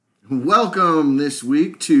Welcome this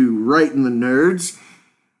week to Writing the Nerds,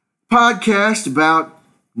 podcast about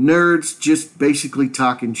nerds just basically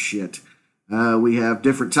talking shit. We have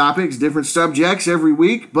different topics, different subjects every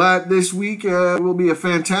week, but this week will be a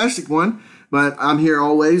fantastic one. But I'm here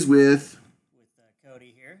always with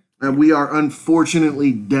Cody here. We are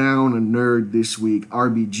unfortunately down a nerd this week.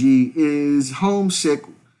 RBG is homesick.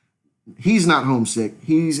 He's not homesick.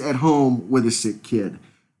 He's at home with a sick kid.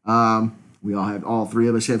 All three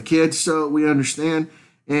of us have kids, so we understand,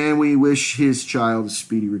 and we wish his child a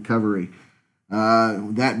speedy recovery.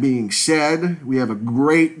 That being said, we have a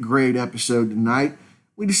great episode tonight.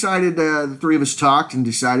 We decided, the three of us talked and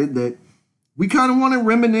decided that we kind of want to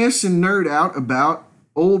reminisce and nerd out about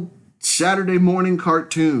old Saturday morning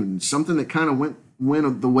cartoons, something that kind of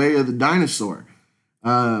went the way of the dinosaur.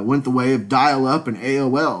 Went the way of dial-up and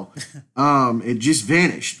AOL. It just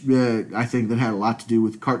vanished. I think that had a lot to do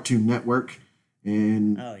with Cartoon Network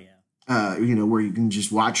and, where you can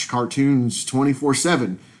just watch cartoons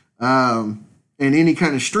 24/7. And any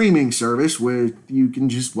kind of streaming service where you can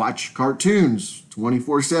just watch cartoons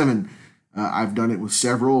 24/7. I've done it with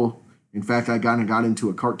several. In fact, I kind of got into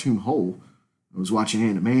a cartoon hole. I was watching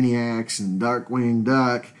Animaniacs and Darkwing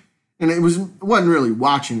Duck. And it wasn't really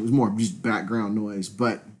watching, it was more just background noise.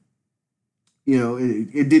 But,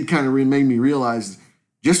 it did kind of made me realize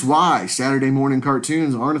just why Saturday morning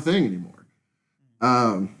cartoons aren't a thing anymore.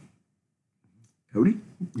 Cody?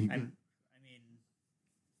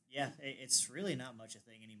 It's really not much a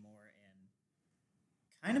thing anymore.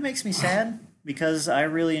 And kind of makes me sad because I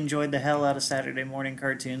really enjoyed the hell out of Saturday morning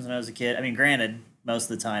cartoons when I was a kid. I mean, granted, most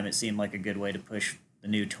of the time it seemed like a good way to push the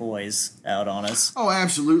new toys out on us. Oh,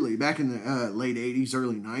 absolutely. Back in the late 80s,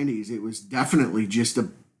 early 90s, it was definitely just a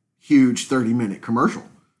huge 30-minute commercial.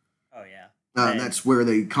 Oh, yeah. That's where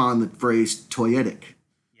they conned the phrase toyetic.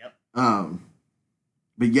 Yep.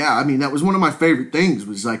 But yeah, that was one of my favorite things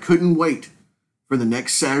was I couldn't wait for the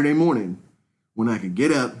next Saturday morning when I could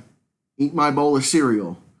get up, eat my bowl of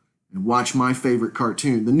cereal, and watch my favorite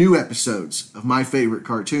cartoon, the new episodes of my favorite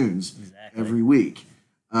cartoons every week.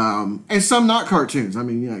 And some not cartoons.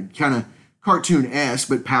 Kind of cartoon-esque,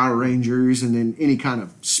 but Power Rangers, and then any kind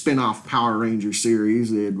of spin-off Power Ranger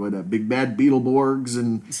series. They had Big Bad Beetleborgs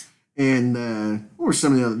and what were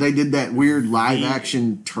some of the other? They did that weird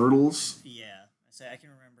live-action Turtles. Yeah, I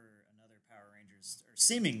can remember another Power Rangers or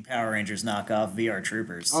seeming Power Rangers knockoff, VR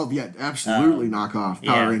Troopers. Oh yeah, absolutely knockoff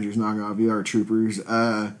Power Rangers knockoff VR Troopers.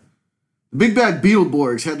 The Big Bad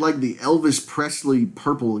Beetleborgs had like the Elvis Presley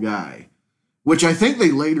purple guy, which I think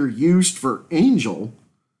they later used for Angel,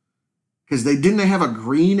 because they have a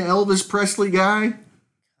green Elvis Presley guy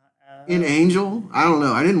in Angel. I don't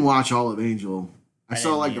know. I didn't watch all of Angel. I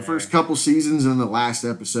saw the first couple seasons and the last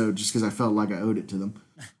episode just because I felt like I owed it to them.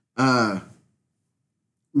 But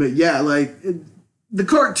yeah, the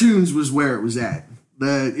cartoons was where it was at.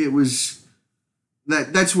 That's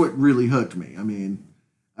what really hooked me.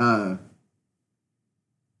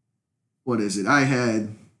 What is it? I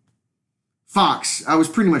had Fox. I was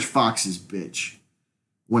pretty much Fox's bitch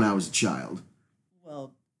when I was a child.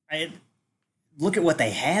 Well, look at what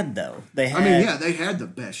they had, though. They had the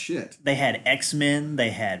best shit. They had X-Men. They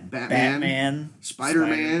had Batman,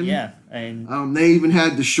 Spider-Man. Yeah. They even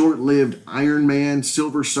had the short-lived Iron Man,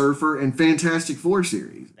 Silver Surfer, and Fantastic Four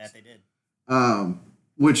series. That they did.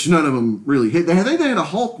 Which none of them really hit. They had a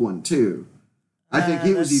Hulk one, too. I think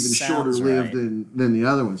it was even shorter-lived than the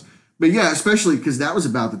other ones. But yeah, especially because that was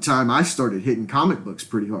about the time I started hitting comic books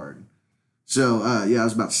pretty hard. So, I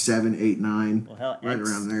was about 7, 8, 9,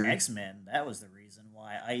 around there. X-Men, that was the reason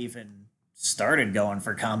why I even started going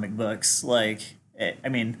for comic books. I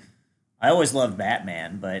always loved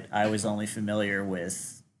Batman, but I was only familiar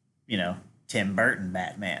with, Tim Burton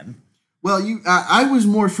Batman. Well, I was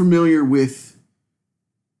more familiar with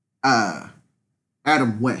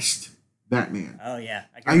Adam West Batman. Oh, yeah.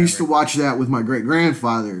 I used to watch that with my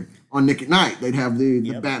great-grandfather on Nick at Night. They'd have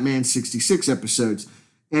the Batman 66 episodes,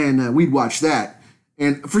 and we'd watch that.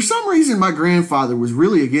 And for some reason, my grandfather was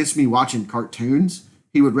really against me watching cartoons.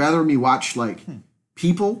 He would rather me watch,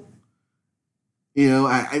 people.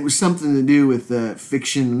 It was something to do with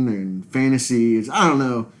fiction and fantasy. I don't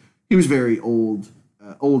know. He was very old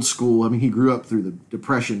school. He grew up through the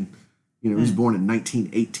Depression. He was born in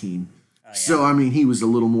 1918. So, he was a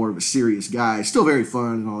little more of a serious guy. Still very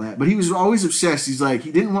fun and all that. But he was always obsessed. He's like,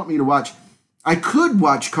 he didn't want me to watch. I could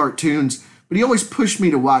watch cartoons, but he always pushed me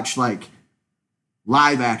to watch, live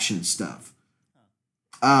action stuff.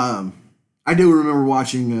 I do remember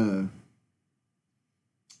watching,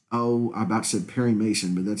 I about said Perry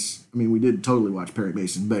Mason, but we did totally watch Perry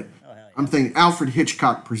Mason. But I'm thinking Alfred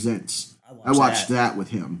Hitchcock Presents. I watched that with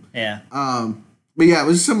him. Yeah. But yeah, it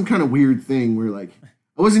was some kind of weird thing where like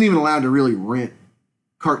I wasn't even allowed to really rent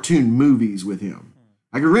cartoon movies with him.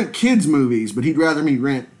 I could rent kids movies, but he'd rather me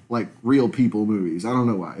rent like real people movies. I don't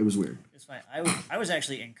know why. It was weird. It's fine. I was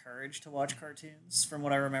actually encouraged to watch cartoons, from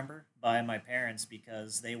what I remember, by my parents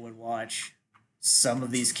because they would watch some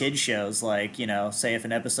of these kid shows. Like, you know, say if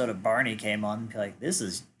an episode of Barney came on, be like, this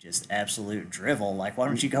is just absolute drivel. Like, why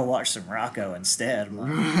don't you go watch some Rocco instead? I'm like,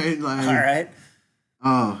 Right? Like, all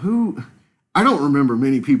right. who? I don't remember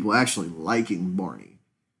many people actually liking Barney,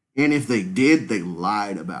 and if they did, they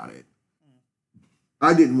lied about it.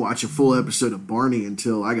 I didn't watch a full episode of Barney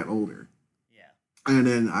until I got older. Yeah. And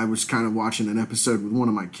then I was kind of watching an episode with one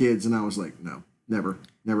of my kids, and I was like, no, never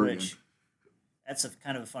again. Which, that's a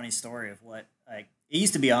kind of a funny story of what, like, it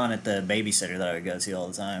used to be on at the babysitter that I would go to all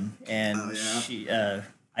the time. And Oh, yeah? she,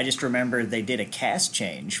 I just remember they did a cast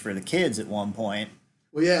change for the kids at one point.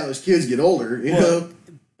 Well, yeah, those kids get older, you Well, know.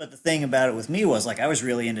 But the thing about it with me was, like, I was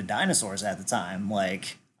really into dinosaurs at the time.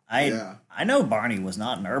 Like, I know Barney was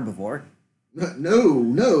not an herbivore.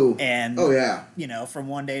 No. And, Oh yeah, you know, from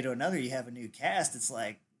one day to another, you have a new cast. It's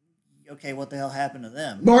like, okay, what the hell happened to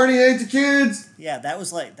them? Barney ate the kids. Yeah, that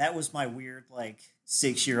was my weird, like,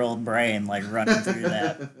 6-year-old brain, like, running through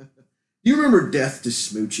that. You remember Death to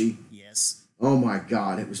Smoochie? Yes. Oh my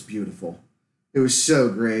God, it was beautiful. It was so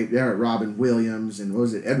great. Yeah, Robin Williams and what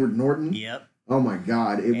was it, Edward Norton? Yep. Oh my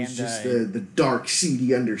God, it was And, just the dark,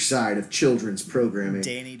 seedy underside of children's programming.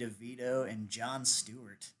 Danny DeVito and Jon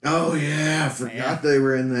Stewart. Oh yeah, I forgot Yeah. they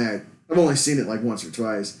were in that. I've only seen it like once or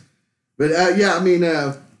twice, but yeah, I mean,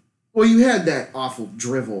 well, you had that awful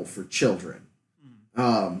drivel for children.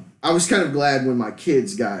 I was kind of glad when my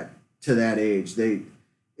kids got to that age.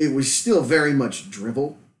 It was still very much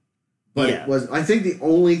drivel, but Yeah. it was. I think the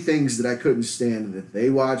only things that I couldn't stand that they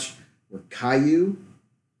watched were Caillou,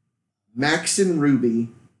 Max and Ruby.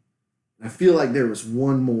 I feel like there was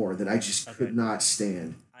one more that I just Okay. could not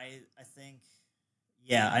stand. I think,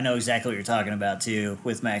 yeah, I know exactly what you're talking about too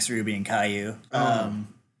with Max Ruby and Caillou.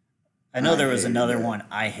 I know I there was hated another that. one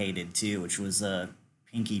I hated too, which was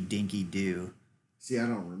Pinky Dinky Doo. See, I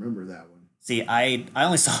don't remember that one. See, I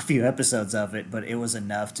only saw a few episodes of it, but it was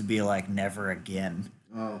enough to be like never again.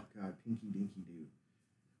 Oh God, Pinky Dinky Doo.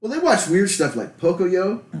 Well, they watched weird stuff like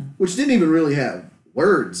Pocoyo, which didn't even really have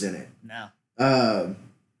words in it. No.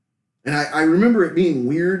 And I remember it being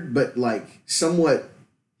weird, but like somewhat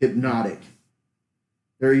hypnotic.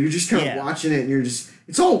 Or you're just kind of Yeah. watching it, and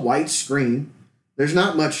it's all white screen. There's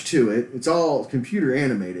not much to it. It's all computer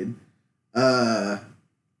animated.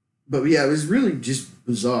 But yeah, it was really just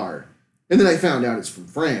bizarre. And then I found out it's from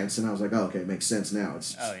France, and I was like, oh, okay, it makes sense now.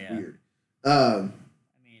 It's just Oh, yeah. weird. I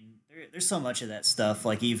mean, there's so much of that stuff,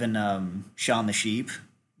 like even Shaun the Sheep.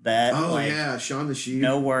 That Oh like, yeah, Shaun the Sheep.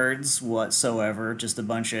 no words whatsoever, just a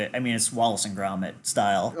bunch of. I mean, it's Wallace and Gromit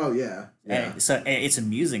style. Oh yeah, yeah. And so it's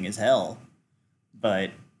amusing as hell, but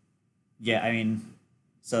yeah, I mean,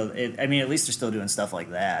 I mean, at least they're still doing stuff like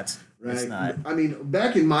that. Right. It's not. I mean,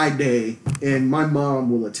 back in my day, and my mom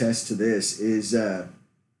will attest to this, is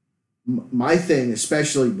my thing,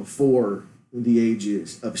 especially before the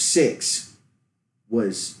ages of 6,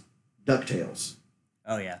 was DuckTales.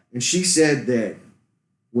 Oh yeah. And she said that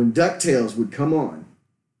when DuckTales would come on,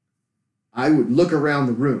 I would look around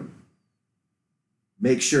the room,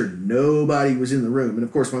 make sure nobody was in the room. And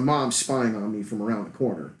of course, my mom's spying on me from around the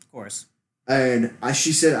corner. Of course. And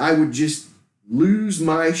she said I would just lose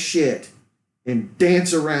my shit and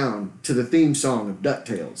dance around to the theme song of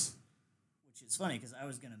DuckTales. Which is funny because I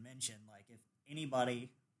was going to mention, like, if anybody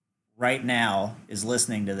right now is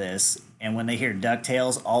listening to this and when they hear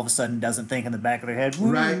DuckTales, all of a sudden doesn't think in the back of their head,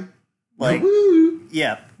 "Woo." Right? Like, Woo!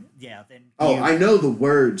 yeah, then Oh, you- I know the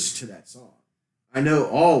words to that song. I know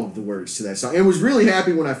all of the words to that song. And was really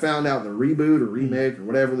happy when I found out the reboot or remake or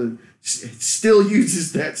whatever it still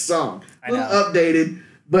uses that song. I A little know. updated,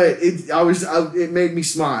 but it made me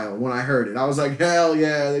smile when I heard it. I was like, hell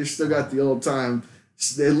yeah, they still got the old time,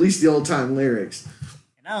 at least the old time lyrics.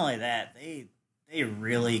 And not only that, they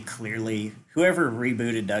really clearly, whoever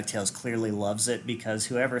rebooted DuckTales clearly loves it because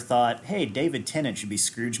whoever thought, hey, David Tennant should be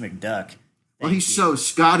Scrooge McDuck. Well, thank he's you. so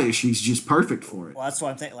Scottish, he's just perfect for it. Well, that's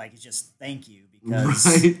what I'm thinking. Like, it's just thank you because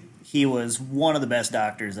Right? he was one of the best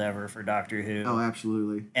doctors ever for Doctor Who. Oh,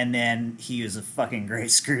 absolutely. And then he was a fucking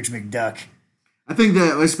great Scrooge McDuck. I think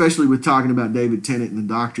that, especially with talking about David Tennant and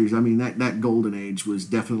the Doctors, I mean, that golden age was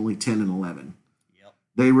definitely 10 and 11. Yep.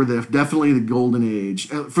 They were definitely the golden age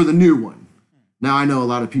for the new one. Now, I know a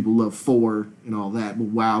lot of people love 4 and all that, but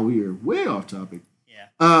wow, we are way off topic.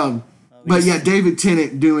 Yeah. But yeah, David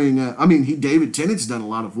Tennant doing, David Tennant's done a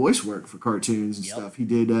lot of voice work for cartoons and Yep. stuff. He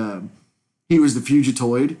did He was the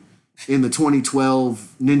Fugitoid in the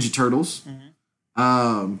 2012 Ninja Turtles.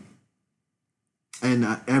 And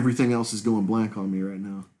everything else is going blank on me right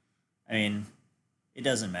now. I mean, it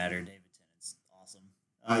doesn't matter. David Tennant's awesome.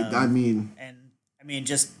 I mean,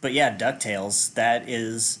 But yeah, DuckTales. That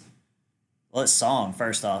is, well, its song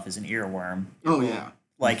first off is an earworm. yeah.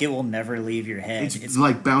 Like, it will never leave your head. It's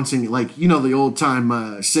like bouncing, like, you know, the old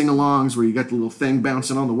time sing-alongs where you got the little thing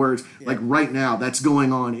bouncing on the words. Yeah. Like right now, that's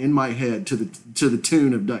going on in my head to the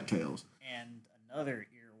tune of DuckTales. And another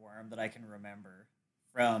earworm that I can remember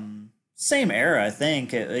from same era, I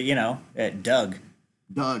think. Doug.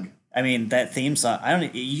 Doug. I mean, that theme song.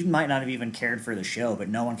 You might not have even cared for the show, but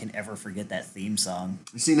no one can ever forget that theme song.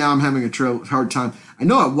 See, now I'm having a hard time. I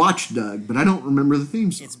know I watched Doug, but I don't remember the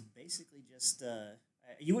theme song. It's basically just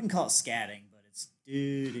you wouldn't call it scatting, but it's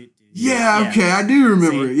do. Yeah, okay, I do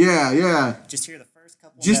remember it. Yeah. Just hear the first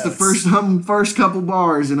couple. Just notes. the first couple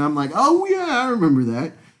bars, and I'm like, oh yeah, I remember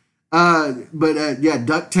that.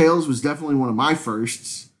 DuckTales was definitely one of my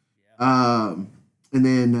firsts. Yeah. And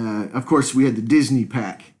then of course we had the Disney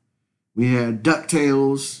pack. We had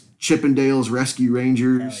DuckTales, Chippendales Rescue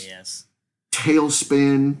Rangers. Hell yes.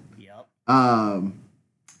 Tailspin. Yep.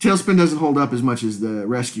 Tailspin doesn't hold up as much as the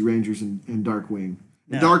Rescue Rangers and Darkwing.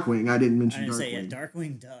 No. Darkwing, I didn't mention Darkwing.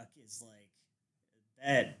 Darkwing Duck is like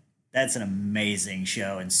that. That's an amazing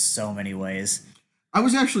show in so many ways. I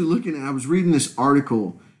was actually I was reading this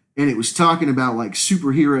article, and it was talking about like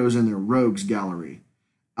superheroes and their rogues gallery.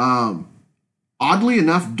 Oddly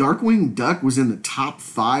enough, Darkwing Duck was in the top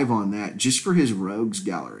 5 on that just for his rogues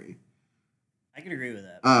gallery. I can agree with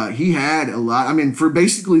that. He had a lot. I mean, for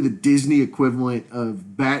basically the Disney equivalent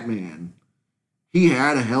of Batman, he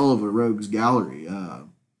had a hell of a rogues gallery.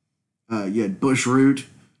 You had Bushroot.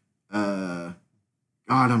 God,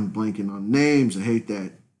 I'm blanking on names. I hate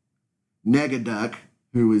that. Negaduck,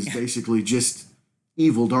 who was basically just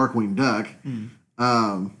evil Darkwing Duck.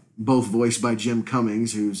 Both voiced by Jim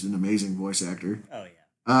Cummings, who's an amazing voice actor. Oh,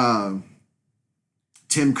 yeah.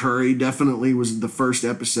 Tim Curry definitely was the first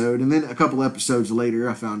episode. And then a couple episodes later,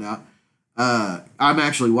 I found out I'm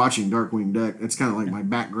actually watching Darkwing Duck. That's kind of like my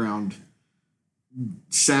background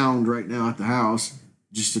sound right now at the house,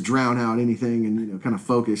 just to drown out anything and, kind of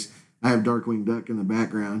focus. I have Darkwing Duck in the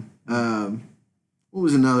background. What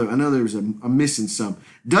was another? I know there was I'm missing some.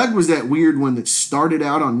 Doug was that weird one that started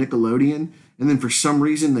out on Nickelodeon, and then for some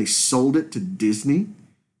reason they sold it to Disney.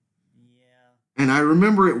 Yeah. And I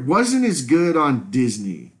remember it wasn't as good on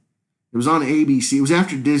Disney. It was on ABC. It was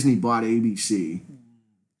after Disney bought ABC.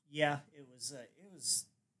 Yeah, it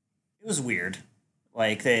was weird.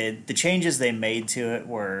 Like the changes they made to it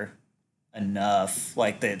were enough.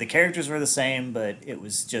 Like the characters were the same, but it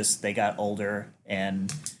was just they got older,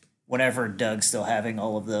 and whenever Doug's still having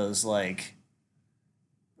all of those like,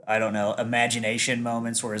 I don't know, imagination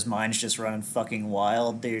moments where his mind's just running fucking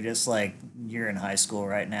wild, they're just like, you're in high school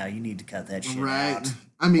right now. You need to cut that shit out.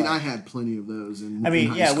 I mean, I had plenty of those. In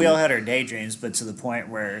high school. We all had our daydreams, but to the point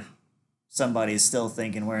where somebody's still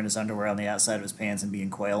thinking wearing his underwear on the outside of his pants and being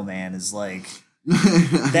Quail Man is like,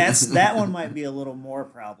 that one might be a little more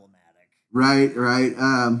problematic. Right.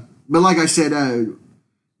 But like I said,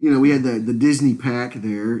 we had the Disney pack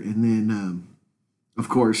there, and then, of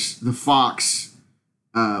course, the Fox.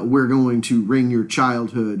 We're going to wring your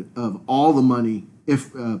childhood of all the money,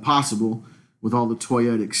 if possible, with all the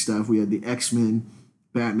toyetic stuff. We had the X-Men,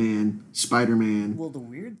 Batman, Spider-Man. Well, the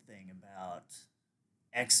weird thing about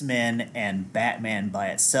X-Men and Batman by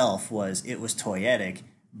itself was it was toyetic,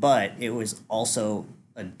 but it was also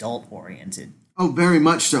adult-oriented. Oh, very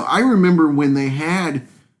much so. I remember when they had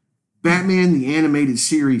Batman the Animated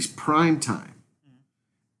Series Primetime,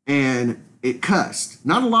 and it cussed.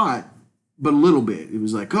 Not a lot, but a little bit. It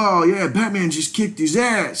was like, oh, yeah, Batman just kicked his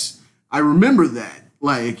ass. I remember that.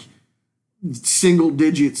 Like, single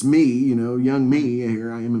digits me, young me,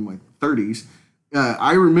 here I am in my 30s.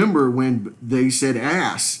 I remember when they said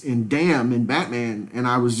ass and damn in Batman, and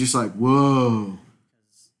I was just like, whoa.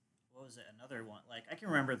 What was it? Another one. Like, I can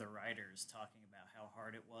remember the writers talking about how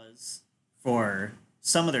hard it was for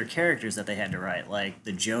some of their characters that they had to write, like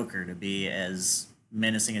the Joker to be as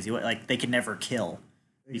menacing as he was. Like, they could never kill.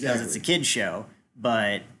 Because it's a kid's show,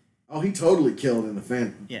 but... Oh, he totally killed in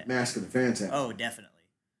the Mask of the Phantasm. Oh, definitely.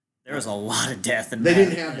 There was a lot of death in that. They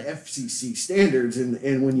didn't have the FCC standards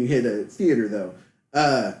and when you hit a theater, though.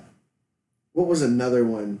 What was another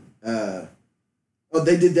one?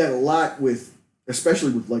 They did that a lot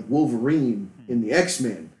especially with, like, Wolverine in the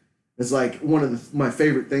X-Men. It's like one of my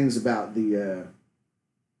favorite things about the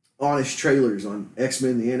honest trailers on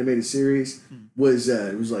X-Men, the animated series, was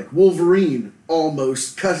it was like Wolverine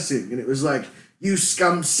almost cussing, and it was like you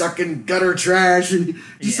scum sucking gutter trash, and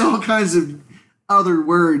just Yeah. all kinds of other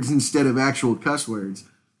words instead of actual cuss words.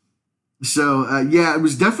 So yeah, it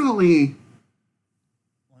was definitely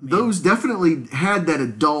I mean, those definitely had that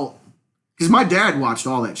adult, because my dad watched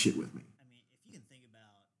all that shit with me. I mean, if you can think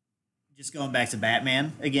about just going back to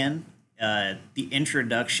Batman again, the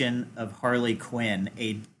introduction of Harley Quinn,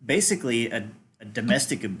 basically a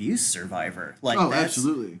domestic abuse survivor. Like Oh, that's,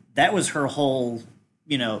 absolutely. that was her whole,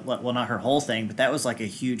 well, not her whole thing, but that was like a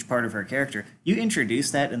huge part of her character. You introduce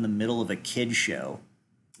that in the middle of a kid show.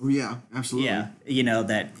 Oh, yeah, absolutely. Yeah,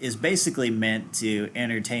 that is basically meant to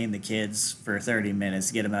entertain the kids for 30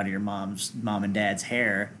 minutes, get them out of your mom and dad's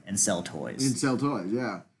hair, and sell toys. And sell toys,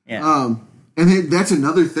 yeah. Yeah. And then that's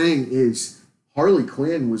another thing is Harley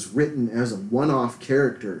Quinn was written as a one-off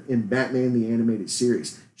character in Batman the Animated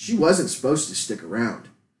Series. She wasn't supposed to stick around.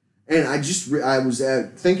 And I was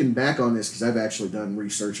thinking back on this because I've actually done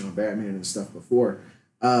research on Batman and stuff before.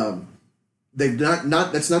 They've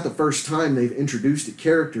not that's not the first time they've introduced a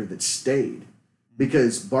character that stayed,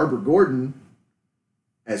 because Barbara Gordon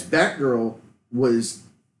as Batgirl was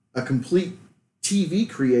a complete TV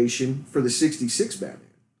creation for the 66 Batman.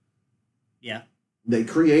 Yeah. They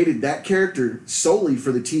created that character solely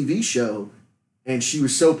for the TV show, and she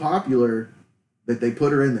was so popular that they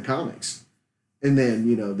put her in the comics. And then,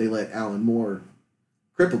 they let Alan Moore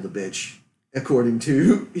cripple the bitch, according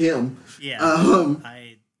to him. Yeah.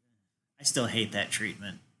 I still hate that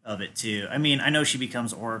treatment of it too. I mean, I know she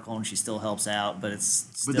becomes Oracle and she still helps out, but it's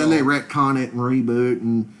still, But then they retcon it and reboot,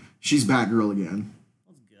 and she's Batgirl again.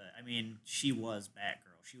 it was good. I mean, she was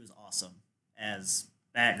Batgirl. She was awesome as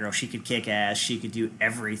Batgirl. She could kick ass. She could do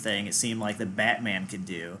everything it seemed like the Batman could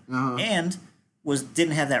do, and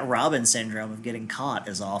didn't have that Robin syndrome of getting caught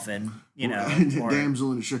as often. Or,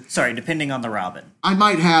 Damsel in distress. sorry, depending on the Robin. I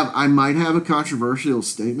might have a controversial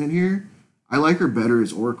statement here. I like her better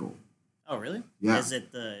as Oracle. Oh, really? Yeah. Is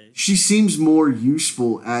it the She seems more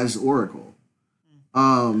useful as Oracle.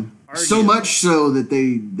 So much so that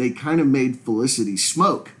they kind of made Felicity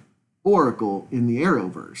Smoke Oracle in the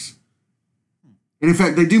Arrowverse. And in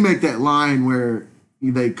fact, they do make that line where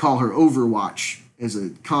they call her Overwatch as a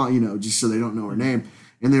just so they don't know her name.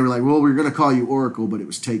 And they were like, well, we're going to call you Oracle, but it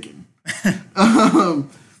was taken.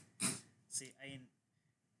 See,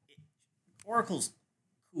 Oracle's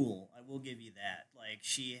cool. I will give you that. Like,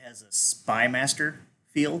 she has a spy master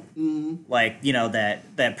feel. Like,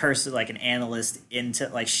 that person, like an analyst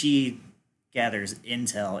intel. Like, she gathers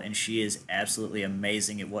intel, and she is absolutely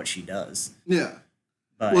amazing at what she does. Yeah.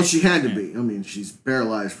 But, Well, she had to be. I mean, she's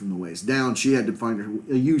paralyzed from the waist down. She had to find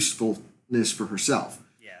a usefulness for herself.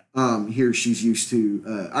 Yeah. Here she's used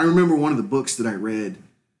to. I remember one of the books that I read,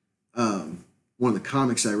 one of the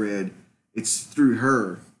comics I read. It's through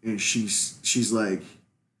her, and she's like,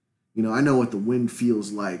 I know what the wind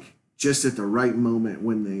feels like just at the right moment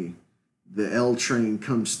when the L train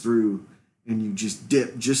comes through, and you just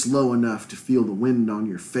dip just low enough to feel the wind on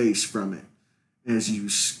your face from it as you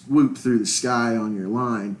swoop through the sky on your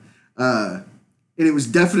line. And it was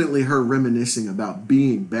definitely her reminiscing about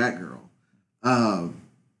being Batgirl.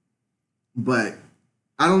 But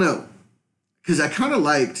I don't know, because I kind of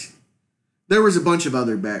liked, there was a bunch of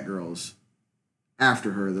other Batgirls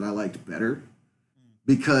after her that I liked better,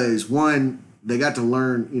 because one, they got to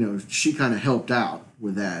learn, she kind of helped out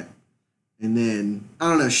with that. And then, I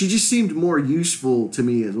don't know, she just seemed more useful to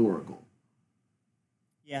me as Oracle.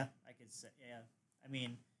 Yeah, I could say, yeah. I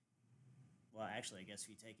mean, well, actually, I guess if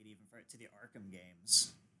you take it even further to the Arkham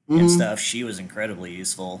games and stuff, she was incredibly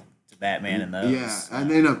useful to Batman in those. Yeah, and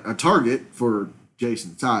then a target for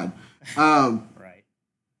Jason Todd. Right.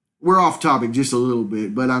 We're off topic just a little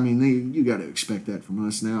bit, but I mean, you got to expect that from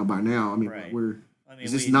us now. By now, I mean, Right.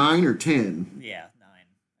 is this 9 or 10? Yeah,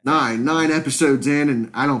 9. 9 episodes in, and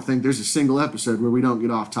I don't think there's a single episode where we don't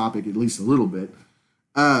get off topic at least a little bit.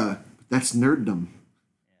 That's nerddom.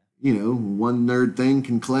 One nerd thing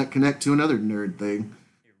can connect to another nerd thing.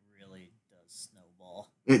 It really does snowball.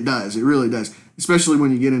 It does. It really does. Especially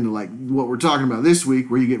when you get into like what we're talking about this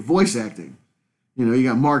week, where you get voice acting. You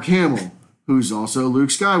got Mark Hamill, who's also Luke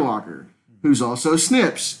Skywalker, who's also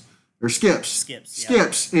Skips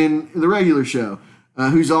in the regular show,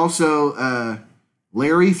 who's also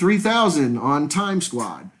Larry 3000 on Time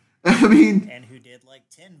Squad. I mean, And who did like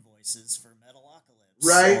 10 voices for Metalocalypse.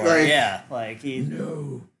 Right, Or, like- yeah, like he.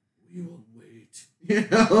 no, we will wait.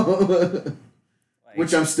 Like,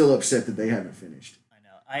 Which I'm still upset that they haven't finished. I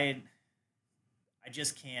know. I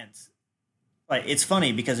just can't. Like, it's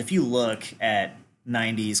funny because if you look at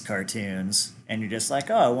 90s cartoons and you're just like,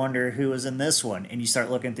 oh, I wonder who was in this one, and you start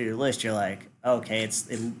looking through the list, you're like, okay,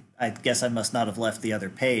 I guess I must not have left the other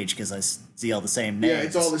page because I see all the same names. Yeah,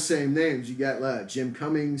 it's all the same names. You got Jim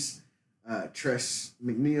Cummings, Tress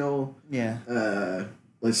McNeil. Yeah.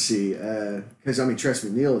 Let's see, because Tress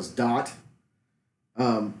McNeil is Dot.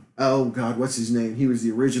 Oh God, what's his name? He was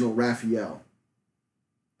the original Raphael.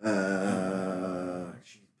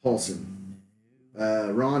 Paulson.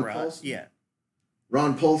 Ron Paulson. Yeah,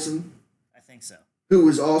 Ron Paulson, I think so. who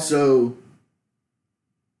was also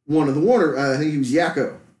one of the Warner. I think he was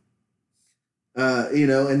Yakko.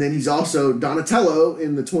 And then he's also Donatello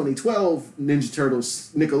in the 2012 Ninja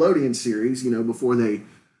Turtles Nickelodeon series. Before they,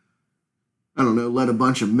 I don't know, let a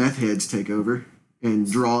bunch of meth heads take over and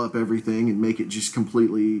draw up everything and make it just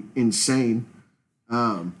completely insane.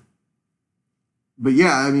 But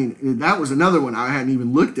yeah, that was another one I hadn't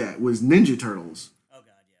even looked at, was Ninja Turtles. Oh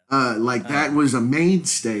God, yeah. That was a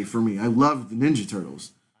mainstay for me. I loved the Ninja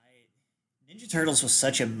Turtles. Ninja Turtles was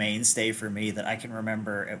such a mainstay for me that I can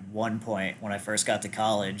remember at one point when I first got to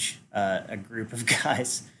college, a group of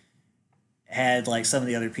guys had like some of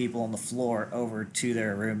the other people on the floor over to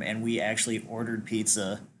their room, and we actually ordered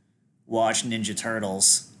pizza, watched Ninja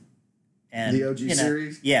Turtles, and The OG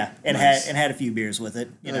series? yeah, and Nice. had a few beers with it,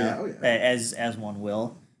 Yeah. as one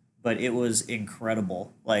will, but it was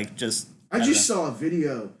incredible. Like just I don't just know. saw a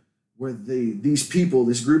video where these people,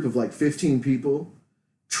 this group of like 15 people,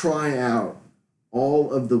 try out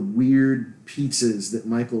all of the weird pizzas that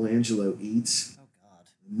Michelangelo eats. Oh God.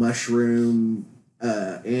 Mushroom,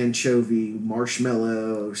 anchovy,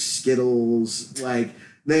 marshmallow, Skittles. Like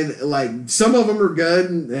some of them are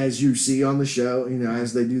good, as you see on the show,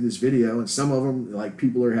 as they do this video, and some of them, like,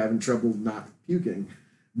 people are having trouble not puking.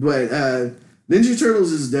 But Ninja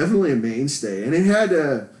Turtles is definitely a mainstay, and it had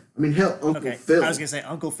hell, Uncle Phil. I was gonna say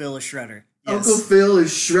Uncle Phil is Shredder. Yes. Uncle Phil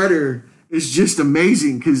as Shredder is just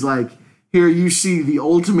amazing because, like, here you see the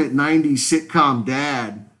ultimate 90s sitcom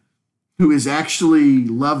dad who is actually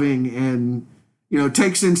loving and,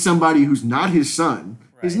 takes in somebody who's not his son,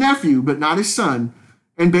 his nephew, but not his son,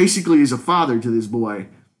 and basically is a father to this boy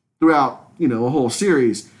throughout, a whole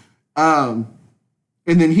series. And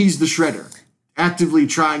then he's the Shredder, actively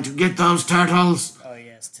trying to get those turtles. Oh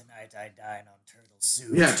yes, tonight I dine on turtle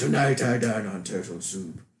soup. Yeah, tonight I dine on turtle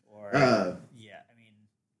soup. Or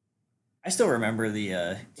I still remember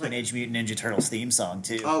the Teenage Mutant Ninja Turtles theme song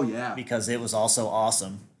too. Oh, yeah. because it was also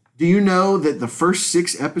awesome. Do you know that the first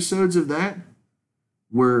 6 episodes of that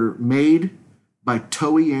were made by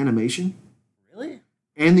Toei Animation? Really?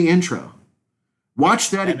 And the intro.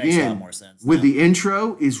 Watch that That makes a lot again. more sense With now. the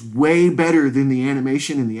intro is way better than the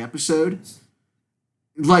animation in the episode.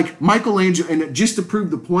 Like Michelangelo, and just to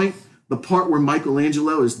prove the point, the part where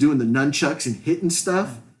Michelangelo is doing the nunchucks and hitting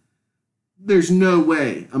stuff, there's no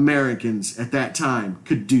way Americans at that time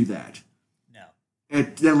could do that. No.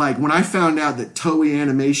 And then, like, when I found out that Toei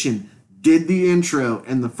Animation did the intro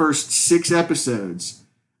and the first 6 episodes,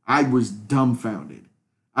 I was dumbfounded.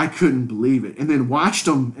 I couldn't believe it. And then watched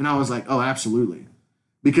them, and I was like, oh, absolutely.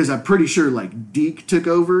 Because I'm pretty sure, like, Deke took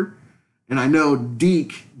over. And I know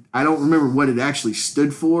Deke, I don't remember what it actually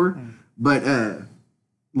stood for, but,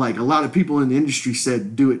 like, a lot of people in the industry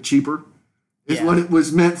said, do it cheaper. Is Yeah. what it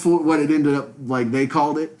was meant for, what it ended up, like, they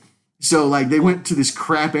called it. So, like, they went to this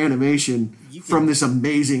crap animation You from can- this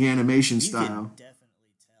amazing animation You style. can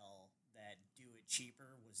definitely tell that Do It Cheaper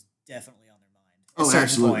was definitely on their mind. At Oh, certain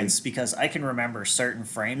absolutely. points, because I can remember certain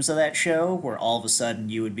frames of that show where all of a sudden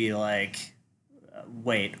you would be like,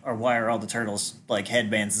 wait, or why are all the turtles like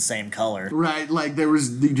headbands the same color? Right, like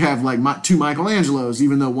you'd have like 2 Michelangelos,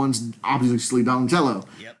 even though one's obviously Donatello.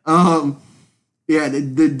 Yep. Yeah, the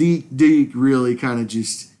Deke really kind of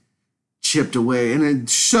just chipped away, and then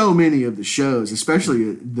so many of the shows,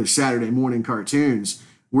 especially the Saturday morning cartoons,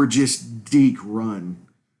 were just Deke run,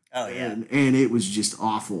 Oh yeah. and it was just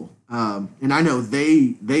awful. And I know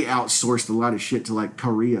they outsourced a lot of shit to like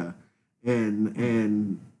Korea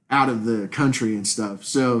and out of the country and stuff.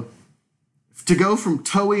 So to go from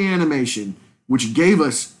Toei Animation, which gave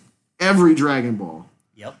us every Dragon Ball,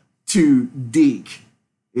 Yep. to Deke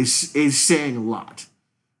is saying a lot.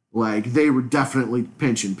 Like, they were definitely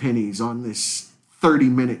pinching pennies on this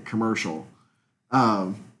 30-minute commercial.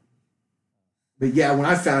 But yeah, when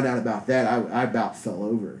I found out about that, I about fell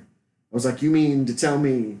over. I was like, you mean to tell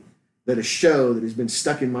me that a show that has been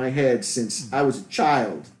stuck in my head since I was a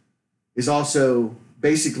child is also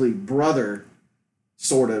basically brother,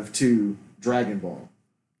 sort of, to Dragon Ball?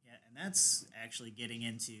 Yeah, and that's actually getting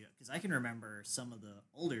into because I can remember some of the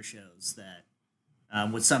older shows that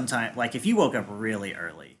would sometimes like if you woke up really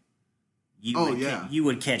early, Oh, yeah. you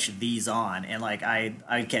would catch these on, and like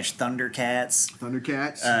I'd catch Thundercats,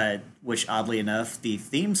 Thundercats. which oddly enough, the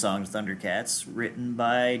theme song to Thundercats written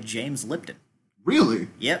by James Lipton. Really?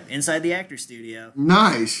 Yep, inside the actor studio.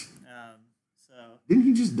 Nice. So Didn't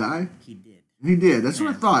he just die? he did. He did. That's what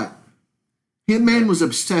I Yeah. thought. Hitman was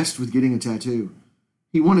obsessed with getting a tattoo.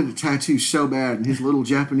 He wanted a tattoo so bad, and his little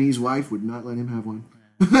Japanese wife would not let him have one.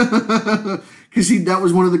 Because that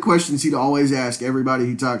was one of the questions he'd always ask everybody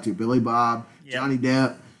he talked to. Billy Bob, Yep. Johnny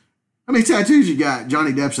Depp. How many tattoos you got?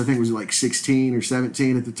 Johnny Depp's, I think, was like 16 or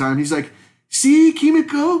 17 at the time. He's like, see,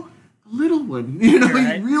 Kimiko? A little one. You know,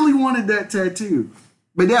 Right. he really wanted that tattoo.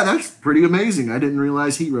 But yeah, that's pretty amazing. I didn't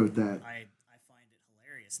realize he wrote that. I find it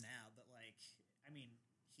hilarious now, but like, I mean,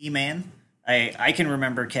 He-Man. I can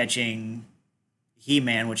remember catching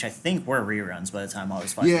He-Man, which I think were reruns by the time I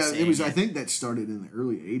was finally Yeah, seeing it was. I think that started in the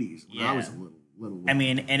early 80s when I Yeah. was a little. I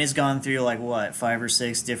mean, and it's gone through like what 5 or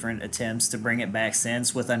 6 different attempts to bring it back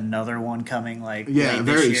since, with another one coming like Yeah, late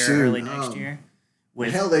very this year, soon. early next year.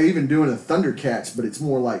 With Hell, they're even doing a Thundercats, but it's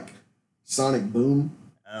more like Sonic Boom.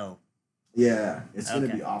 oh Yeah, it's going to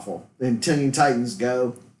Okay. be awful. And Teen Titans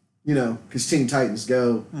Go, you know, because Teen Titans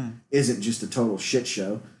Go isn't just a total shit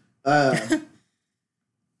show. I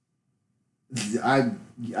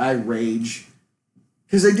rage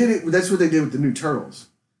because they did it. That's what they did with the new Turtles.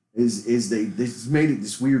 Is they just made it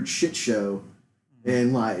this weird shit show,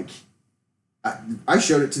 and like I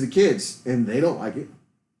showed it to the kids and they don't like it.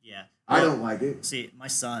 yeah. I Well, don't like it. see. My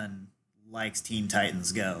son likes Teen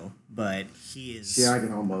Titans Go, but he is See, I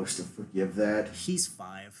can almost forgive that, he's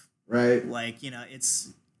 5. right? Like, you know,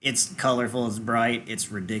 it's colorful, it's bright,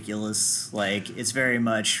 it's ridiculous. Like, it's very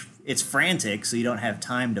much it's frantic, so you don't have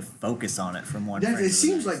time to focus on it from one. That, frame it to the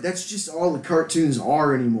seems next. like that's just all the cartoons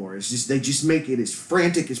are anymore. It's just they just make it as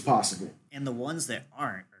frantic as possible. And the ones that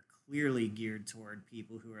aren't are clearly geared toward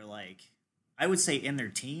people who are like, I would say in their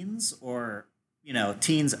teens or, you know,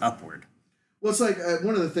 teens upward. Well, it's like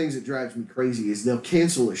one of the things that drives me crazy is they'll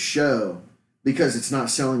cancel a show because it's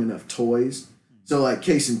not selling enough toys. So, like,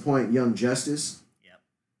 case in point, Young Justice. Yep.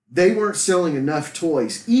 They weren't selling enough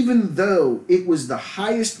toys, even though it was the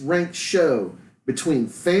highest ranked show between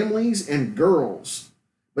families and girls.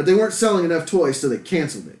 But they weren't selling enough toys, so they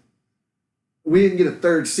canceled it. We didn't get a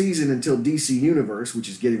third season until DC Universe, which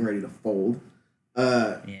is getting ready to fold.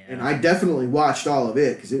 And I definitely watched all of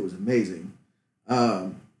it because it was amazing.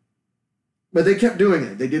 But they kept doing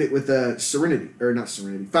it. They did it with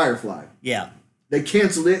Firefly. Yeah. They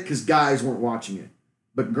canceled it because guys weren't watching it.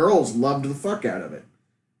 But girls loved the fuck out of it.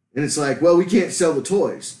 And it's like, well, we can't sell the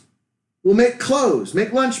toys. Well, make clothes, make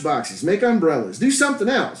lunchboxes, make umbrellas, do something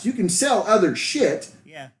else. You can sell other shit.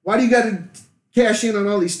 Yeah. Why do you got to cash in on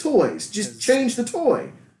all these toys? Just 'Cause- change the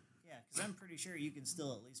toy. Yeah, because I'm pretty sure you can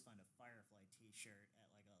still at least find a Firefly t-shirt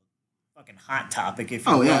at like a fucking Hot Topic if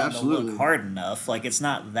you're Oh, yeah, willing to absolutely. look hard enough. Like, it's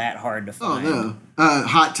not that hard to Oh, find. no.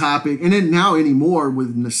 Hot Topic. And then now anymore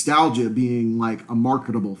with nostalgia being like a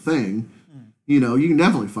marketable thing, you know, you can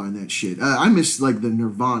definitely find that shit. I miss like the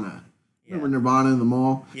Nirvana. Yeah. Remember Nirvana in the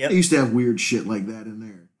mall? Yep. They used to have weird shit like that in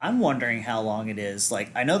there. I'm wondering how long it is. Like,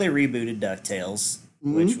 I know they rebooted DuckTales,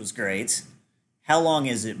 Mm-hmm. which was great. How long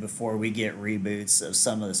is it before we get reboots of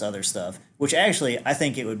some of this other stuff? Which actually, I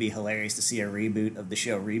think it would be hilarious to see a reboot of the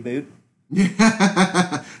show Reboot.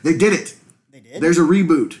 They did it. They did? There's a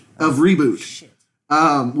reboot of Reboot, Shit.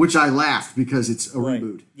 which I laughed because it's a Right.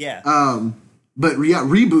 reboot. Yeah. But yeah,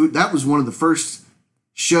 Reboot, that was one of the first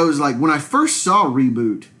shows. Like when I first saw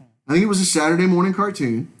Reboot, I think it was a Saturday morning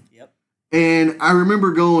cartoon. Yep. And I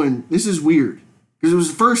remember going, this is weird. Because it was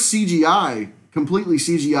the first completely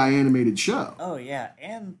CGI animated show. Oh, yeah.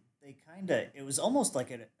 And they kind of, it was almost like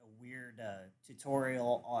a weird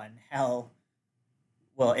tutorial on how,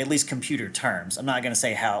 well, at least computer terms. I'm not going to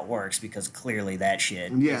say how it works because clearly that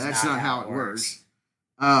shit. Yeah, is that's not how it works.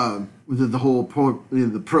 The whole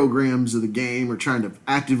the programs of the game are trying to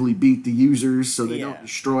actively beat the users so they Yeah. don't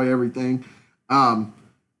destroy everything.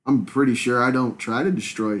 I'm pretty sure I don't try to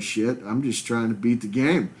destroy shit. I'm just trying to beat the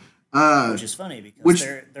game. Which is funny because which-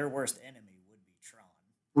 their worst enemy would be Tron.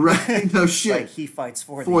 Right? No shit. Like, he fights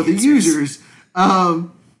for The users.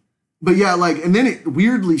 But yeah, like, and then it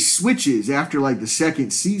weirdly switches after like the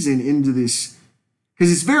second season into this,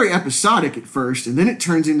 because it's very episodic at first, and then it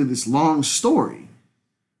turns into this long story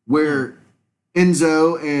where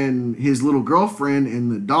Enzo and his little girlfriend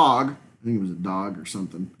and the dog, I think it was a dog or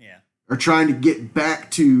something, Yeah. are trying to get back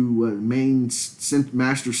to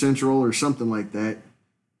Master Central or something like that,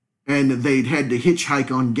 and they'd had to hitchhike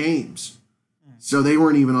on games. So they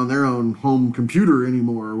weren't even on their own home computer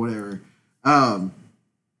anymore or whatever.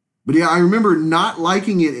 But yeah, I remember not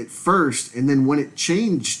liking it at first, and then when it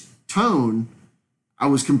changed tone, I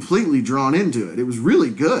was completely drawn into it. It was really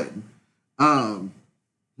good.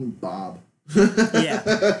 Bob.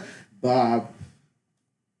 Yeah. Bob.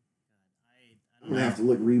 I I'm don't gonna know. have to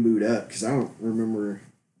look Reboot up because I don't remember.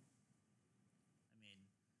 I mean,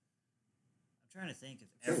 I'm trying to think of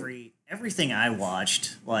everything I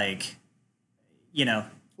watched, like, you know,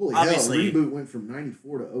 Holy obviously, hell! Reboot went from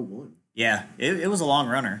 '94 to '01. yeah, it was a long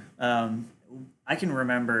runner. I can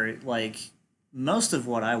remember like most of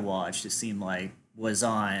what I watched. It seemed like was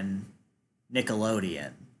on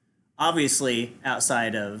Nickelodeon. Obviously,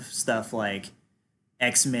 outside of stuff like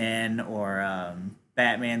X-Men or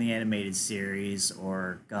Batman the Animated Series,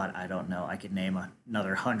 or God, I don't know. I could name another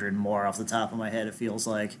 100 more off the top of my head. It feels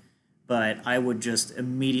like, but I would just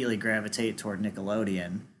immediately gravitate toward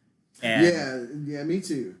Nickelodeon, and Yeah, me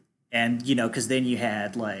too. because then you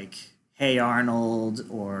had like Hey Arnold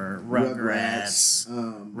or Rugrats,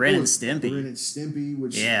 Ren and Stimpy. Ren and Stimpy,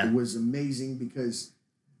 which Yeah. was amazing because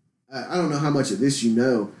I don't know how much of this you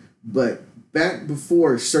know, but back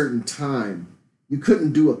before a certain time, you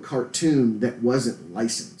couldn't do a cartoon that wasn't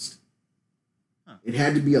licensed. Huh. It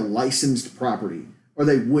had to be a licensed property, or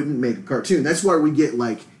they wouldn't make a cartoon. That's why we get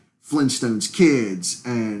like Flintstones Kids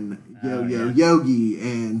and Yo Yo Yeah. Yogi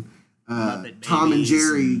and Muppet Tom and Babies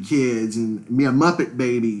Jerry and- Kids and Muppet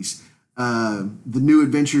Babies, The New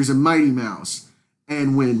Adventures of Mighty Mouse.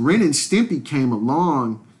 And when Ren and Stimpy came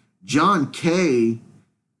along, John Kay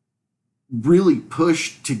really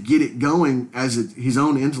pushed to get it going as his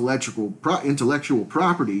own intellectual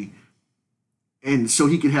property, and so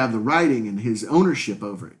he could have the writing and his ownership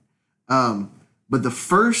over it. But the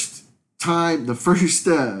first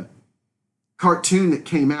cartoon that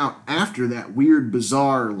came out after that weird,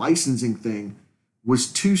 bizarre licensing thing was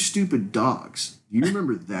Two Stupid Dogs. Do you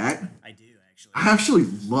remember that? I do actually. I actually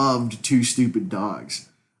loved Two Stupid Dogs.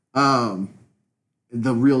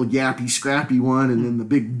 The real yappy, scrappy one, and then the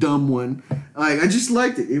big dumb one. Like, I just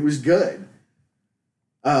liked it. It was good.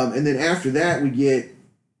 And then after that, we get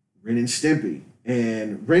Ren and Stimpy.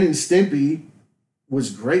 And Ren and Stimpy was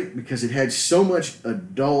great because it had so much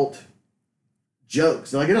adult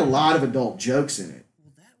jokes. Like, it had a lot of adult jokes in it.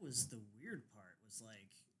 Well, that was the weird part. Was like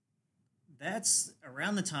that's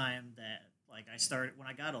around the time that like I started when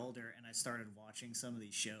I got older and I started watching some of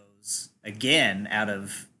these shows again out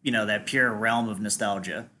of that pure realm of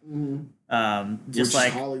nostalgia. Just Which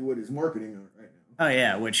like Hollywood is marketing on it right now. oh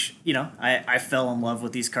yeah, which I fell in love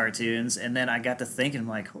with these cartoons and then I got to thinking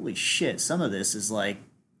like holy shit, some of this is like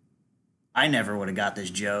I never would have got this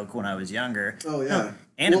joke when I was younger. Oh, yeah.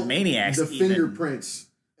 Animaniacs The even. Fingerprints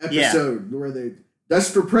episode where they, that's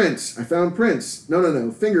for Prince. I found Prince. No.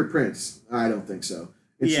 Fingerprints. I don't think so.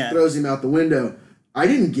 And Yeah. she throws him out the window. I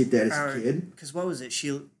didn't get that as a kid. Because what was it?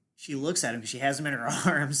 She looks at him because she has him in her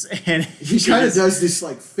arms, and He she kind of just- does this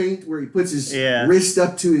like feint where he puts his Yeah. wrist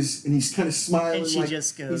up to his, and he's kind of smiling And she like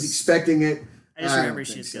just goes- he's expecting it. I just I remember don't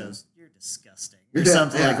she think just so. goes, "You're disgusting," or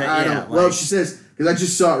something like that. I Yeah. don't, well, like- she says, because I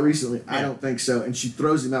just saw it recently. I Yeah. don't think so. And she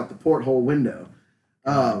throws him out the porthole window.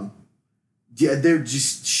 Yeah, they're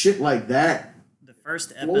just shit like that. the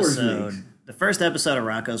first floors episode. me. The first episode of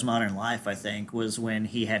Rocco's Modern Life, I think, was when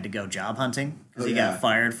he had to go job hunting because Oh, he yeah. got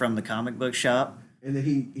fired from the comic book shop. And then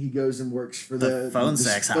he goes and works for The phone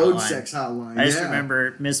sex phone hotline. sex hotline. I just yeah.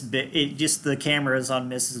 remember just the cameras on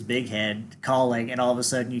Mrs. Bighead calling, and all of a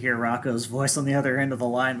sudden you hear Rocco's voice on the other end of the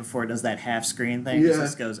line before it does that half screen thing. It Yeah.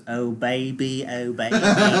 just goes, "Oh baby, oh baby,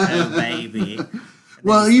 oh baby." And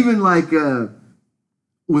Well, then even like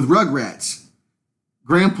with Rugrats,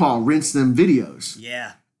 Grandpa rents them videos,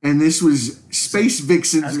 yeah, and this was Space I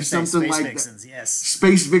Vixens was or gonna say something Space like Vixens, yes.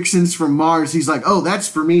 Space Vixens from Mars. He's like, oh, that's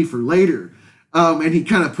for me for later, and he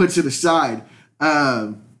kind of puts it aside.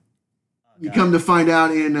 You God. come to find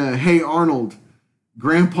out in Hey Arnold,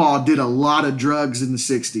 Grandpa did a lot of drugs in the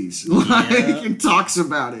 '60s, like, Yeah. and talks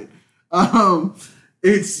about it.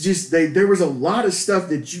 It's just there was a lot of stuff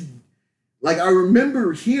that you like. I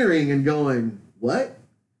remember hearing and going, "What?"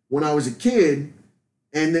 when I was a kid,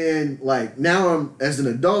 and then like now I'm as an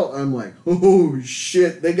adult, I'm like, "Oh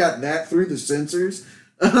shit!" They got that through the censors.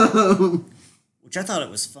 Which I thought it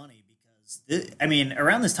was funny because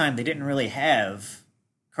around this time they didn't really have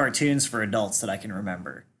cartoons for adults that I can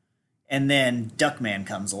remember, and then Duckman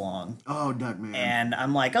comes along. Oh, Duckman. And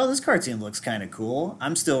I'm like, oh, this cartoon looks kind of cool.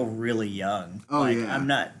 I'm still really young. Oh, like, yeah. I'm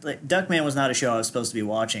not. Like, Duckman was not a show I was supposed to be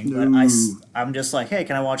watching, No. but I'm just like, hey,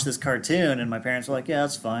 can I watch this cartoon? And my parents were like, yeah,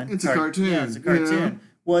 that's fine. It's a cartoon, Yeah, it's a you cartoon. know?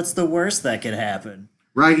 What's the worst that could happen?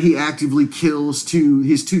 Right, he actively kills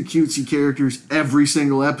his two cutesy characters every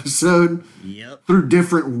single episode Yep. through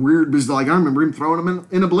different weird, bizarre. Like I remember him throwing them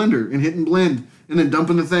in a blender and hitting blend and then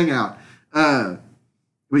dumping the thing out. And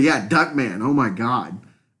But yeah, Duckman. Oh my God.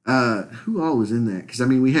 Who all was in that? Because I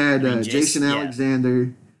mean, we had Jason Yeah.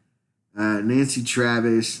 Alexander, Nancy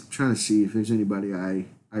Travis. I'm trying to see if there's anybody I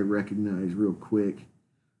recognize real quick.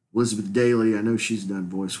 Elizabeth Daly. I know she's done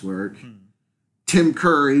voice work. Tim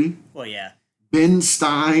Curry, Well, yeah. Ben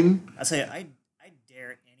Stein. I'll tell you, I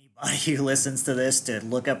dare anybody who listens to this to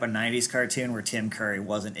look up a 90s cartoon where Tim Curry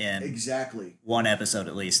wasn't in Exactly. one episode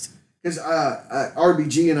at least. Because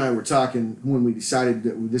RBG and I were talking when we decided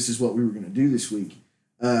that this is what we were going to do this week.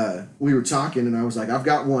 We were talking, and I was like, I've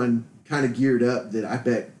got one kind of geared up that I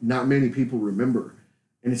bet not many people remember,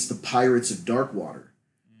 and it's the Pirates of Darkwater.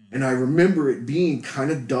 And I remember it being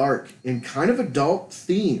kind of dark and kind of adult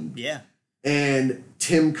themed. Yeah. And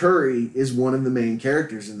Tim Curry is one of the main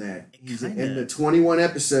characters in that. He's in the 21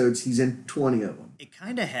 episodes. He's in 20 of them. It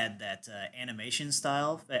kind of had that animation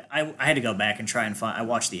style. I had to go back and try and find. I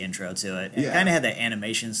watched the intro to it. It kind of had that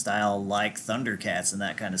animation style like Thundercats and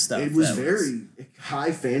that kind of stuff. It was very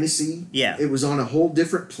high fantasy. Yeah. It was on a whole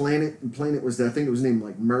different planet. The planet was, I think it was named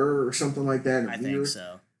like Myrrh or something like that. I think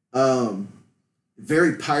so.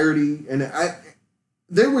 Very piratey. And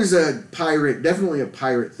there was a pirate, definitely a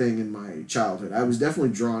pirate thing in my childhood. I was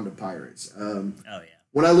definitely drawn to pirates. Oh, yeah.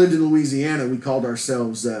 When I lived in Louisiana, we called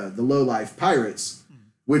ourselves the Low Life Pirates,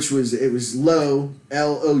 which was low,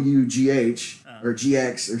 Lough, or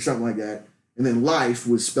GX or something like that, and then life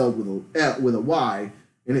was spelled with a Y,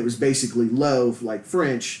 and it was basically low like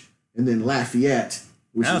French, and then Lafayette,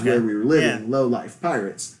 which is where we were living, Low Life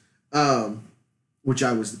Pirates, which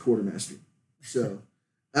I was the quartermaster. So,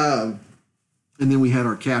 and then we had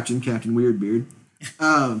our Captain Weirdbeard.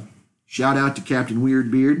 Shout out to Captain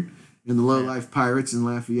Weirdbeard and the Low Life Pirates in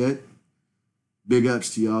Lafayette. Big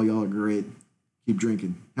ups to y'all. Y'all are great. Keep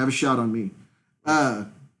drinking. Have a shot on me.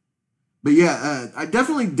 But yeah, I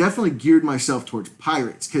definitely geared myself towards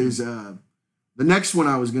pirates because the next one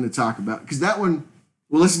I was going to talk about, because that one,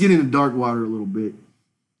 well, let's get into Darkwater a little bit.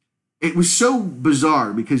 It was so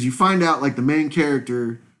bizarre because you find out like the main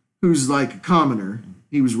character who's like a commoner.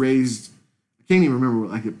 He was raised, I can't even remember,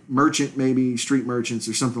 like a merchant, maybe street merchants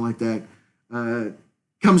or something like that.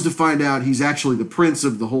 Comes to find out he's actually the prince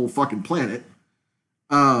of the whole fucking planet.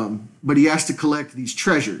 But he has to collect these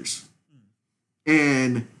treasures.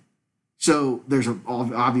 And so there's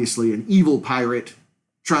obviously an evil pirate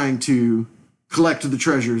trying to collect the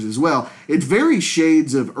treasures as well. It's very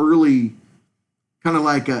shades of early, kind of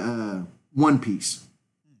like a One Piece.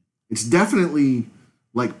 It's definitely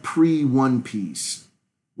like pre-One Piece.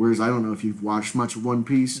 Whereas I don't know if you've watched much of One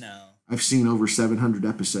Piece. No. I've seen over 700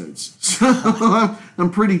 episodes. So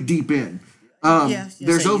I'm pretty deep in.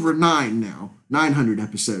 There's over 900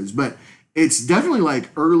 episodes. But it's definitely like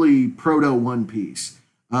early proto One Piece.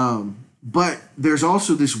 But there's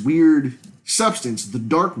also this weird substance, the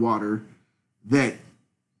Darkwater, that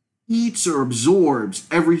eats or absorbs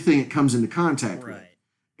everything it comes into contact with.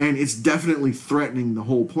 And it's definitely threatening the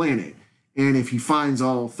whole planet. And if he finds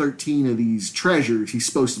all 13 of these treasures, he's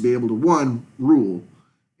supposed to be able to, 1, rule,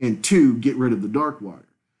 and 2, get rid of the Darkwater.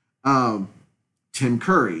 Tim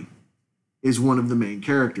Curry is one of the main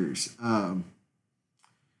characters. And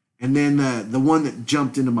then the one that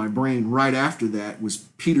jumped into my brain right after that was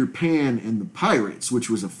Peter Pan and the Pirates, which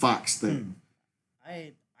was a Fox thing.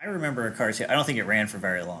 I remember a cartoon. I don't think it ran for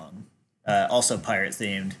very long. Also pirate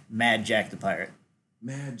themed. Mad Jack the Pirate.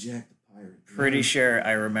 Mad Jack the Pirate. Pretty sure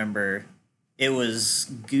I remember it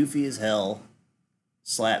was goofy as hell,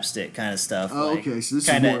 slapstick kind of stuff. Oh, like, okay. So this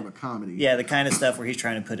is more of a comedy. Yeah, the kind of stuff where he's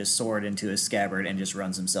trying to put his sword into his scabbard and just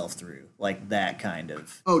runs himself through. Like that kind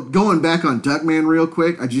of. Oh, going back on Duckman real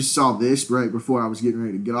quick, I just saw this right before I was getting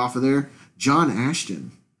ready to get off of there. John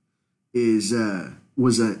Ashton was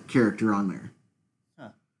a character on there.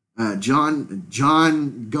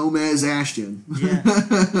 John Gomez Ashton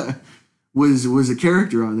was a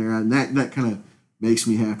character on there, and that kind of makes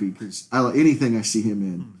me happy because anything I see him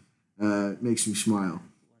in makes me smile.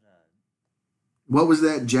 What was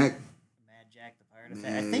that, Jack? Mad Jack the Pirate.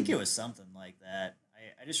 I think it was something like that.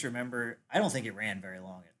 I just remember. I don't think it ran very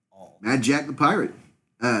long at all. Mad Jack the Pirate,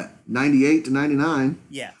 98 to 99.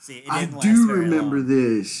 Yeah, see, it I didn't last do very remember long.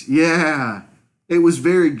 this. Yeah, it was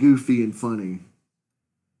very goofy and funny.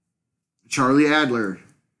 Charlie Adler.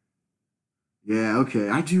 Yeah, okay,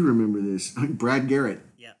 I do remember this. Brad Garrett.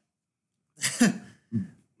 Yeah.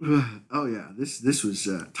 Oh yeah, this was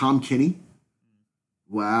Tom Kenny.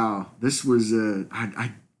 Wow, this was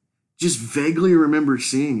I just vaguely remember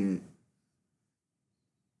seeing it.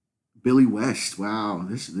 Billy West. Wow,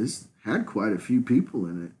 this had quite a few people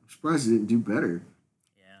in it. I'm surprised it didn't do better.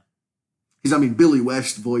 Yeah. Because I mean, Billy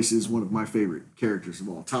West voices one of my favorite characters of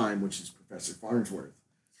all time, which is Professor Farnsworth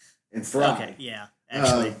and Fry. Okay. Yeah.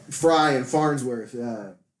 actually. Fry and Farnsworth,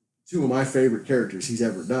 two of my favorite characters he's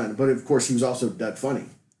ever done. But of course, he was also Dud Funny.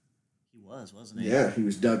 He was, wasn't he? Yeah, he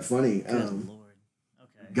was Dud Funny. Good Lord.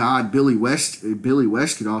 Okay. God, Billy West. Billy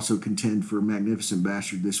West could also contend for Magnificent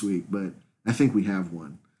Bastard this week, but I think we have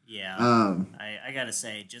one. Yeah. I gotta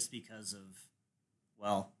say, just because of,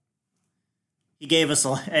 well, he gave us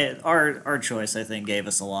our choice. I think gave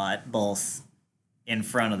us a lot, both in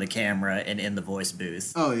front of the camera and in the voice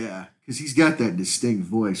booth. Oh yeah, because he's got that distinct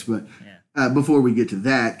voice. But Yeah. before we get to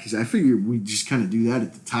that, because I figure we just kind of do that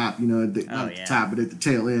at the top, not at yeah. the top, but at the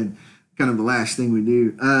tail end, kind of the last thing we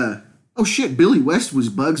do. Oh shit, Billy West was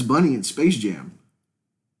Bugs Bunny in Space Jam.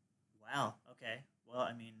 Wow. Okay. Well,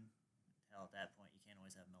 I mean, hell, at that point, you can't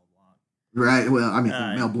always have Mel Blanc. Right. Well, I mean,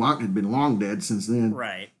 Mel Blanc had been long dead since then.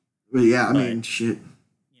 Right. But yeah, I mean, shit.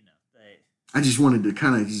 I just wanted to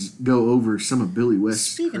kind of just go over some of Billy West's.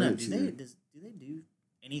 Speaking of, do they do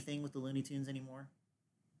anything with the Looney Tunes anymore?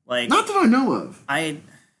 Like, not that I know of. I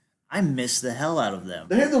miss the hell out of them.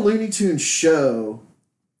 They had the Looney Tunes show,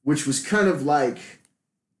 which was kind of like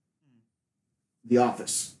The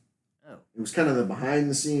Office. Oh, it was kind of the behind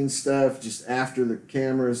the scenes stuff, just after the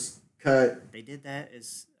cameras cut. They did that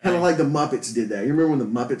as kind of like the Muppets did that. You remember when the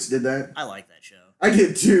Muppets did that? I like that show. I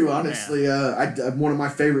did too, honestly. Yeah. One of my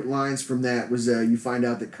favorite lines from that was you find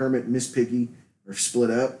out that Kermit and Miss Piggy are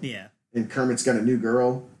split up. Yeah. And Kermit's got a new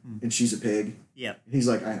girl, and she's a pig. Yep. And he's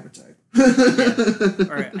like, I have a type.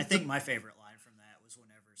 Yeah. Or I think my favorite line from that was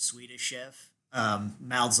whenever Swedish Chef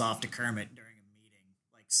mouths off to Kermit during a meeting,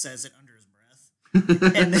 like says it under his breath.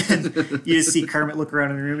 And then you just see Kermit look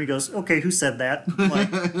around in the room. He goes, "Okay, who said that?"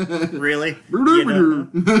 Like, really?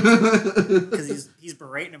 Because he's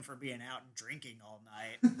berating him for being out and drinking all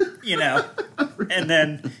night, And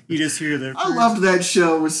then you just hear the. I loved that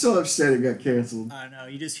show. It was so upset it got canceled. I know.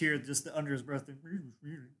 You just hear just the under his breath,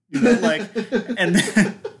 like, and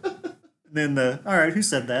then the all right, who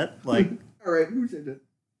said that? Like, all right, who said that?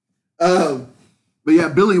 But yeah,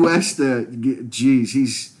 Billy West.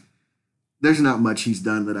 Geez, there's not much he's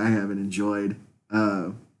done that I haven't enjoyed.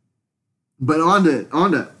 But on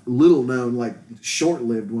to little known, like short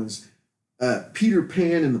lived ones, Peter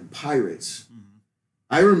Pan and the Pirates. Mm-hmm.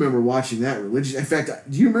 I remember watching that religiously. In fact,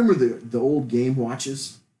 do you remember the old Game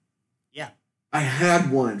Watches? Yeah, I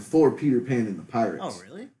had one for Peter Pan and the Pirates. Oh,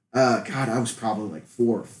 really? God, I was probably like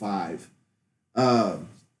 4 or 5.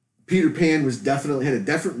 Peter Pan was definitely had a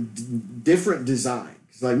different design.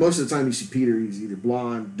 Because like most of the time you see Peter, he's either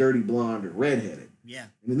blonde, dirty blonde, or redheaded. Yeah.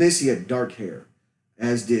 And in this, he had dark hair,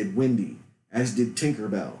 as did Wendy, as did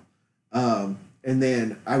Tinkerbell. And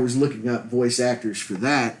then I was looking up voice actors for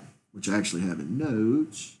that, which I actually have in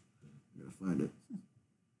notes. I'm going to find it.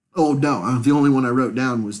 Oh, no. The only one I wrote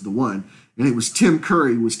down was the one. And it was Tim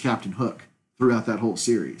Curry was Captain Hook throughout that whole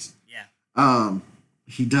series. Yeah.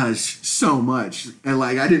 He does so much. And,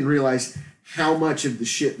 like, I didn't realize how much of the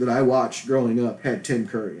shit that I watched growing up had Tim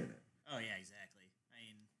Curry in it. Oh, yeah, exactly.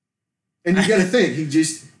 And you got to think,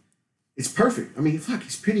 it's perfect. I mean, fuck,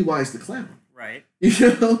 he's Pennywise the Clown. Right. He's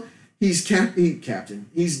Captain.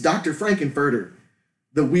 He's Dr. Frankenfurter,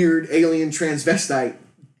 the weird alien transvestite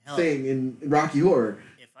thing in Rocky Horror.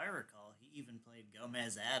 If I recall, he even played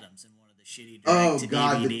Gomez Addams in one of the shitty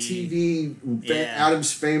direct-to-DVD. The TV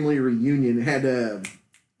Addams Family Reunion had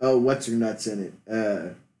what's her nuts in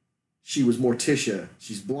it? She was Morticia.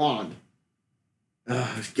 She's blonde.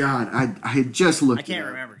 God, I had just looked. I can't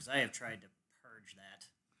remember because I have tried to purge that.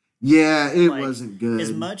 Yeah, it wasn't good.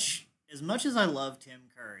 As much as I love Tim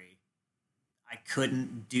Curry, I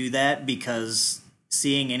couldn't do that because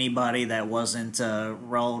seeing anybody that wasn't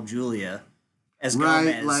Raul Julia as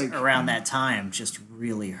Gomez around that time just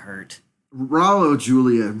really hurt. Raul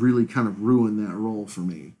Julia really kind of ruined that role for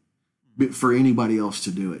me, for anybody else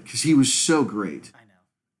to do it, because he was so great. I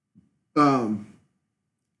know.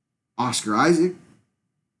 Oscar Isaac,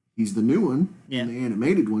 he's the new one, the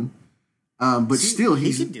animated one. But still,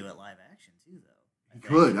 he could do it live action too, though. He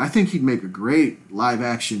could. I think he'd make a great live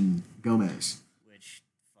action Gomez. Which,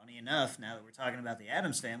 funny enough, now that we're talking about the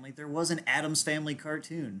Addams Family, there was an Addams Family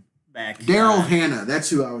cartoon back. Daryl Hannah, that's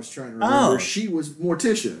who I was trying to remember. She was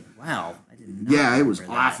Morticia. Wow, I didn't. Yeah, it was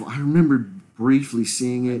awful. I remember briefly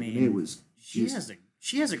seeing it, and it was. She has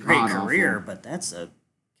a great career, but that's a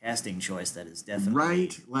casting choice that is definitely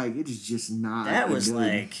right. Like it is just not. That was good.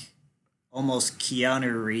 Like almost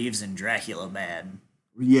Keanu Reeves and Dracula bad.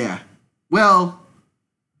 Yeah. Well.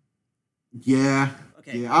 Yeah.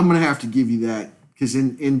 Okay. Yeah, I'm gonna have to give you that because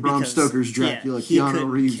in Bram Stoker's Dracula, Keanu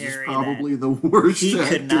Reeves is probably the worst. He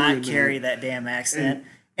could not carry that damn accent.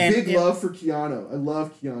 And big love for Keanu. I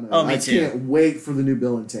love Keanu. Oh, me too. I can't wait for the new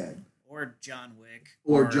Bill and Ted. Or John Wick.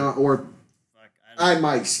 Or I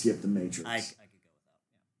might skip The Matrix. I could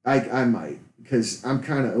go without. I might, because I'm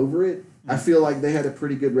kind of over it. I feel like they had a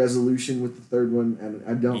pretty good resolution with the third one, and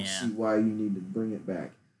I don't see why you need to bring it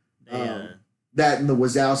back. That and the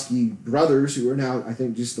Wazowski brothers, who are now, I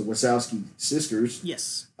think, just the Wazowski sisters.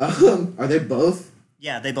 Yes. Are they both?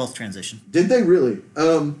 Yeah, they both transitioned. Did they really?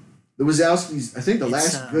 The Wazowskis, I think the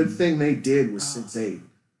last good thing they did was Sense8.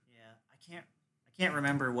 Yeah, I can't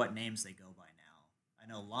remember what names they go by now. I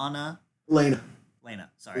know Lana,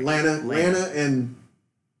 sorry. Lana, and...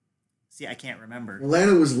 See, I can't remember.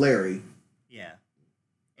 Lana was Larry. Yeah.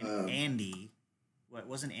 And Andy. What,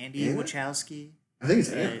 wasn't Andy Anna? Wachowski? I think it's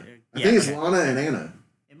Anna. I think it's Lana and Anna.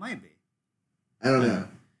 It might be. I don't know.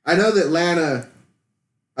 I know that Lana,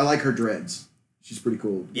 I like her dreads. She's pretty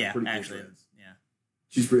cool. Yeah, pretty actually. cool dreads. Yeah.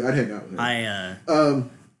 She's pretty, I'd hang out with her. I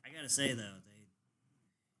gotta say, though,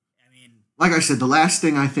 like I said, the last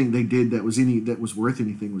thing I think they did that was worth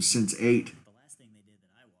anything was Sense8. The last thing they did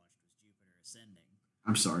that I watched was Jupiter Ascending.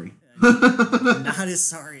 I'm sorry. Not as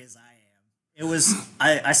sorry as I am. It was.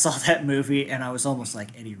 I saw that movie and I was almost like,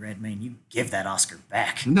 Eddie Redmayne, you give that Oscar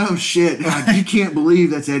back. No shit. Like, you can't believe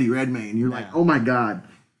that's Eddie Redmayne. You're like, oh my God.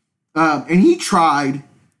 And he tried.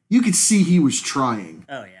 You could see he was trying.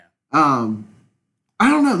 Oh yeah. I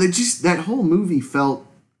don't know. That whole movie felt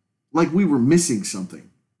like we were missing something.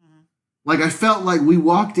 Like, I felt like we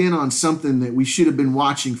walked in on something that we should have been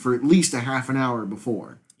watching for at least a half an hour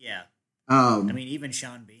before. Yeah. I mean, even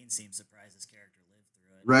Sean Bean seemed surprised his character lived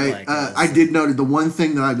through it. Right. I did note the one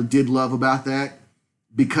thing that I did love about that,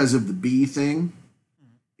 because of the bee thing,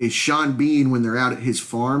 is Sean Bean, when they're out at his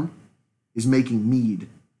farm, is making mead.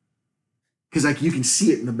 Because like you can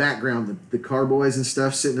see it in the background, the carboys and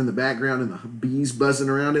stuff sitting in the background and the bees buzzing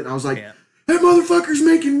around it. And I was like, that motherfucker's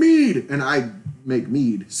making mead. And I make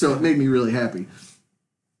mead. So it made me really happy.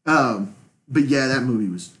 But yeah, that movie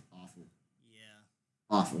was awful. Yeah.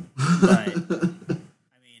 Awful. But,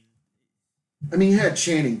 I mean, you had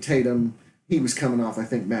Channing Tatum. He was coming off, I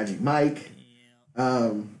think, Magic Mike. Yeah. I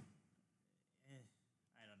don't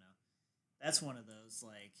know. That's one of those,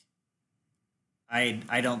 like,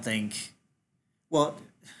 I don't think... Well,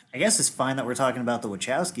 I guess it's fine that we're talking about the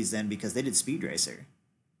Wachowskis then, because they did Speed Racer.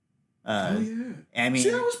 Oh, yeah. I mean... See,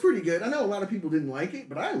 that was pretty good. I know a lot of people didn't like it,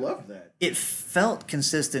 but I loved that. It felt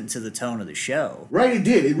consistent to the tone of the show. Right, it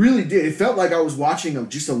did. It really did. It felt like I was watching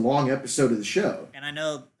just a long episode of the show. And I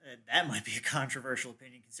know that might be a controversial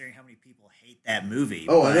opinion considering how many people hate that movie.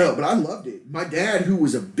 Oh, I know, but I loved it. My dad, who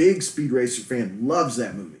was a big Speed Racer fan, loves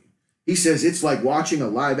that movie. He says it's like watching a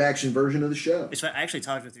live-action version of the show. I actually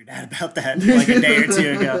talked with your dad about that like a day or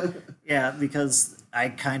two ago. Yeah, because I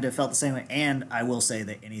kind of felt the same way. And I will say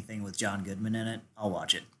that anything with John Goodman in it, I'll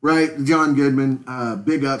watch it. Right, John Goodman,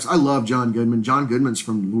 big ups. I love John Goodman. John Goodman's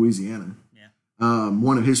from Louisiana. Yeah.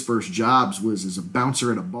 One of his first jobs was as a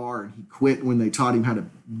bouncer at a bar, and he quit when they taught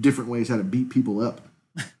him different ways how to beat people up.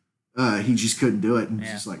 He just couldn't do it, and was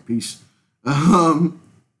just like, peace. And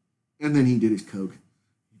then he did his coke.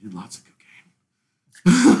 He did lots of cocaine.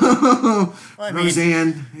 Well, I mean,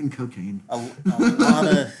 Roseanne and cocaine. A lot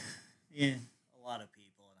of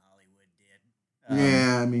people in Hollywood did.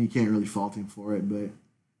 Yeah, I mean, you can't really fault him for it, but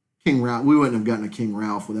King Ralph, we wouldn't have gotten a King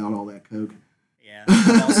Ralph without all that coke. Yeah.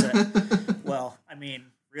 Well, I mean,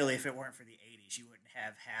 really, if it weren't for the 80s, you wouldn't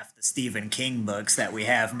have half the Stephen King books that we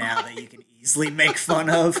have now that you can easily make fun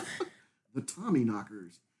of. The Tommy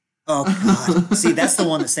Knockers. Oh, God. See, that's the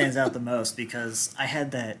one that stands out the most, because I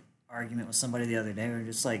had that argument with somebody the other day. We were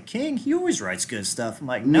just like, King, he always writes good stuff. I'm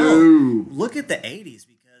like, no. Look at the 80s,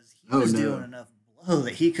 because he was doing enough blow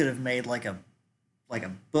that he could have made like a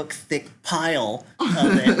book thick pile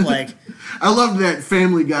of it. Like, I love that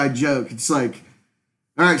Family Guy joke. It's like,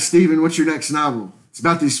 all right, Steven, what's your next novel? It's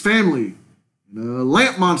about this family and a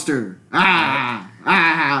lamp monster.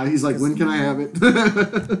 He's like, when can I have it?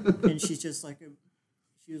 And she's just like,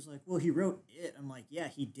 she was like, well, he wrote it. I'm like, yeah,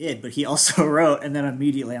 he did, but he also wrote, and then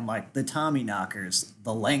immediately I'm like, the Tommy Knockers,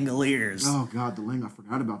 the Langoliers. Oh, God, I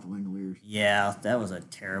forgot about the Langoliers. Yeah, that was a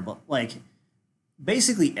terrible, like,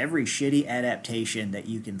 basically every shitty adaptation that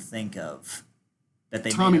you can think of that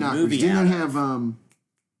they Tommy made a Knockers. movie Didn't out they have,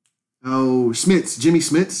 Smits, Jimmy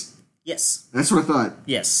Smits? Yes. That's what I thought.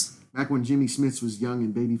 Yes. Back when Jimmy Smits was young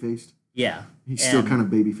and baby-faced. Yeah. He's still kind of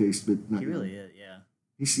baby-faced, but not he young. really is,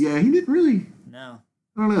 yeah. He didn't really... No.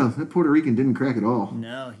 I don't know. That Puerto Rican didn't crack at all.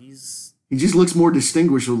 No, he's... He just looks more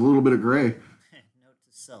distinguished with a little bit of gray. Note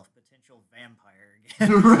to self, potential vampire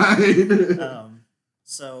again. Right.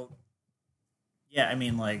 So, yeah, I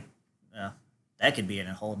mean, like, that could be in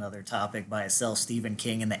a whole nother topic by itself. Stephen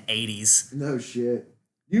King in the 80s. No shit.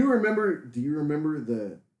 Do you remember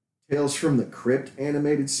the Tales from the Crypt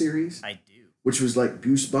animated series? I do. which was like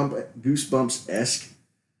Goosebumps esque.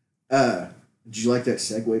 Did you like that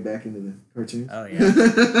segue back into the cartoon? Oh yeah. Yeah,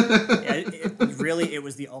 it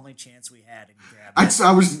was the only chance we had, and grabbed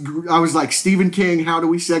it. I was like, Stephen King, how do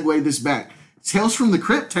we segue this back? Tales from the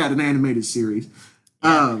Crypt had an animated series.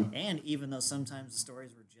 Yeah, and even though sometimes the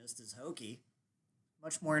stories were just as hokey,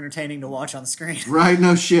 much more entertaining to watch on screen. Right,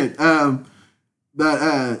 no shit.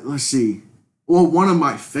 But let's see. Well, one of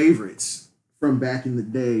my favorites from back in the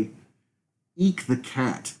day, Eek the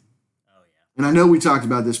Cat. Oh yeah. And I know we talked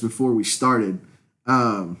about this before we started.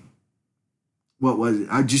 What was it?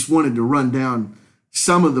 I just wanted to run down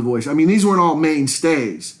some of the voice. I mean, these weren't all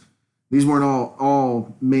mainstays. These weren't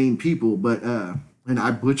all main people, but and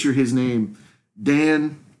I butcher his name,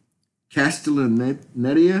 Dan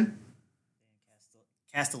Castellaneta.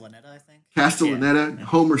 Castellaneta, I think. Castellaneta, Yeah.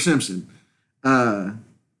 Homer Simpson,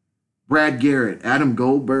 Brad Garrett, Adam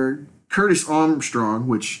Goldberg, Curtis Armstrong,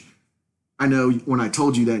 which I know when I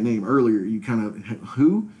told you that name earlier, you kind of,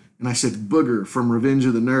 who? And I said Booger from Revenge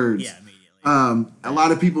of the Nerds. Yeah, immediately. A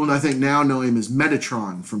lot of people, I think, now know him as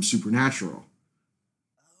Metatron from Supernatural.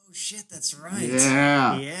 Oh shit, that's right.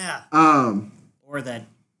 Yeah. Yeah. Or that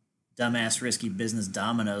dumbass risky business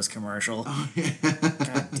Domino's commercial. Oh, yeah.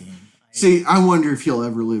 God damn. See, I wonder if he'll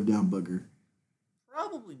ever live down Booger.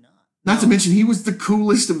 Probably not. Not to mention, he was the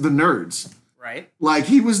coolest of the nerds. Right? Like,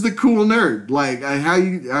 he was the cool nerd. Like,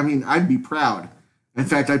 I'd be proud. In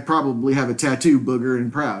fact, I'd probably have a tattoo, Booger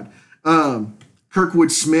and proud.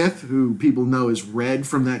 Kirkwood Smith, who people know as Red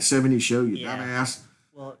from that 70s show, you Yeah. dumbass.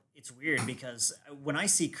 Well, it's weird because when I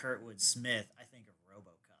see Kurtwood Smith, I think of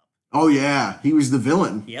RoboCop. Oh, yeah. He was the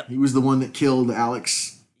villain. Yep. He was the one that killed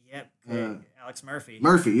Alex Yep. Alex Murphy.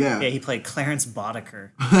 Murphy, Yeah, yeah. he played Clarence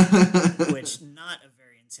Boddicker, which not a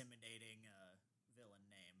very intimidating villain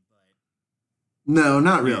name, but No,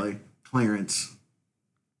 not really. Clarence.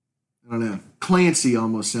 I don't know. Clancy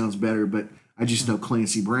almost sounds better, but I just know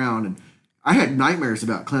Clancy Brown. And I had nightmares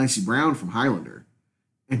about Clancy Brown from Highlander.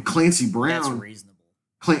 And Clancy that's Brown, reasonable.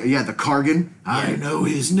 yeah, the Kargan. I know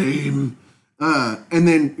his name. And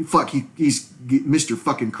then he's Mr.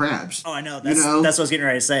 fucking Krabs. Oh, I know. That's know? that's what I was getting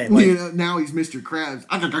ready to say. Like, You know, now he's Mr. Krabs.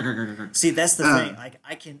 see, that's the thing. Like,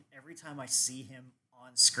 I can every time I see him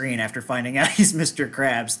on screen after finding out he's Mr.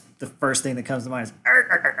 Krabs, the first thing that comes to mind is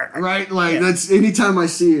Right? Like, Yeah. that's anytime I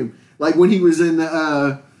see him. Like when he was in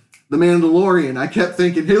The Mandalorian, I kept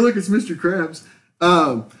thinking, hey, look, it's Mr. Krabs.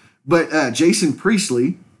 But Jason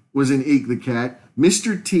Priestley was in Eek the Cat.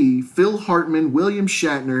 Mr. T, Phil Hartman, William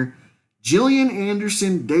Shatner, Gillian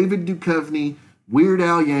Anderson, David Duchovny, Weird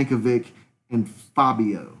Al Yankovic, and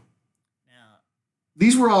Fabio. Now,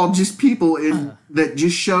 These were all just people that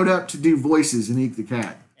just showed up to do voices in Eek the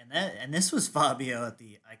Cat. and this was Fabio at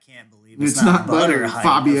the I can't believe It's not butter, height of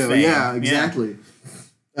Fabio. fame. Yeah, exactly.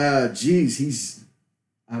 Geez, he's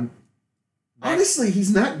honestly,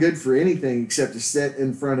 he's not good for anything except to sit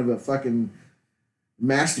in front of a fucking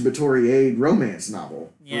masturbatory aid romance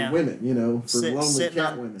novel for Yeah. women, for lonely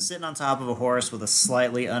cat women. Sitting on top of a horse with a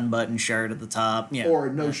slightly unbuttoned shirt at the top. Yeah, Or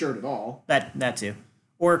no shirt at all. that too,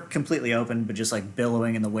 or completely open but just like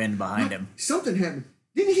billowing in the wind behind him. Something happened.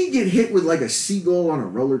 Didn't he get hit with like a seagull on a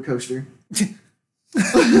roller coaster?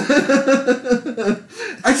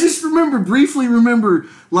 I just briefly remember,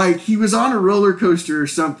 like he was on a roller coaster or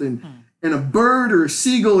something, and a bird or a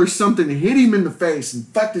seagull or something hit him in the face and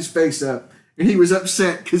fucked his face up, and he was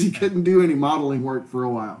upset because he couldn't do any modeling work for a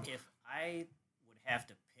while. If I would have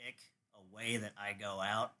to pick a way that I go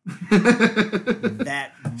out,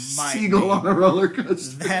 that might Seagull be, on a roller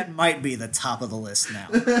coaster. that might be the top of the list now.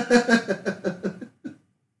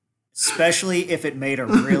 Especially if it made a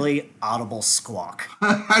really audible squawk.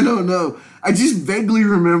 I don't know. I just vaguely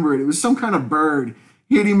remember it. It was some kind of bird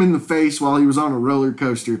hit him in the face while he was on a roller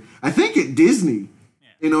coaster. I think at Disney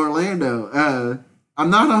in Orlando. I'm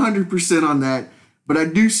not 100% on that, but I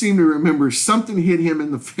do seem to remember something hit him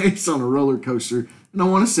in the face on a roller coaster, and I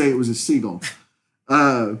want to say it was a seagull.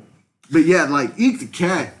 But yeah, like Eek the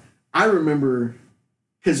Cat, I remember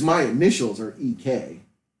because my initials are EK.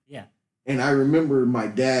 Yeah. And I remember my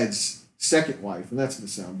dad's second wife, and that's going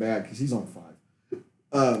to sound bad because he's on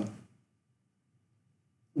 5,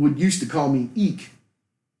 would used to call me Eek.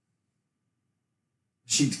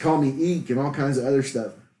 She'd call me Eek and all kinds of other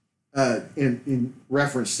stuff in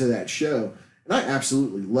reference to that show. And I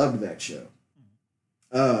absolutely loved that show.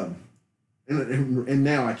 And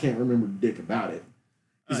now I can't remember dick about it.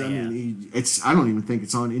 'Cause, Oh, I yeah. mean, I don't even think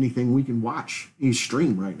it's on anything we can watch, any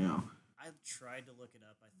stream right now. I tried to look it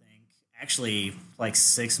up, I think, actually like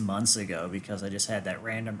 6 months ago because I just had that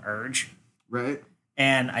random urge. Right?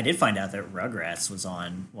 And I did find out that Rugrats was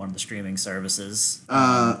on one of the streaming services.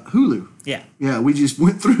 Hulu. Yeah. Yeah, we just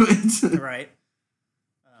went through it. Right.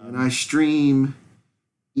 And I stream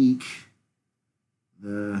Eek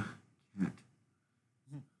the cat.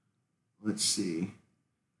 Let's see.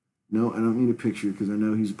 No, I don't need a picture because I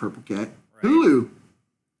know he's a purple cat. Right. Hulu.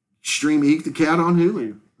 Stream Eek the cat on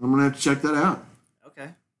Hulu. I'm gonna have to check that out. Okay.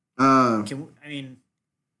 Uh, I mean,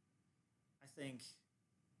 I think.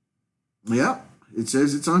 yeah, it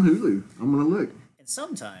says it's on Hulu. I'm gonna look. And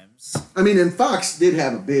sometimes I mean, and Fox did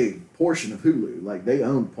have a big portion of Hulu. Like they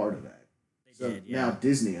owned part of that. they did. Yeah. Now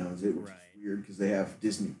Disney owns it, which Right. is weird because they have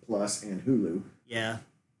Disney Plus and Hulu. Yeah.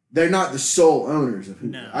 They're not the sole owners of Hulu.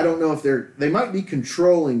 No. I don't know if they might be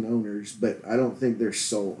controlling owners, but I don't think they're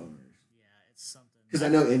sole owners. Yeah. It's something. Because I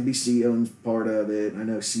know NBC owns part of it. I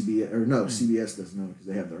know CBS doesn't own it because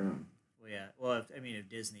they have their own. Well, yeah. Well, if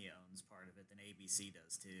Disney owns part of it, then ABC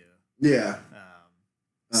does too. Yeah.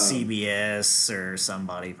 CBS or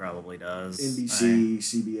somebody probably does. NBC,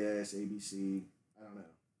 CBS, ABC. I don't know.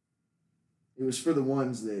 It was for the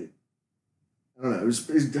ones that I don't know.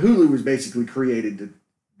 Hulu was basically created to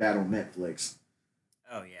battle Netflix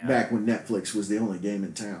Oh yeah. back when Netflix was the only game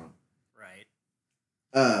in town. Right.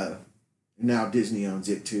 Now Disney owns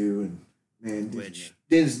it too, and man, Which-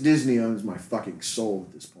 Disney owns my fucking soul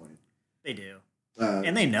at this point. They do, Uh,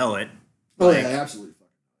 and they know it. oh like- yeah, absolutely fucking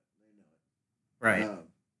Right.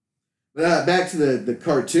 But back to the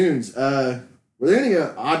cartoons. Were there any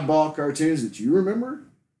oddball cartoons that you remember?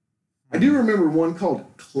 I do remember one called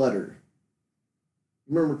Clutter.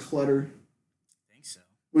 You remember Clutter? I think so.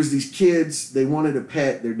 It was these kids, they wanted a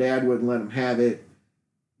pet, their dad wouldn't let them have it.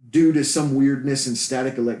 Due to some weirdness in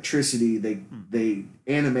static electricity, they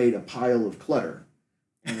animate a pile of clutter.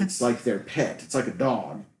 And it's like their pet. It's like a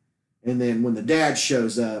dog. And then when the dad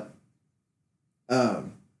shows up,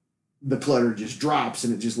 the clutter just drops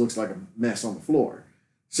and it just looks like a mess on the floor.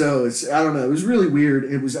 So I don't know, it was really weird.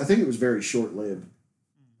 I think it was very short lived.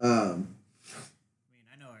 I mean,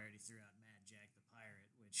 I know I already threw out Mad Jack the Pirate,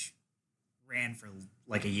 which ran for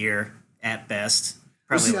like a year at best.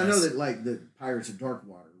 Probably I know less. that like the Pirates of Dark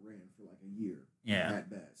Water ran for like a year Yeah. at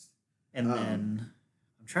best. And then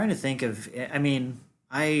I'm trying to think of. I mean,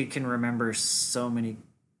 I can remember so many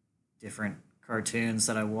different cartoons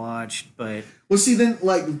that I watched, but Well, see, then,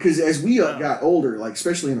 like, because as we got older, like,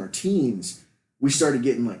 especially in our teens, we started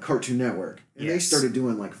getting, like, Cartoon Network. And they Yes. started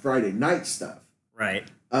doing, like, Friday night stuff, right.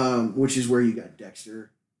 which is where you got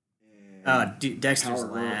Dexter and Dexter's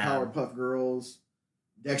Lab. Powerpuff Girls.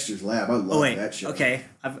 Dexter's Lab. I love Oh wait, that show. okay.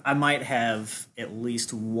 I might have at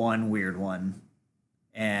least one weird one,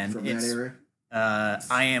 and From it's that era.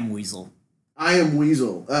 I Am Weasel. I Am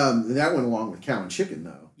Weasel. That went along with Cow and Chicken,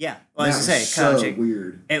 though. Yeah, well, as I That say, was Cow and so Chicken.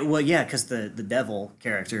 weird. Well, yeah, because the devil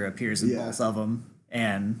character appears in Yeah. both of them,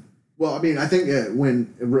 and Well, I mean, I think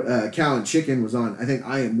when Cow and Chicken was on, I think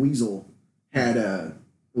I Am Weasel had it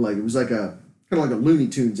was like a kind of like a Looney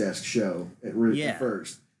Tunes-esque show at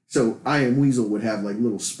first. So I Am Weasel would have like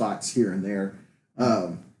little spots here and there,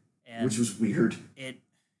 and which was weird.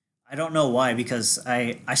 I don't know why, because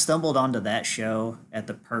I stumbled onto that show at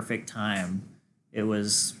the perfect time. It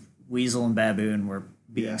was Weasel and Baboon were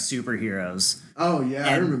being Yeah. superheroes. Oh yeah, I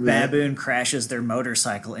And remember that. Baboon crashes their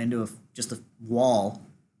motorcycle into just a wall,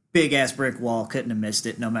 big ass brick wall. Couldn't have missed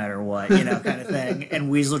it, no matter what, kind of thing. And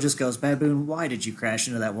Weasel just goes, "Baboon, why did you crash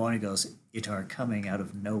into that wall?" And he goes, "Guitar coming out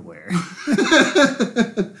of nowhere."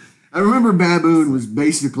 I remember Baboon was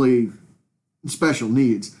basically special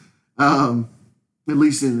needs, at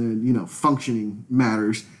least in the functioning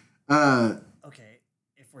matters. Okay,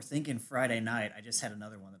 if we're thinking Friday night, I just had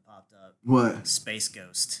another one that popped up. What? Space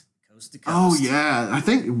Ghost, Coast to Coast. Oh yeah, I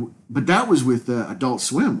think, but that was with Adult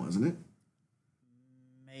Swim, wasn't it?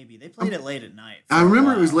 Maybe they played it late at night. for I a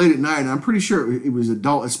remember it was while. late at night, and I'm pretty sure it was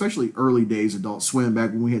adult, especially early days Adult Swim,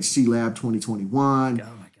 back when we had C Lab 2021, Oh my god!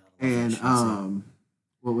 I love and that show,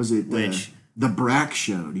 what was it? Which? The Brack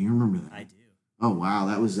Show? Do you remember that? I do. Oh wow,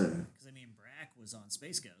 that was Because Brack was on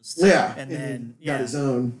Space Ghost. yeah, and he then got his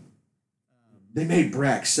own. They made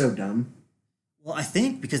Brack so dumb. Well, I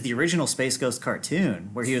think because the original Space Ghost cartoon,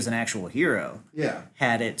 where he was an actual hero, Yeah,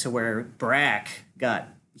 had it to where Brack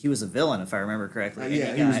he was a villain, if I remember correctly. and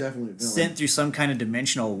yeah, he was definitely a villain. Sent through some kind of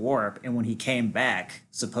dimensional warp, and when he came back,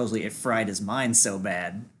 supposedly it fried his mind so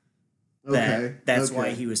bad that's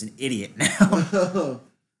why he was an idiot now.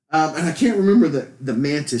 And I can't remember the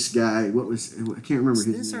Mantis guy. I can't remember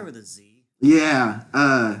Did it his start name. with a Z? Yeah,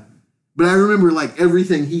 but I remember like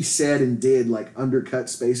everything he said and did like undercut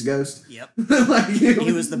Space Ghost. Yep. Like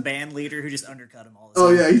He was the band leader who just undercut him all the time.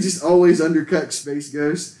 Oh yeah, he just always undercut Space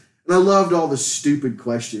Ghost. And I loved all the stupid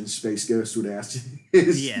questions Space Ghost would ask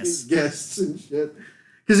his Yes. guests and shit.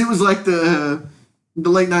 Because it was like the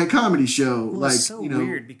late night comedy show. Well, like, it's so you know,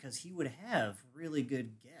 weird because he would have really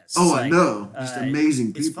good guests. oh, I know. Just amazing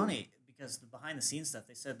people. It's funny because the behind the scenes stuff,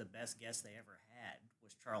 they said the best guest they ever had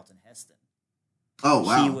was Charlton Heston. Oh,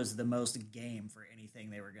 wow. He was the most game for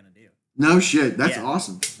anything they were going to do. No shit. That's Yeah.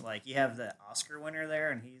 awesome. Like, you have the Oscar winner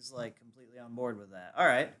there, and he's, like, completely on board with that. All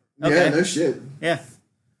right. Yeah, Okay. no shit. Yeah.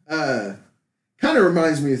 Kind of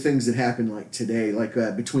reminds me of things that happened like today, like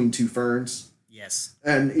Between Two Ferns. Yes.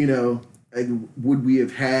 And, you know, would we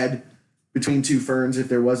have had Between Two Ferns if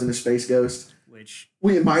there wasn't a Space Ghost? Which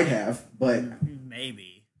We might have, but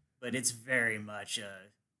maybe, but it's very much a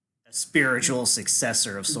spiritual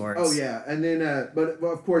successor of sorts. oh yeah. And then, but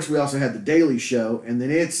well, of course, we also had the Daily Show, and then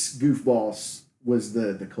its goofballs was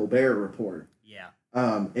the Colbert Report. Yeah.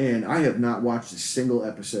 And I have not watched a single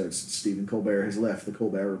episode since Stephen Colbert has left the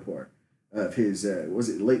Colbert Report of his. Was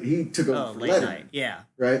it late? He took over for Late Letterman, night. Yeah.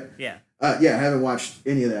 right? Yeah. Yeah, I haven't watched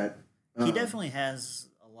any of that. He definitely has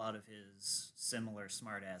a lot of his similar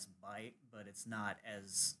smart ass bite, but it's not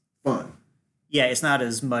as Fun. yeah, it's not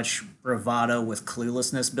as much bravado with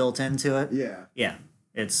cluelessness built into it. Yeah. Yeah.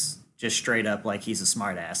 It's just straight up like he's a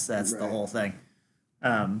smart ass. That's the Right. whole thing.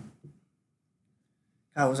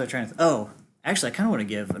 What was I trying to actually I kinda want to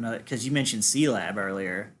give another because you mentioned C Lab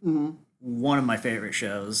earlier. Mm-hmm. One of my favorite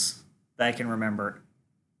shows that I can remember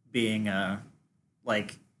being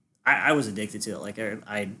like I was addicted to it. Like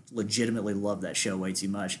I legitimately loved that show way too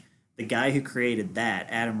much. The guy who created that,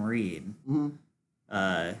 Adam Reed,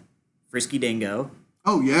 Frisky Dingo,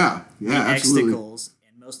 Oh yeah. Yeah. the Absolutely. Xticles,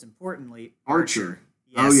 and most importantly, Archer.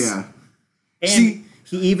 Yes. Oh yeah. And See-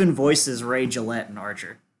 he even voices Ray Gillette in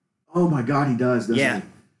Archer. Oh my God, he does, doesn't Yeah. he?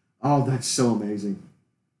 Oh, that's so amazing.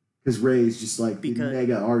 Because Ray's just like the Because-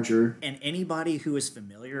 mega Archer. And anybody who is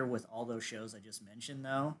familiar with all those shows I just mentioned,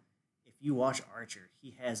 though, if you watch Archer,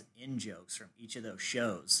 he has in jokes from each of those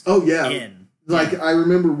shows. Oh yeah. In Like yeah. I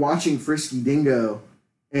remember watching Frisky Dingo,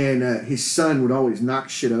 and his son would always knock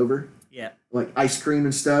shit over, Yeah. like ice cream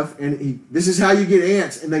and stuff. And this is how you get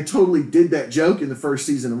ants. And they totally did that joke in the first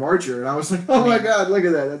season of Archer. And I was like, oh my God, look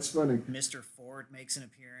at that. That's funny. Mr. Ford makes an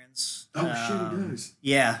appearance. Oh shit, he does.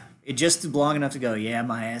 Yeah, it just long enough to go. Yeah,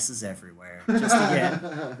 my ass is everywhere. Just to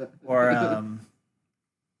get or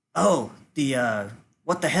the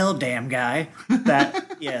what the hell, damn guy.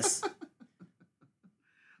 That yes,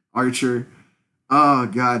 Archer. Oh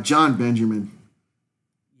God, John Benjamin.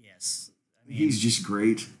 yes. I mean, He's just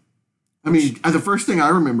great. I mean, the first thing I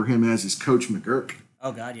remember him as is Coach McGurk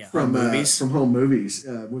oh god, yeah. from movies. from Home Movies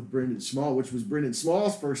with Brendan Small, which was Brendan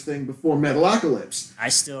Small's first thing before Metalocalypse. I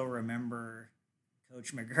still remember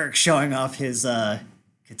Coach McGurk showing off his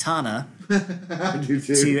katana I do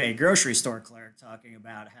too. to a grocery store clerk, talking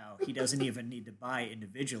about how he doesn't even need to buy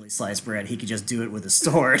individually sliced bread; he could just do it with a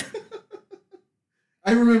sword.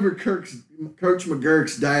 I remember Coach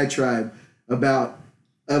McGurk's diatribe about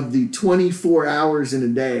of the 24 hours in a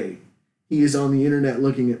day, he is on the internet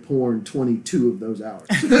looking at porn 22 of those hours.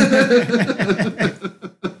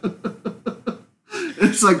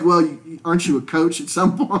 It's like, well, aren't you a coach at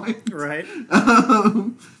some point? Right.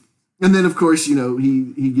 And then, of course, you know,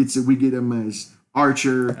 he gets it. We get him as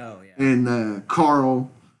Archer Oh yeah. and Carl,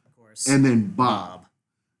 Of course. and then Bob.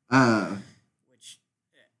 Which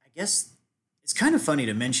I guess it's kind of funny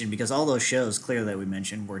to mention because all those shows, clearly that we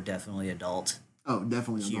mentioned, were definitely adult Oh,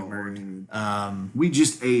 definitely adult humored. oriented. We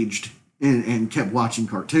just aged and kept watching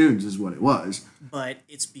cartoons, is what it was. But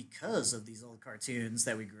it's because of these old cartoons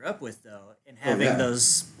that we grew up with, though, and having yeah.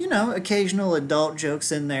 those, occasional adult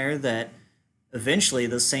jokes in there that eventually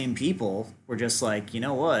those same people were just like, you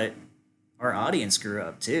know what? Our audience grew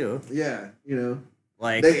up too. Yeah, you know,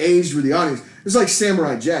 Like, they aged with the audience. It's like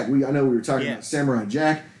Samurai Jack. I know we were talking Yeah. about Samurai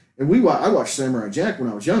Jack, and I watched Samurai Jack when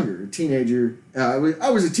I was younger, a teenager. I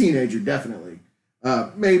was a teenager, definitely.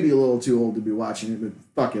 Maybe a little too old to be watching it, but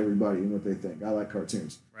fuck everybody and what they think. I like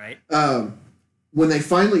cartoons. right? When they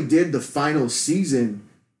finally did the final season,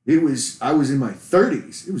 I was in my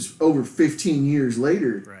 30s. It was over 15 years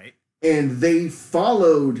later. Right. And they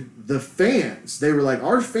followed the fans. They were like,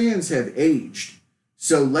 our fans have aged,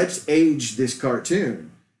 so let's age this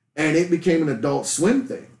cartoon. And it became an Adult Swim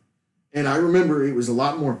thing. And I remember it was a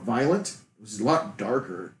lot more violent. It was a lot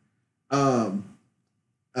darker.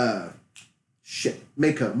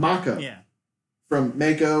 Mako. Yeah. From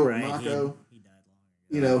Mako or Right. Mako, He died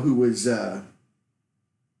long ago. who was Aku.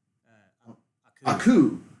 Aku,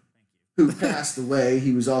 Thank who passed away.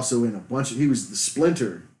 He was also in he was the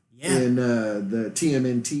Splinter you. Yeah. in the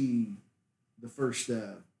TMNT, the first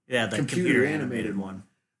Yeah, the computer animated one.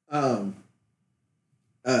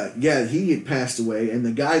 Yeah, he had passed away, and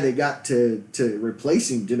the guy they got to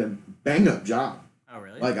replace him did a bang up job. Oh,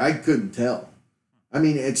 really? Like I couldn't tell. I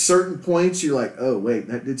mean, at certain points, you're like, oh wait,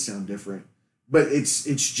 that did sound different, but it's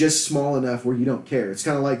just small enough where you don't care. It's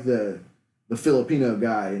kind of like the Filipino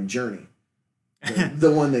guy in Journey,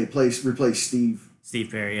 the one they replaced Steve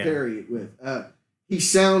Perry, yeah. Perry with. He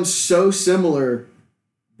sounds so similar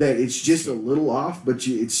that it's just a little off, but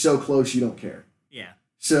it's so close you don't care. Yeah.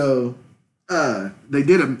 So they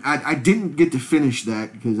did I didn't get to finish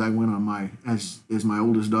that because I went on my as my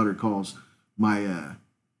oldest daughter calls my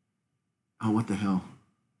what the hell,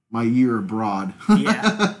 my year abroad.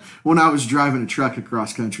 Yeah. When I was driving a truck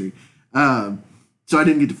across country, so I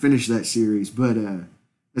didn't get to finish that series, but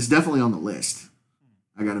it's definitely on the list.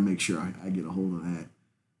 I got to make sure I get a hold of that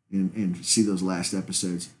and see those last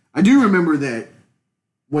episodes. I do remember that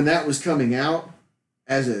when that was coming out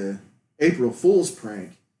as a April Fool's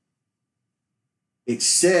prank, it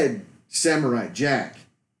said Samurai Jack,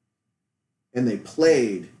 and they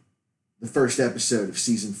played the first episode of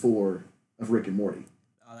season 4 of Rick and Morty.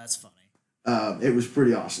 Oh, that's funny. It was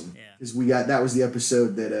pretty awesome. Yeah. Because that was the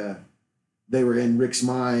episode that they were in Rick's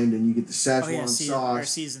mind, and you get the Szechuan sauce.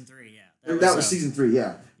 Season 3, yeah. That was season 3,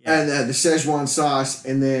 yeah. And the Szechuan sauce,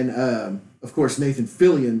 and then of course Nathan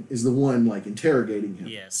Fillion is the one like interrogating him.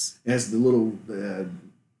 Yes. As the little The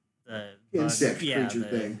insect creature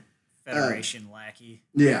thing. Federation lackey.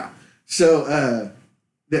 Yeah. So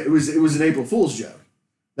it was an April Fool's joke.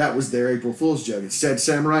 That was their April Fool's joke. It said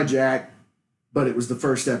Samurai Jack, but it was the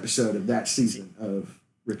first episode of that season of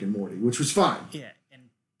Rick and Morty, which was fine. Yeah, and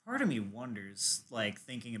part of me wonders, like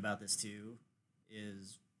thinking about this too,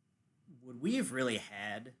 is would we have really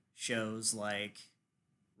had shows like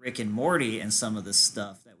Rick and Morty and some of the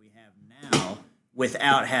stuff that we have now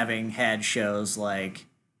without having had shows like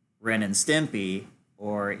Ren and Stimpy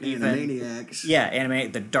or even Animaniacs. Yeah,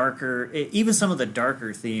 the darker, even some of the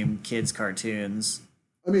darker themed kids cartoons.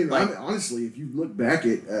 I mean, honestly, if you look back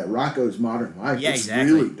at Rocko's Modern Life, yeah, it's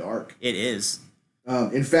exactly. really dark. It is.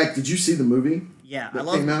 In fact, did you see the movie? Yeah, that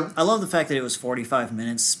came out? I love the fact that it was 45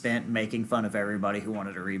 minutes spent making fun of everybody who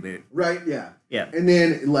wanted a reboot. Right, yeah. Yeah. And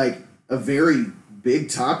then, like, a very big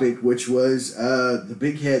topic, which was the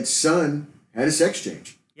big head's son had a sex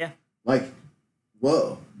change. Yeah. Like,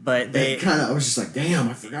 whoa. But I was just like, damn,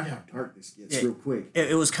 I forgot how dark this gets real quick.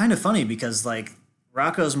 It was kind of funny because, like,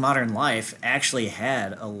 Rocko's Modern Life actually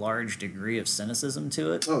had a large degree of cynicism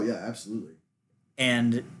to it. Oh, yeah, absolutely.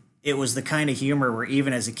 And it was the kind of humor where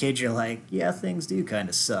even as a kid you're like, yeah, things do kind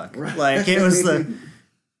of suck. Right. Like, it was the...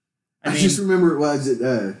 I just remember it was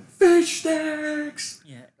fish stacks.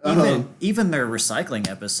 Yeah. Even their recycling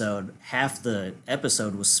episode, half the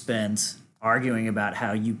episode was spent arguing about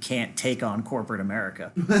how you can't take on corporate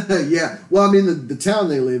America. Yeah. Well, I mean, the town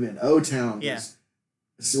they live in, O-Town, Yeah.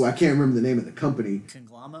 So I can't remember the name of the company.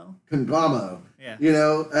 Conglamo. Yeah. You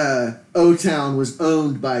know, O-Town was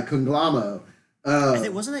owned by Conglamo.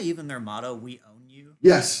 Wasn't that even their motto, we own you?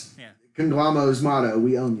 Yes. Yeah. Conglamo's motto,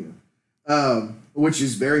 we own you. Which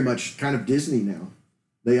is very much kind of Disney now.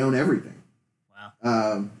 They own everything.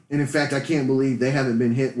 Wow. And in fact, I can't believe they haven't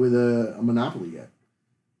been hit with a monopoly yet.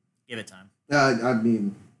 Give it time. I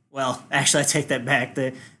mean... Well, actually, I take that back.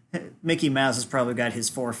 Mickey Mouse has probably got his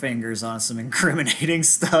 4 fingers on some incriminating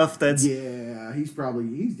stuff. That's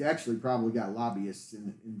he's actually probably got lobbyists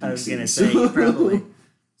in DC. I was gonna say he probably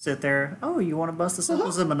sit there. Oh, you want to bust us up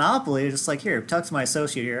as a monopoly? Just like, here, talk to my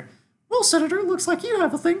associate here. Well, Senator, looks like you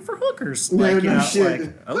have a thing for hookers. Like, shit.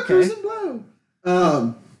 okay. Hookers and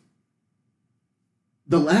blow.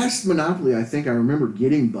 The last monopoly I think I remember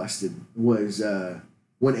getting busted was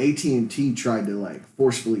when AT&T tried to like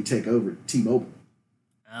forcefully take over T-Mobile.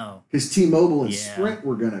 Oh. Because T-Mobile and Sprint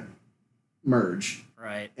were gonna merge,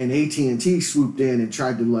 right? And AT&T swooped in and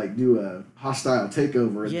tried to like do a hostile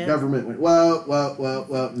takeover, and the government went,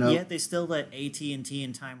 whoa, no. Yet they still let AT&T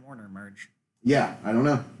and Time Warner merge. Yeah, I don't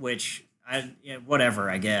know. Which whatever,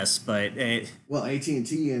 I guess, but well,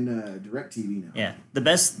 AT&T and DirecTV now. Yeah, the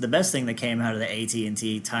best thing that came out of the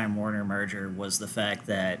AT&T Time Warner merger was the fact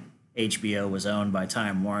that HBO was owned by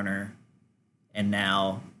Time Warner, and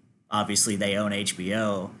now obviously they own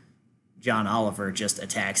HBO. John Oliver just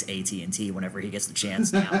attacks AT&T whenever he gets the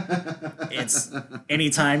chance now. It's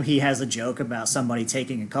anytime he has a joke about somebody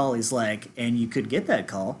taking a call, he's like, and you could get that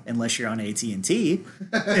call unless you're on AT&T,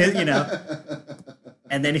 you know.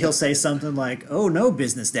 And then he'll say something like, oh, no,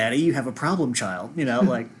 business daddy, you have a problem child, you know,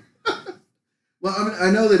 like. Well, I mean,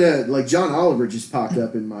 I know that like John Oliver just popped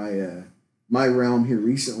up in my realm here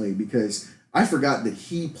recently because I forgot that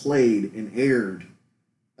he played and aired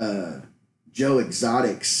Joe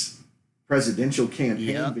Exotic's presidential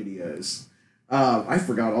campaign videos. I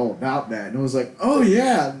forgot all about that, and I was like, "Oh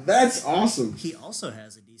yeah, that's awesome." He also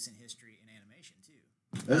has a decent history in animation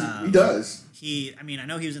too. He does. I mean, I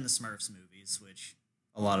know he was in the Smurfs movies, which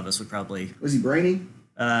a lot of us would probably. Was he Brainy?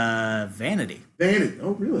 Vanity. Vanity.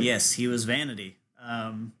 Oh, really? Yes, he was Vanity.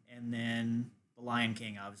 And then the Lion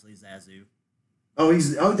King, obviously Zazu. Oh,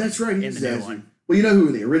 that's right. In He's the new Zazu. one. Well, you know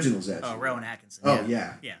who the original Zazu? Oh, Rowan Atkinson. Oh,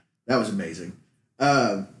 yeah. Yeah. That was amazing.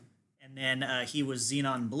 And then he was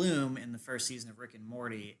Xenon Bloom in the first season of Rick and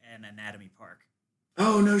Morty and Anatomy Park.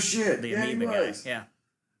 Oh, no shit. The Yeah, he amoeba guy. was. Yeah.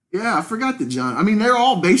 Yeah, I forgot that John. I mean, they're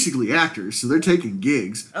all basically actors, so they're taking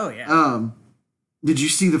gigs. Oh, yeah. Did you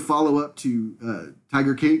see the follow up to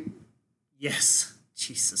Tiger King? Yes.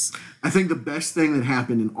 Jesus. I think the best thing that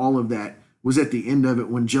happened in all of that was at the end of it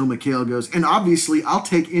when Joe McHale goes, and obviously I'll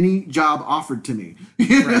take any job offered to me.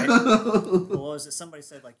 Right. Well, what was it? Somebody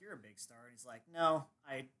said, like, you're a big star. And he's like, no,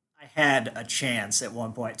 I had a chance at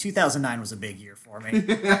one point. 2009 was a big year for me.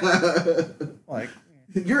 Like,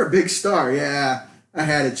 you're a big star. Yeah, I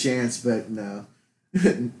had a chance, but no.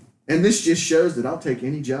 And this just shows that I'll take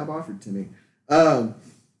any job offered to me.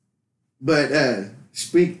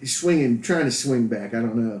 Trying to swing back. I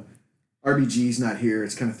don't know. RBG's not here.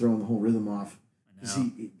 It's kind of throwing the whole rhythm off.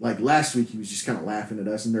 Like last week, he was just kind of laughing at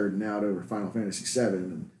us, nerding out over Final Fantasy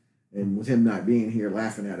VII, and with him not being here,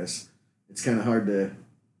 laughing at us, it's kind of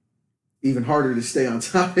even harder to stay on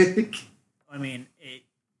topic. I mean,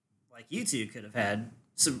 you two could have had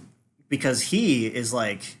some, because he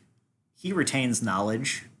retains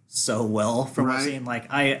knowledge so well from what I've seen.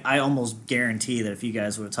 Like, I almost guarantee that if you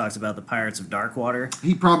guys would have talked about the Pirates of Darkwater,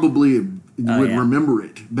 he probably would remember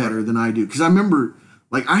it better than I do. Because I remember,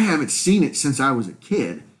 like, I haven't seen it since I was a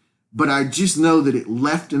kid, but I just know that it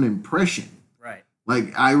left an impression. Right.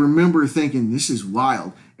 Like, I remember thinking, this is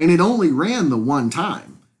wild. And it only ran the one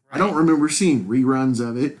time. Right. I don't remember seeing reruns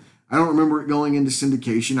of it. I don't remember it going into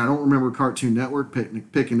syndication. I don't remember Cartoon Network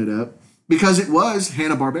picking it up. Because it was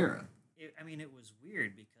Hanna-Barbera. It was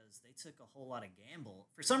weird because they took a whole lot of gamble.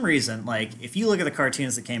 For some reason, like, if you look at the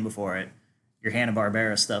cartoons that came before it, your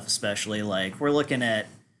Hanna-Barbera stuff especially, like, we're looking at,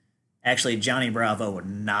 actually, Johnny Bravo would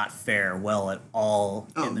not fare well at all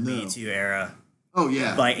in the Me Too era. Oh,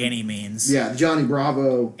 yeah. By any means. Yeah, Johnny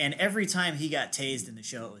Bravo. And every time he got tased in the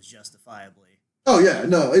show, it was justifiably. Oh, yeah,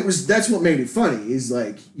 no, that's what made it funny, is,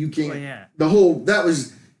 like, you can't,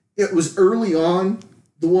 it was early on,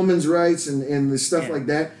 the women's rights and the stuff like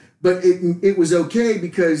that. But it was okay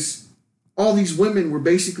because all these women were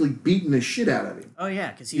basically beating the shit out of him. Oh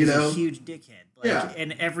yeah, because he was a huge dickhead. Like,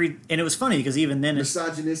 and it was funny because even then,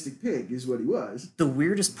 misogynistic pig is what he was. The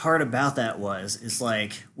weirdest part about that is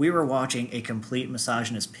like we were watching a complete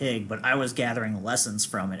misogynist pig, but I was gathering lessons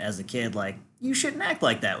from it as a kid. Like, you shouldn't act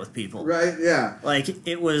like that with people, right? Yeah. Like,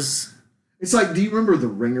 it was. It's like, do you remember The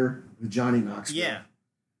Ringer with Johnny Knoxville? Yeah.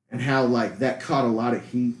 And how, like, that caught a lot of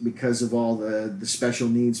heat because of all the special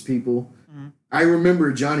needs people. Mm-hmm. I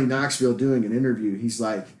remember Johnny Knoxville doing an interview. He's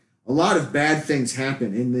like, a lot of bad things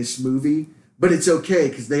happen in this movie, but it's okay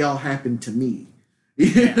because they all happened to me.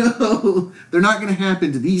 You know? They're not going to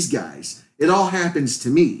happen to these guys. It all happens to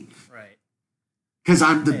me. Right. Because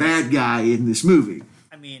I'm the bad guy in this movie.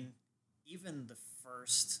 I mean, even the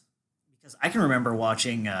first... Because I can remember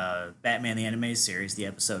watching Batman the Animated Series, the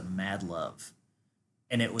episode Mad Love.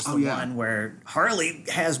 And it was the one where Harley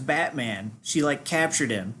has Batman. She, like,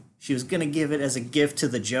 captured him. She was going to give it as a gift to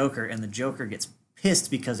the Joker, and the Joker gets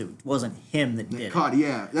pissed because it wasn't him that did it.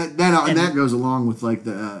 Yeah, that goes along with, like,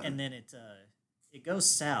 the... and then it goes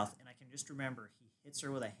south, and I can just remember he hits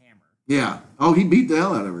her with a hammer. Yeah. Oh, he beat the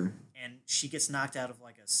hell out of her. And she gets knocked out of,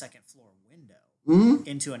 like, a second-floor window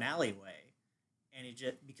into an alleyway. And he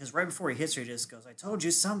just... Because right before he hits her, he just goes, I told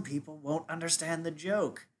you some people won't understand the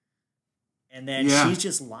joke. And then she's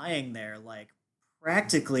just lying there, like,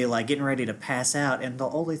 practically, like, getting ready to pass out. And the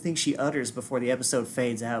only thing she utters before the episode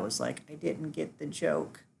fades out was, like, I didn't get the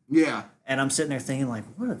joke. Yeah. And I'm sitting there thinking, like,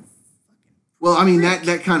 what a fucking... Well, I mean, that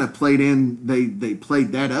kind of played in, they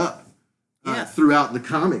played that up throughout the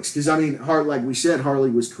comics. Because, I mean, like we said, Harley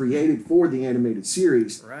was created for the animated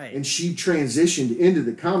series. Right. And she transitioned into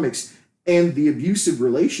the comics, and the abusive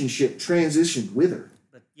relationship transitioned with her.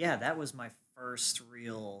 But, yeah, that was my first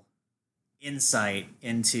real... insight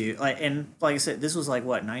into, like, and like I said, this was like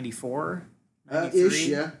what, 94? Ish,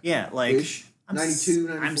 yeah. Yeah, like ish. 92,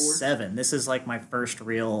 94. I'm 7. This is like my first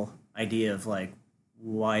real idea of, like,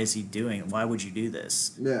 why is he doing it? Why would you do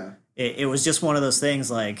this? Yeah. It was just one of those things,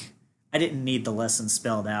 like, I didn't need the lesson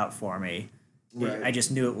spelled out for me. Right. I just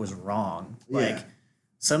knew it was wrong. Like,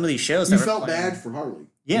 some of these shows you felt bad for Harley.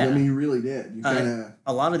 Yeah. I mean, you really did. You kind of...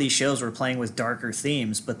 a lot of these shows were playing with darker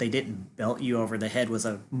themes, but they didn't belt you over the head with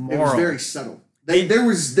a It moral. was very subtle. There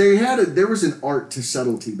was an art to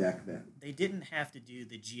subtlety back then. They didn't have to do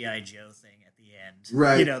the G.I. Joe thing at the end.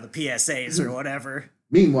 Right. You know, the PSAs or whatever.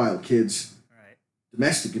 Meanwhile, kids, Right.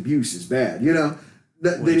 domestic abuse is bad. You know,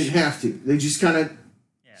 they didn't have to. They just kind of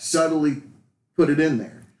subtly put it in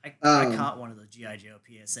there. I caught one of those G.I. Joe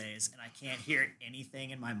PSAs, and I can't hear anything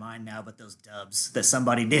in my mind now but those dubs that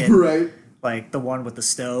somebody did. Right. Like the one with the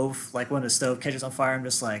stove. Like when the stove catches on fire, I'm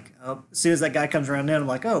just like, oh, as soon as that guy comes around in, I'm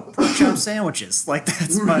like, oh, pork chop sandwiches. Like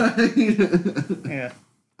that's my. Right. Yeah.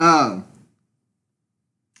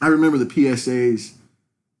 I remember the PSAs.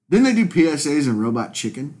 Didn't they do PSAs in Robot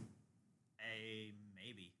Chicken?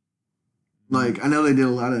 Maybe. Like, I know they did a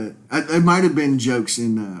lot of... It might have been jokes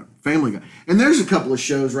in Family Guy. And there's a couple of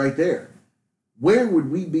shows right there. Where would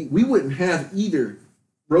we be? We wouldn't have either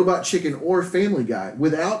Robot Chicken or Family Guy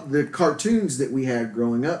without the cartoons that we had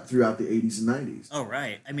growing up throughout the 80s and 90s. Oh,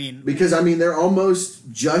 right. I mean... Because, I mean, they're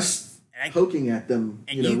almost just poking at them,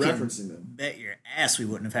 and you know, referencing them. Bet your ass we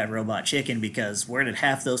wouldn't have had Robot Chicken, because where did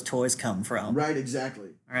half those toys come from? Right, exactly.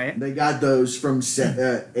 Right. They got those from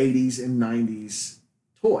 80s and 90s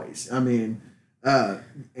toys. I mean,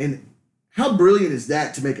 and how brilliant is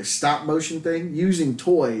that to make a stop motion thing using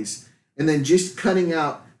toys and then just cutting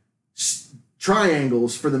out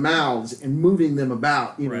triangles for the mouths and moving them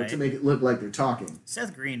about, you know, to make it look like they're talking.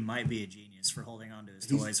 Seth Green might be a genius for holding on to his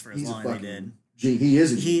toys for as long as he did. He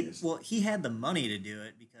is a genius. Well, he had the money to do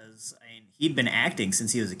it because, I mean, he'd been acting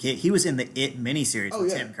since he was a kid. He was in the It miniseries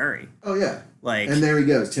with Tim Curry. Oh, yeah. Like, and there he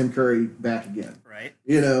goes, Tim Curry back again. Right.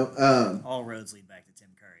 You know. All roads lead back to Tim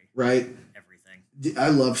Curry. Right. Everything. I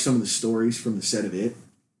love some of the stories from the set of It,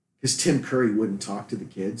 because Tim Curry wouldn't talk to the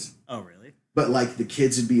kids. Oh, really? But, like, the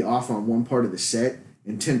kids would be off on one part of the set,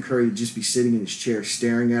 and Tim Curry would just be sitting in his chair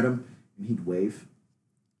staring at them, and he'd wave.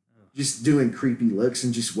 Just doing creepy looks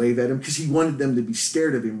and just wave at him because he wanted them to be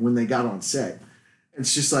scared of him when they got on set.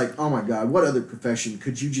 It's just like, oh my God, what other profession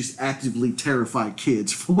could you just actively terrify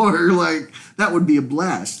kids for? Like, that would be a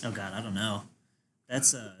blast. Oh God, I don't know.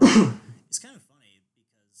 That's it's kind of funny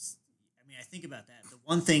because, I mean, I think about that. The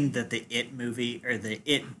one thing that the It movie or the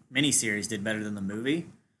It miniseries did better than the movie,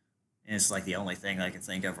 and it's like the only thing I can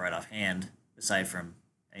think of right offhand, aside from,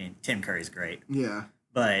 I mean, Tim Curry's great. Yeah.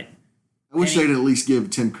 But I wish they'd at least give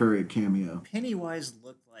Tim Curry a cameo. Pennywise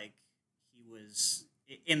looked like he was,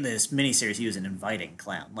 in this miniseries, he was an inviting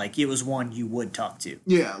clown. Like, it was one you would talk to.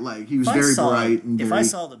 Yeah, like, he was very bright. And if I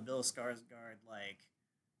saw the Bill Skarsgård, like,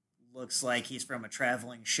 looks like he's from a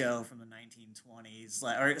traveling show from the 1920s,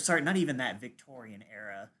 like, or, sorry, not even that Victorian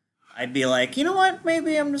era, I'd be like, you know what,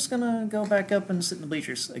 maybe I'm just going to go back up and sit in the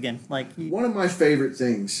bleachers again. Like, one of my favorite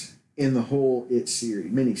things in the whole It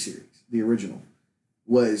series, miniseries, the original,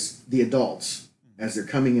 was the adults as they're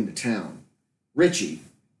coming into town. Richie,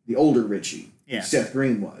 the older Richie, Seth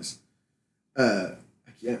Green was. I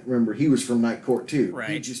can't remember. He was from Night Court too. Right.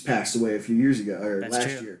 He just passed away a few years ago, or That's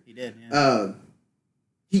last true. year. He did. Yeah.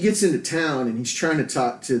 He gets into town and he's trying to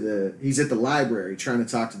talk to he's at the library trying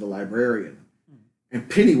to talk to the librarian, and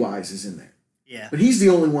Pennywise is in there. Yeah. But he's the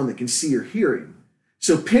only one that can see or hear him.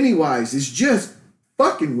 So Pennywise is just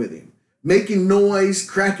fucking with him, making noise,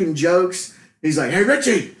 cracking jokes. He's like, "Hey,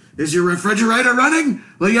 Richie, is your refrigerator running?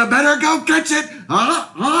 Well, you better go catch it."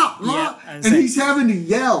 And he's having to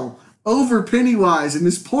yell over Pennywise, and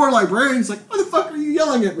this poor librarian's like, "Why the fuck are you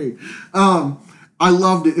yelling at me?" I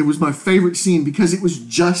loved it. It was my favorite scene because it was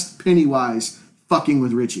just Pennywise fucking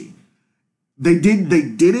with Richie. They did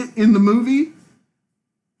it in the movie,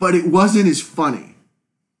 but it wasn't as funny.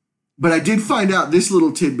 But I did find out this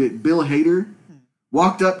little tidbit. Bill Hader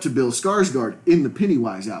walked up to Bill Skarsgård in the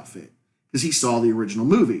Pennywise outfit because he saw the original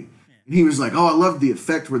movie. And he was like, "Oh, I loved the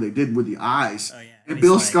effect where they did with the eyes." Oh, yeah. And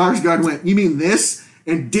Bill Skarsgård went, "You mean this?"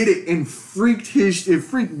 And did it and freaked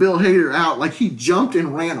Bill Hader out. Like, he jumped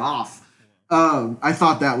and ran off. I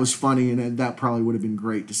thought that was funny, and that probably would have been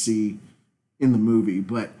great to see in the movie.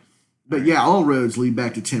 But yeah, all roads lead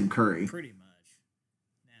back to Tim Curry. Pretty much.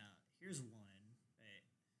 Now, here's one.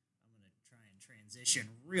 I'm going to try and transition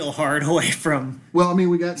real hard away from... Well, I mean,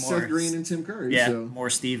 we got Seth Green and Tim Curry. Yeah, so. more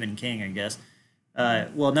Stephen King, I guess.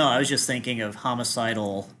 Well, no, I was just thinking of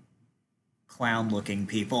homicidal clown-looking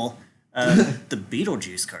people. The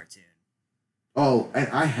Beetlejuice cartoon. Oh, and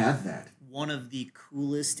I have that. One of the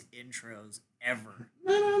coolest intros ever.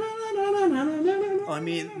 I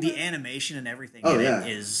mean, the animation and everything in it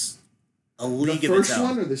is a league of its own. The first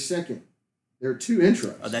one or the second? There are two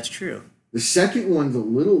intros. Oh, that's true. The second one's a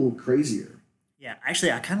little crazier. Yeah,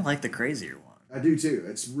 actually, I kind of like the crazier one. I do too.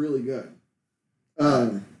 It's really good.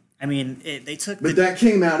 I mean, they took... But that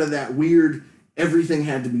came out of that weird everything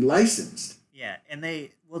had to be licensed. Yeah, and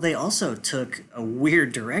they also took a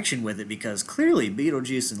weird direction with it because clearly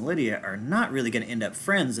Beetlejuice and Lydia are not really going to end up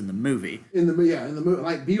friends in the movie. In the movie,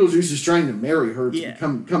 like Beetlejuice is trying to marry her to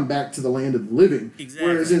come back to the land of the living. Exactly.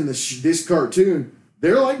 Whereas in this cartoon,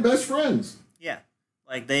 they're like best friends. Yeah,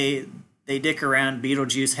 like they dick around.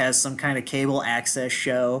 Beetlejuice has some kind of cable access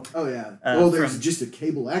show. Oh yeah. There's just a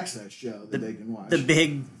cable access show that they can watch. The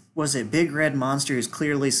big red monster who's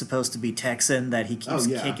clearly supposed to be Texan that he keeps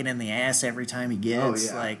kicking in the ass every time he gets.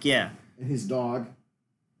 And his dog.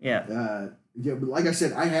 Yeah. But like I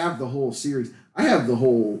said, I have the whole series. I have the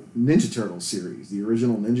whole Ninja Turtles series, the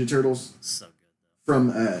original Ninja Turtles. So good though.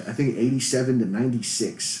 From I think 87 to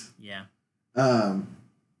 96. Yeah.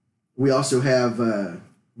 We also have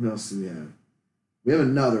what else do we have? We have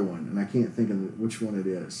another one, and I can't think of which one it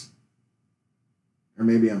is. Or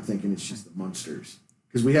maybe I'm thinking it's just the Munsters.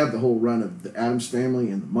 Because we have the whole run of the Addams Family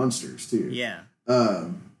and the Munsters too. Yeah.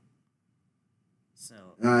 So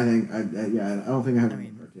I think I don't think I have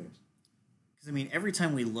any cartoons. Because every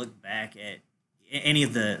time we look back at any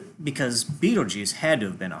of because Beetlejuice had to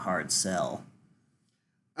have been a hard sell.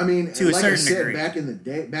 To a certain degree. Back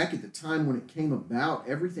at the time when it came about,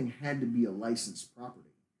 everything had to be a licensed property.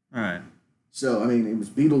 All right. So it was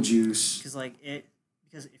Beetlejuice.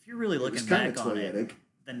 Because if you're really looking back on it,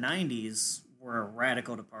 the '90s were a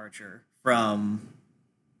radical departure from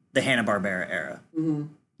the Hanna-Barbera era. Mm-hmm.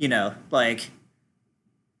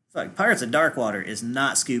 Pirates of Darkwater is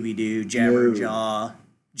not Scooby-Doo, Jabberjaw,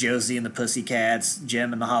 Josie and the Pussycats,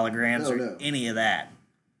 Jem and the Holograms, any of that.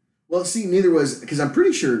 Well, see, neither was, because I'm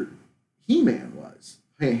pretty sure He-Man was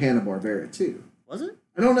Hanna-Barbera too. Was it?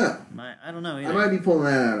 I don't know. I don't know either. I might be pulling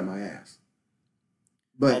that out of my ass.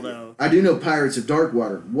 But Although, I do know Pirates of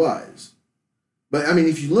Darkwater was. But,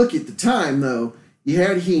 if you look at the time, though, you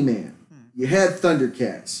had He-Man. You had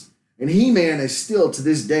Thundercats. And He-Man is still, to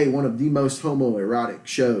this day, one of the most homoerotic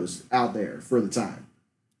shows out there for the time.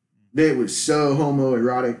 It was so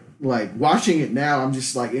homoerotic. Like, watching it now, I'm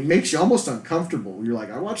just like, it makes you almost uncomfortable. You're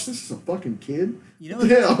like, I watched this as a fucking kid? You know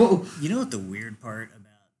what the weird part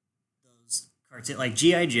about those cartoons, like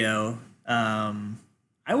G.I. Joe, I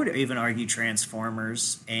would even argue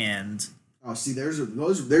Transformers and... Oh, see, there's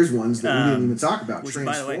ones that we didn't even talk about. Which,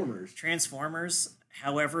 Transformers. By the way, Transformers,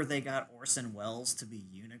 however they got Orson Welles to be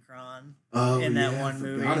Unicron in that one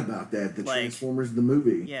movie. I forgot about that. The Transformers, the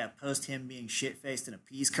movie. Yeah, post him being shit-faced in a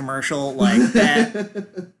Peace commercial, like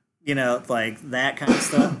that. Like that kind of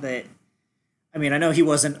stuff. I know he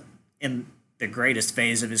wasn't in the greatest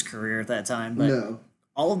phase of his career at that time, but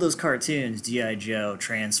all of those cartoons, G.I. Joe,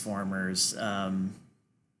 Transformers,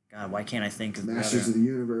 God, why can't I think of Masters of the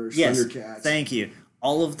Universe, yes, Thundercats. Thank you.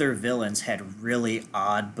 All of their villains had really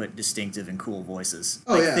odd but distinctive and cool voices.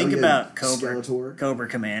 Think about Skeletor. Cobra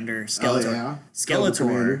Commander, Skeletor. Oh, yeah.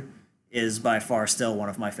 Skeletor is by far still one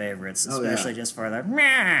of my favorites, especially just for the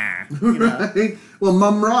Right. Well,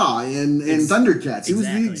 Mum-Ra in Thundercats, he was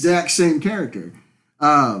the exact same character.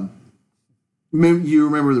 You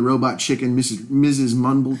remember the robot chicken, Mrs.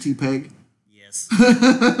 Mumblety Peg? Yes.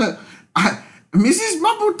 Mrs.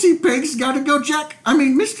 Mumblety Peg's got to go jack.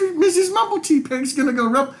 Mrs. Mumblety Peg's gonna go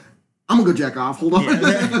rub. I'm gonna go jack off. Hold on.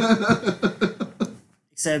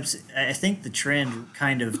 Except I think the trend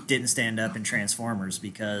kind of didn't stand up in Transformers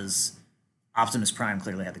because Optimus Prime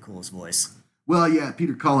clearly had the coolest voice. Well, yeah,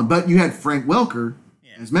 Peter Cullen, but you had Frank Welker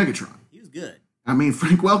as Megatron. He was good.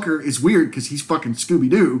 Frank Welker is weird because he's fucking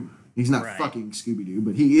Scooby-Doo. He's not fucking Scooby-Doo,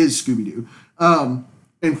 but he is Scooby-Doo.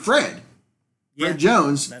 And Fred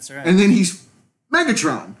Jones. That's right. And then he's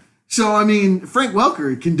Megatron. So, Frank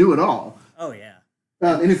Welker can do it all. Oh, yeah.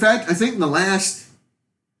 And in fact, I think in the last,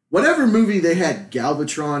 whatever movie they had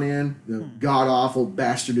Galvatron in, the god-awful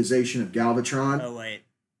bastardization of Galvatron. Oh, wait.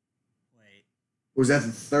 Was that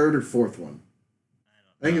the third or fourth one?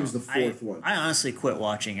 I think it was the fourth one. I honestly quit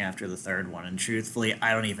watching after the third one, and truthfully,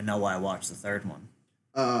 I don't even know why I watched the third one.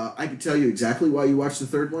 I can tell you exactly why you watched the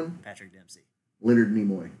third one. Patrick Dempsey. Leonard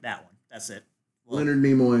Nimoy. That one. That's it. Leonard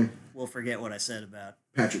Nimoy. We'll forget what I said about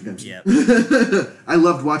Patrick Dempsey. Yep. I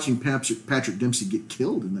loved watching Patrick Dempsey get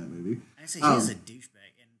killed in that movie. Actually, he is a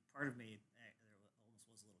douchebag, and part of me almost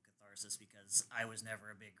was a little catharsis because I was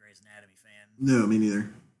never a big Grey's Anatomy fan. No, me neither.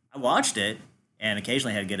 I watched it and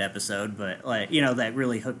occasionally had a good episode, but that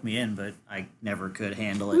really hooked me in, but I never could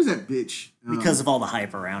handle it. Who's that bitch? Because of all the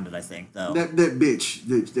hype around it, I think, though. That bitch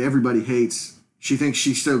that everybody hates. She thinks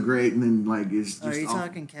she's so great, and then is just. Are you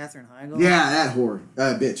talking Katherine Heigl? Yeah, that whore,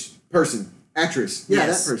 bitch, person, actress. Yeah,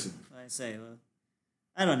 yes. that person. I say,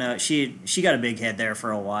 I don't know. She got a big head there for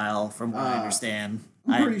a while, from what I understand.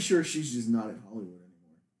 I'm pretty sure she's just not in Hollywood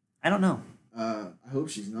anymore. I don't know. I hope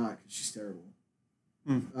she's not, because she's terrible.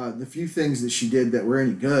 The few things that she did that were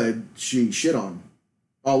any good, she shit on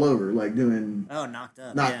all over, like doing Oh, knocked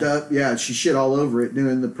up. Knocked Yeah. Up. Yeah, she shit all over it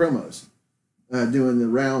doing the promos, doing the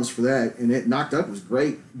rounds for that, and it Knocked Up was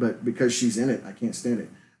great, but because she's in it, I can't stand it.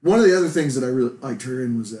 One of the other things that I really liked her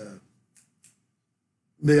in was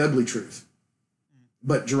The Ugly Truth,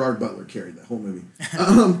 but Gerard Butler carried that whole movie.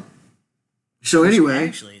 So anyway,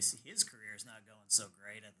 Actually, his career's not going so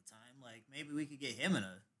great at the time. Like maybe we could get him in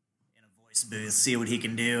a voice booth, see what he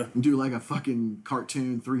can do. do like a fucking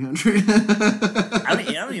cartoon 300. I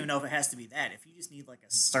don't even know if it has to be that. If you just need like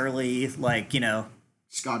a surly, like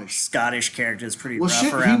Scottish. Scottish character that's pretty Well, rough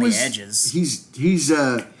shit, around the edges. He's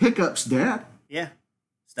Hiccup's dad. Yeah,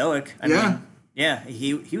 stoic. I Yeah. mean, yeah,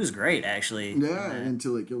 he was great actually. in Yeah, that.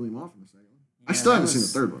 until they killed him off in the second one. I Yeah, still that haven't seen the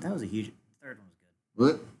was- third one. That was a huge. Third one was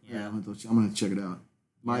good. What? Yeah. I'm gonna check it out.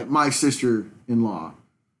 Yeah. My sister-in-law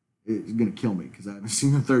is gonna kill me because I haven't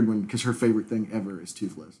seen the third one because her favorite thing ever is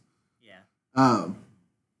Toothless. Yeah.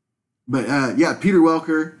 But yeah, Peter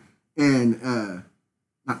Welker and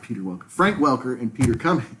not Peter Welker, Frank Welker and Peter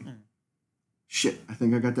Cumming. Shit, I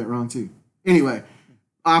think I got that wrong too. Anyway,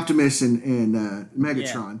 Optimus and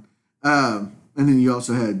Megatron. And then you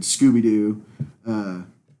also had Scooby Doo.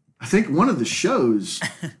 I think one of the shows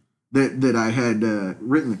that I had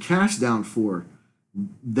written the cast down for,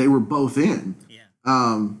 they were both in.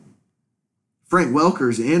 Yeah. Frank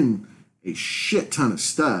Welker's in a shit ton of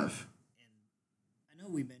stuff. And I know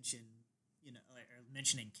we mentioned, or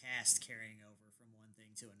mentioning cast carrying over from one thing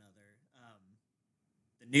to another.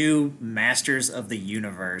 The new Masters of the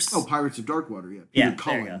Universe. Oh, Pirates of Darkwater, yeah. Peter yeah, there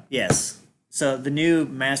Cullen. you go. Yes. So the new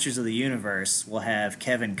Masters of the Universe will have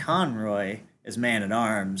Kevin Conroy as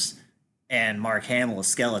Man-at-Arms and Mark Hamill as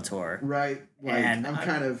Skeletor. Right. Like, And I'm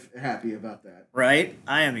kind of happy about that. Right?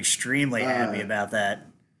 I am extremely happy about that.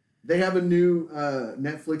 They have a new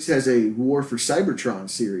Netflix has a War for Cybertron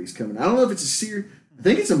series coming. I don't know if it's a series. I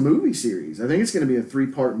think it's a movie series. I think it's going to be a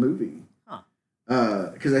 3-part movie. Huh.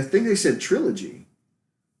 Because I think they said trilogy.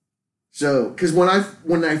 So, because when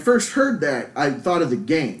I first heard that, I thought of the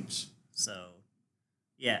games. So,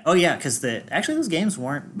 yeah. Oh, yeah, because actually those games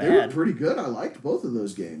weren't They were bad. pretty good. I liked both of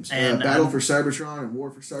those games. And, Battle for Cybertron and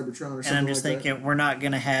War for Cybertron, or something And I'm just like that. thinking, we're not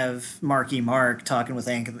going to have Marky Mark talking with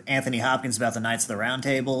Anthony Hopkins about the Knights of the Round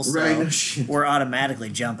Table. So Right, no shit. we're automatically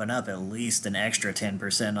jumping up at least an extra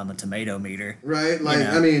 10% on the tomato meter. Right? Like,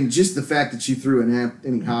 know. I mean, just the fact that you threw in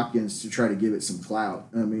Anthony Hopkins to try to give it some clout.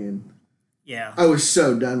 I mean, Yeah. I was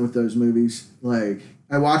so done with those movies. Like,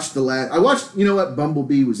 you know what?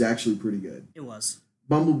 Bumblebee was actually pretty good. It was.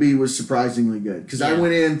 Bumblebee was surprisingly good. Because I Yeah.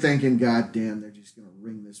 went in thinking, God damn, they're just going to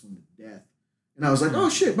wring this one to death. And I was like, oh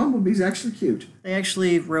shit, Bumblebee's actually cute. They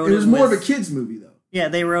actually wrote It it was more with, of a kid's movie, though. Yeah,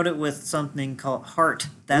 they wrote it with something called Heart.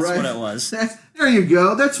 That's Right? what it was. There you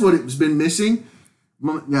go. That's what it's been missing.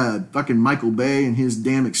 Fucking Michael Bay and his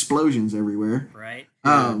damn explosions everywhere. Right?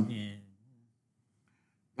 Yeah. Yeah.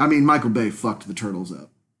 I mean, Michael Bay fucked the turtles up.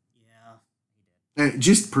 Yeah. And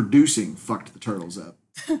just producing fucked the turtles up.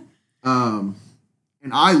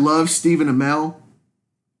 And I love Stephen Amell.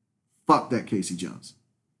 Fuck that Casey Jones.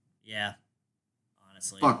 Yeah.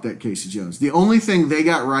 Honestly. Fuck that Casey Jones. The only thing they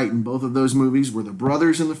got right in both of those movies were the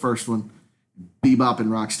brothers in the first one, Bebop and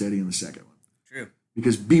Rocksteady in the second one. True.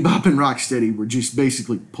 Because Bebop and Rocksteady were just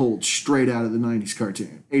basically pulled straight out of the 90s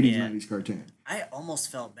cartoon, 80s, Yeah. 90s cartoon. I almost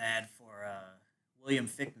felt bad for William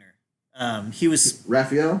Fichtner. He was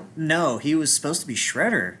Raphael? he was supposed to be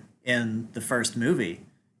Shredder in the first movie,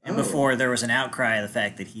 and Oh. before there was an outcry of the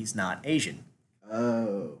fact that he's not Asian.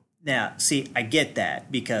 Oh. Now, see, I get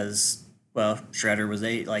that because Shredder was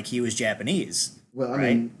he was Japanese. Well, I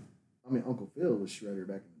Right. mean, Uncle Phil was Shredder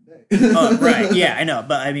back in the day. Oh, right? Yeah, I know,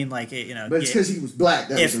 but I mean, But it's because he was black.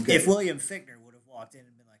 That if was okay. if William Fichtner would have walked in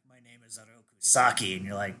and been like, "My name is Oroku Saki," and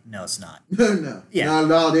you're like, "No, it's not." No. Yeah. Not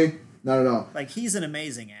at all, dude. Not at all. Like he's an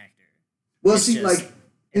amazing actor. Well, It's see, just- like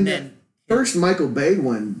in and the then first Michael Bay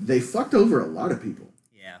one, they fucked over a lot of people.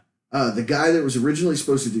 yeah, The guy that was originally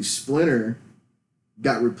supposed to do Splinter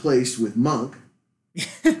got replaced with Monk.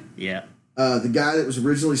 yeah. The guy that was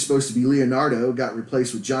originally supposed to be Leonardo got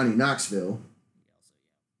replaced with Johnny Knoxville.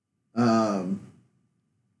 And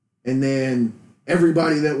then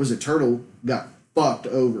everybody that was a turtle got fucked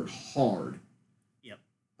over hard. Yep.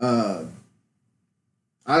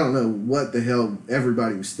 I don't know what the hell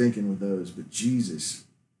everybody was thinking with those, but Jesus.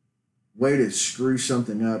 Way to screw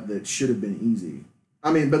something up that should have been easy.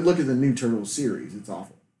 I mean, but look at the new Turtles series. It's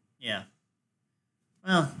awful. Yeah.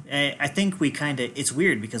 Well, I think we it's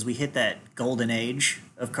weird because we hit that golden age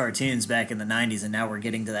of cartoons back in the 90s, and now we're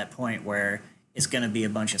getting to that point where it's going to be a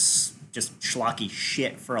bunch of just schlocky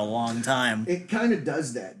shit for a long time. It kind of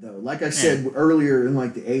does that though. Like I said earlier, in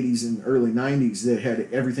like the '80s and early '90s,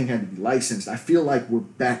 that everything had to be licensed. I feel like we're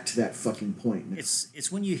back to that fucking point now.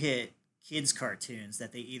 It's when you hit kids cartoons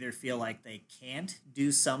that they either feel like they can't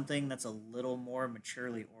do something that's a little more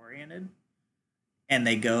maturely oriented, and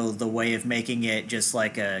they go the way of making it just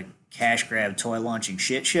like a cash grab toy launching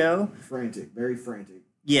shit show. Frantic, very frantic.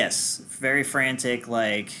 Yes, very frantic.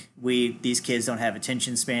 Like these kids don't have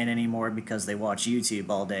attention span anymore because they watch YouTube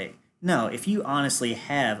all day. No, if you honestly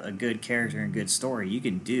have a good character and good story, you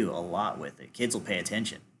can do a lot with it. Kids will pay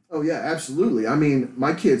attention. Oh yeah, absolutely. I mean,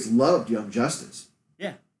 my kids loved Young Justice.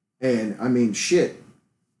 Yeah. And I mean, shit,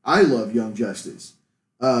 I love Young Justice.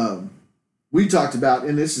 We talked about,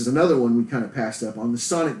 and this is another one we kind of passed up on, the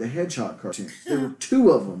Sonic the Hedgehog cartoons. There were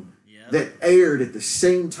two of them that aired at the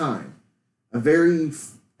same time. A very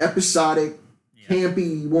episodic,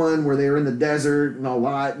 campy one where they were in the desert and a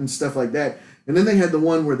lot and stuff like that. And then they had the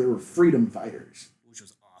one where they were freedom fighters. Which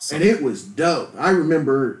was awesome. And it was dope. I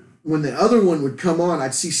remember when the other one would come on,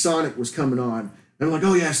 I'd see Sonic was coming on. And I'm like,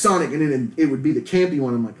 oh yeah, Sonic. And then it would be the campy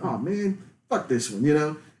one. I'm like, oh man, fuck this one, you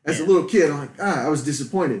know? As a little kid, I'm like, I was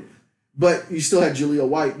disappointed. But you still had Jaleel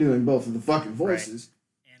White doing both of the fucking voices.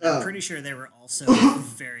 Right. And I'm pretty sure they were also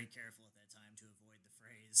very careful at that time to avoid the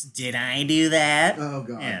phrase, did I do that? Oh,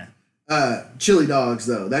 God. Yeah. Chili Dogs,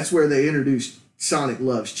 though. That's where they introduced Sonic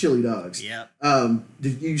Loves Chili Dogs. Yep.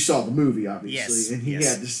 You saw the movie, obviously. Yes. And he had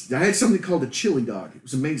this. I had something called a chili dog. It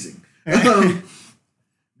was amazing.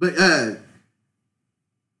 But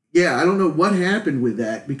yeah, I don't know what happened with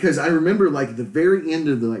that, because I remember like the very end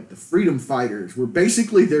of the freedom fighters were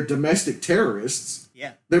basically they're domestic terrorists.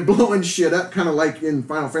 Yeah. They're blowing shit up, kind of like in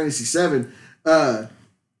Final Fantasy VII.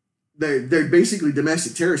 They're basically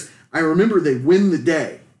domestic terrorists. I remember they win the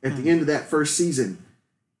day at the end of that first season,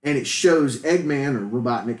 and it shows Eggman, or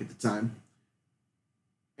Robotnik at the time,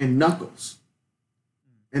 and Knuckles.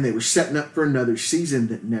 And they were setting up for another season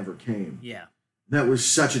that never came. Yeah. That was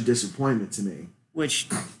such a disappointment to me. Which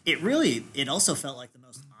it also felt like the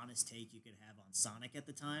most honest take you could have on Sonic at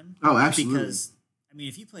the time. Oh, absolutely. Because, I mean,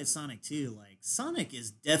 if you played Sonic 2, like, Sonic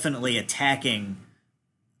is definitely attacking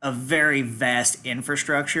a very vast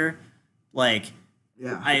infrastructure. Like,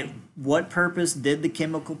 what purpose did the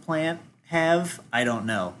chemical plant have? I don't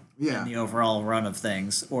know. Yeah. In the overall run of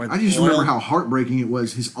things. Or I just remember how heartbreaking it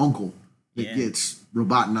was, his uncle that gets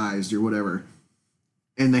robotinized or whatever.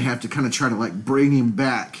 And they have to kind of try to, like, bring him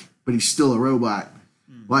back, but he's still a robot.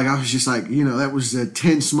 Like, I was just like, that was a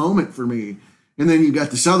tense moment for me. And then you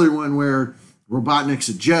got this other one where Robotnik's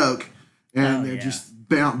a joke, and they're just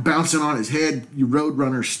bouncing on his head, you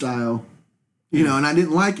Roadrunner style, and I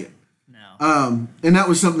didn't like it. No. And that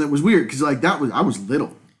was something that was weird, because, like, I was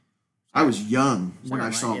little. I was young when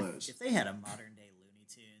I saw those. If they had a modern day Looney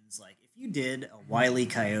Tunes, like, if you did a Wile E.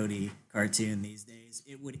 Coyote cartoon these days,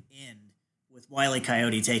 it would end with Wile E.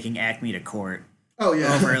 Coyote taking Acme to court. Oh,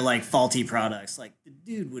 yeah. Over like faulty products. Like, the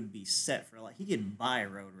dude would be set for, like, he could buy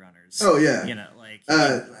Roadrunners. Oh, yeah. Like.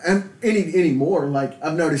 And anymore, like,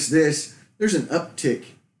 I've noticed this, there's an uptick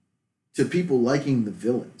to people liking the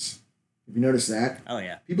villains. Have you noticed that? Oh,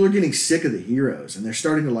 yeah. People are getting sick of the heroes, and they're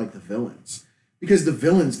starting to like the villains. Because the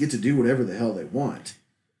villains get to do whatever the hell they want.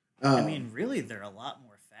 I mean, really, they're a lot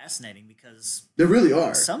more fascinating because. They really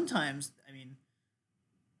are. Sometimes, I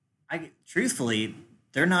mean, truthfully,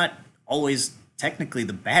 they're not always technically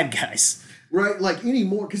the bad guys. Right, like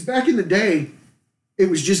anymore, because back in the day, it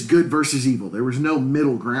was just good versus evil. There was no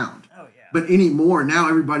middle ground. Oh, yeah. But anymore, now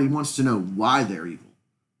everybody wants to know why they're evil.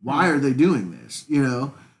 Why are they doing this?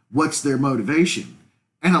 What's their motivation?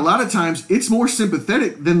 And a lot of times, it's more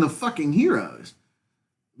sympathetic than the fucking heroes.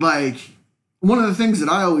 Like, one of the things that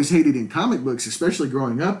I always hated in comic books, especially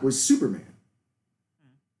growing up, was Superman.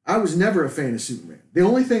 I was never a fan of Superman. The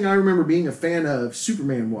only thing I remember being a fan of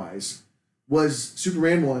Superman-wise was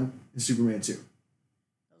Superman 1 and Superman 2. Those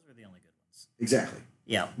were the only good ones. Exactly.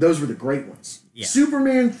 Yeah. Those were the great ones. Yeah.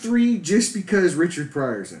 Superman 3, just because Richard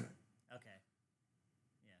Pryor's in it. Okay.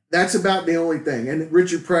 Yeah. That's about the only thing. And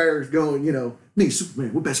Richard Pryor is going, me,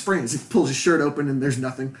 Superman, we're best friends. He pulls his shirt open and there's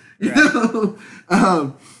nothing.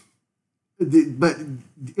 Right. But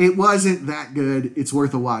it wasn't that good. It's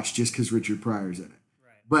worth a watch just because Richard Pryor's in it.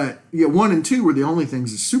 Right. But 1 and 2 were the only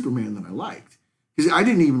things of Superman that I liked. Because I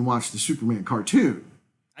didn't even watch the Superman cartoon.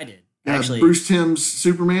 I did. Actually, Bruce Timm's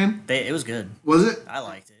Superman? It was good. Was it? I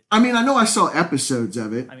liked it. I mean, I know I saw episodes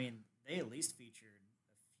of it. I mean, they at least featured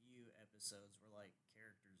a few episodes where, like,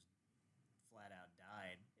 characters flat out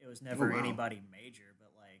died. It was never anybody major,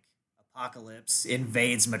 but, like, Apocalypse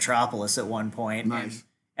invades Metropolis at one point. Nice.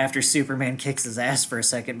 after Superman kicks his ass for a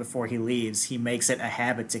second before he leaves, he makes it a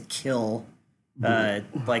habit to kill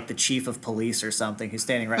like the chief of police or something who's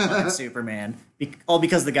standing right behind Superman, all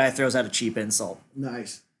because the guy throws out a cheap insult.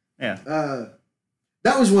 Nice. Yeah.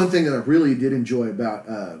 That was one thing that I really did enjoy about.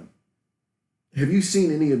 Have you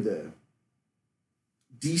seen any of the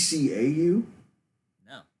DCAU?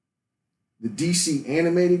 No. The DC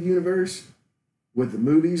animated universe with the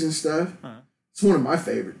movies and stuff. Huh. It's one of my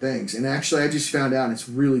favorite things. And actually, I just found out it's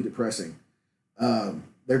really depressing.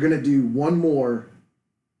 They're going to do one more.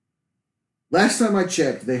 Last time I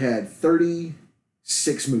checked, they had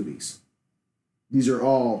 36 movies. These are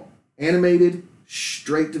all animated,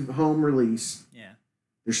 straight to home release. Yeah.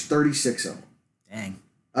 There's 36 of them. Dang.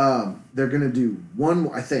 They're going to do one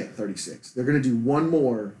more, I think 36. They're going to do one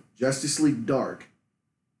more Justice League Dark,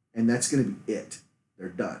 and that's going to be it. They're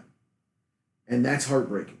done. And that's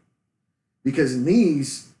heartbreaking. Because in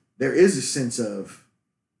these, there is a sense of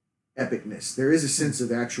epicness. There is a sense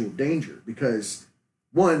of actual danger. Because,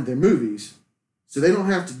 one, they're movies, so they don't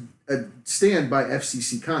have to stand by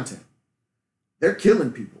FCC content. They're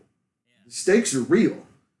killing people. Yeah. The stakes are real.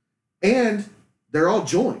 And they're all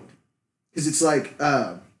joined. Because it's like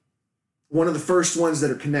one of the first ones that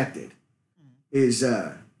are connected is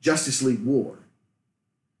Justice League War.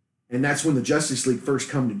 And that's when the Justice League first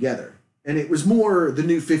come together. And it was more the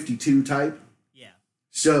New 52 type. Yeah.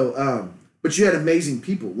 So, but you had amazing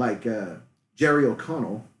people like Jerry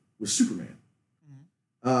O'Connell was Superman.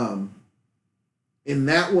 Mm-hmm. In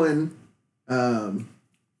that one, you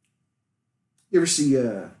ever see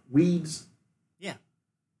Weeds? Yeah.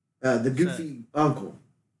 The goofy uncle.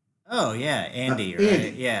 Oh, yeah. Andy, right?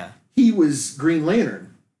 Andy. Yeah. He was Green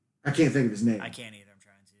Lantern. I can't think of his name. I can't either.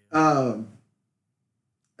 I'm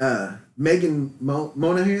trying to. Megan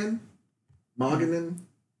Monaghan?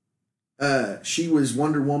 She was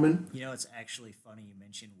Wonder Woman. You know, it's actually funny you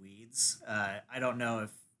mentioned Weeds. I don't know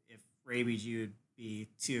if Rabies, you would be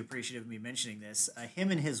too appreciative of me mentioning this.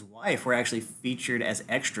 Him and his wife were actually featured as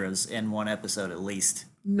extras in one episode at least.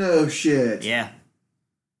 No shit. Yeah.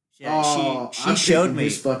 She showed me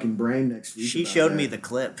his fucking brain next week. She showed me the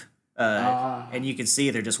clip, and you can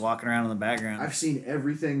see they're just walking around in the background. I've seen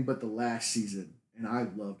everything but the last season, and I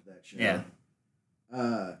loved that show. Yeah.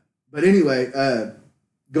 But anyway,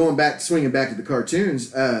 swinging back to the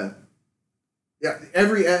cartoons. Yeah,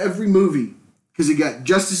 every movie, because you got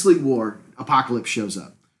Justice League War, Apocalypse shows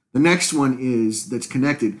up. The next one that's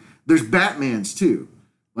connected. There's Batman's too,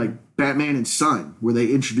 like Batman and Son, where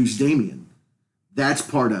they introduce Damian. That's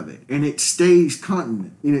part of it, and it stays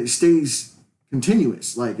continent. It stays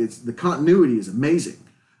continuous. Like the continuity is amazing.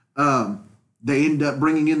 They end up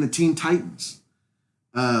bringing in the Teen Titans.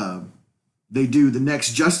 They do the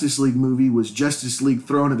next Justice League movie was Justice League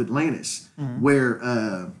Throne of Atlantis, where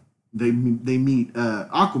they meet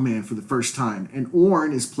Aquaman for the first time, and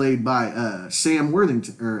Orn is played by Sam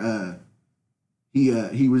Worthington, or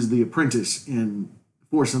he was the apprentice in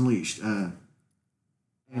Force Unleashed.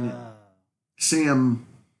 Sam,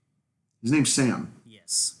 his name's Sam.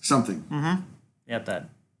 Yes. Something. Mm-hmm. Yep, that.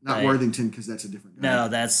 Not Worthington, because that's a different guy. No,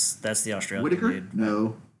 that's the Australian Whitaker? dude.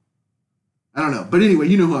 No. I don't know. But anyway,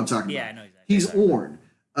 you know who I'm talking about. Yeah, I know exactly. He's Orn.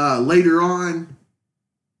 Later on,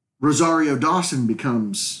 Rosario Dawson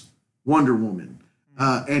becomes Wonder Woman.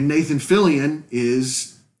 And Nathan Fillion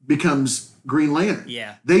becomes Green Lantern.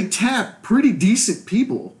 Yeah. They tap pretty decent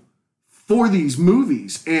people for these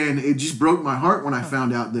movies. And it just broke my heart when I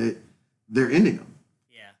found out that they're ending them.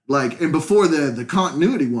 Yeah. And before the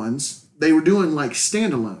continuity ones, they were doing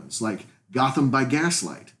standalones, like Gotham by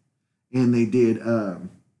Gaslight. And they did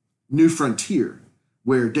New Frontier,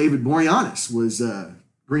 where David Boreanaz was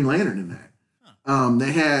Green Lantern in that. Huh.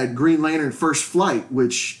 They had Green Lantern First Flight,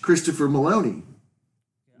 which Christopher Maloney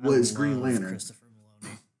was Green Lantern.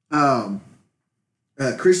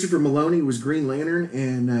 Christopher Maloney was Green Lantern,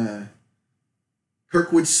 and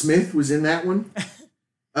Kirkwood Smith was in that one.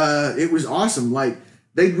 It was awesome.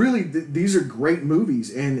 These are great movies,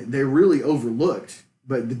 and they're really overlooked.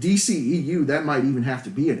 But the DCEU, that might even have to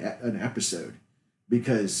be an episode,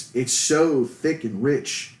 because it's so thick and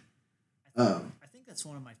rich. I think that's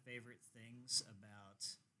one of my favorite things about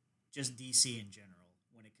just DC in general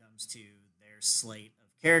when it comes to their slate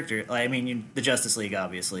of characters. The Justice League,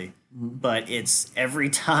 obviously, but it's every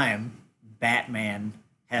time Batman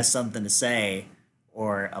has something to say,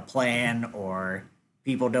 or a plan, or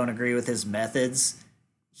people don't agree with his methods,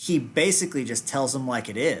 he basically just tells them like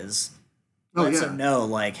it is. Lets them know,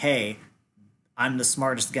 hey, I'm the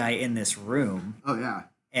smartest guy in this room. Oh, yeah.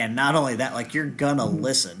 And not only that, you're gonna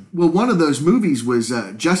listen. Well, one of those movies was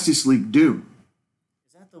Justice League Doom.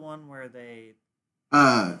 Is that the one where they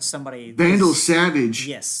Somebody Vandal Savage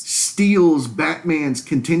Yes. steals Batman's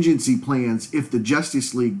contingency plans if the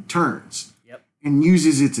Justice League turns Yep. and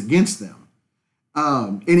uses it against them.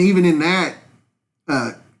 And even in that,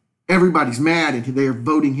 everybody's mad and they're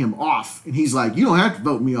voting him off. And he's like, you don't have to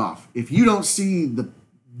vote me off. If you don't see the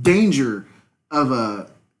danger of a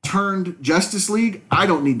turned Justice League, I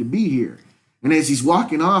don't need to be here. And as he's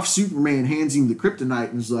walking off, Superman hands him the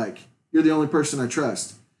kryptonite and is like, you're the only person I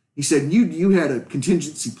trust. He said, you had a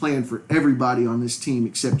contingency plan for everybody on this team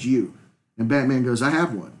except you. And Batman goes, I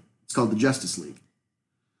have one. It's called the Justice League.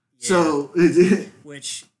 Yeah. So,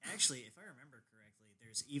 Which, actually, if I remember correctly,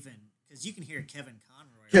 there's even, because you can hear Kevin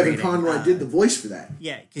Conroy Kevin reading, Conroy did the voice for that.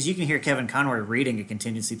 Yeah, because you can hear Kevin Conroy reading a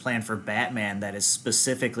contingency plan for Batman that is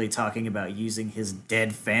specifically talking about using his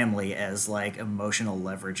dead family as, like, emotional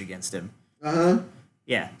leverage against him. Uh-huh.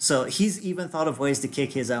 Yeah, so he's even thought of ways to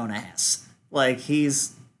kick his own ass. Like,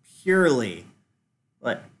 he's purely,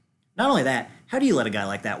 like, not only that, how do you let a guy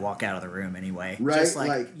like that walk out of the room anyway? Right, Just like,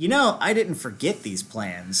 I didn't forget these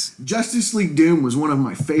plans. Justice League Doom was one of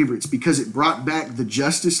my favorites because it brought back the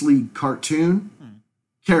Justice League cartoon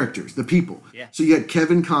characters, the people. Yeah. So you had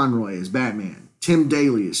Kevin Conroy as Batman, Tim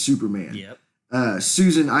Daly as Superman, Yep.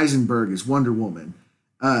 Susan Eisenberg as Wonder Woman.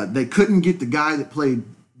 They couldn't get the guy that played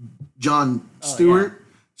John Stewart,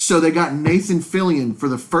 so they got Nathan Fillion for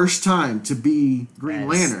the first time to be Green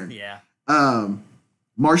Lantern. Yeah.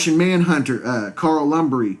 Martian Manhunter, Carl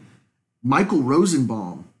Lumbry, Michael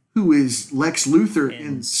Rosenbaum, who is Lex Luthor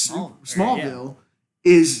in Smallville,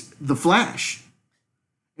 is the Flash.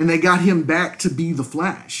 And they got him back to be the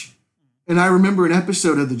Flash. And I remember an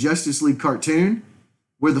episode of the Justice League cartoon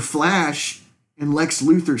where the Flash and Lex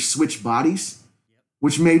Luthor switch bodies,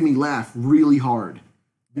 which made me laugh really hard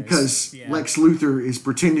because Lex Luthor is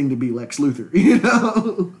pretending to be Lex Luthor, you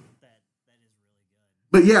know? That is really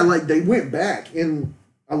good. But yeah, like they went back, and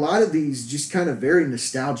a lot of these just kind of very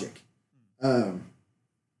nostalgic.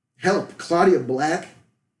 Hell, Claudia Black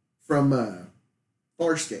from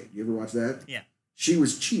Farscape. You ever watch that? Yeah. She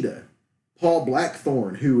was Cheetah. Paul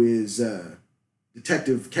Blackthorne, who is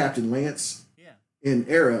Detective Captain Lance in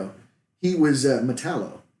Arrow, he was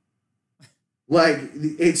Metallo. Like,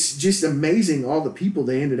 it's just amazing all the people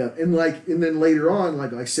they ended up, and then later on,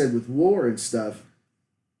 like I said with War and stuff,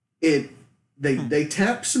 they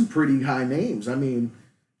tapped some pretty high names. I mean,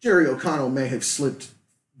 Jerry O'Connell may have slipped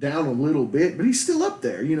down a little bit, but he's still up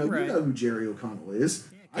there. You know, Right. you know who Jerry O'Connell is.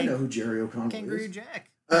 I know who Jerry O'Connell Kangaroo is. Jack.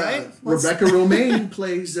 Right? Rebecca Romaine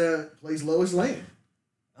plays Lois Lane.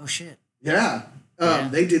 Oh, shit. Yeah.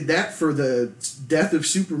 They did that for the Death of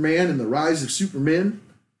Superman and the Rise of Superman.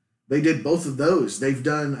 They did both of those. They've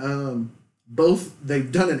done both. They've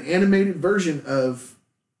done an animated version of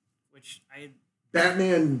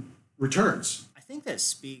Batman Returns. I think that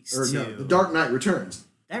speaks Or to no, The Dark Knight Returns.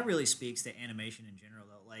 that really speaks to animation in general,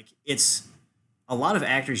 though. Like, it's a lot of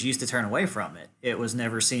actors used to turn away from it. It was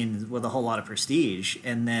never seen with a whole lot of prestige,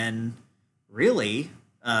 and then really,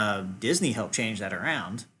 Disney helped change that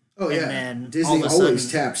around. Oh And yeah, then all Disney of a always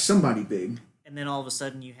sudden- taps somebody big. And then all of a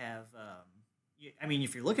sudden, you have, I mean,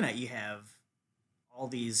 if you're looking at, you have all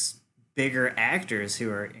these bigger actors who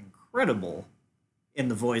are incredible in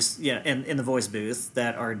the voice, in the voice booth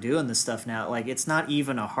that are doing this stuff now. Like, it's not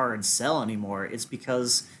even a hard sell anymore. It's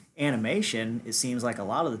because animation, it seems like a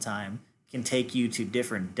lot of the time, can take you to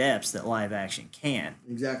different depths that live action can't.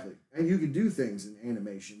 Exactly, and you can do things in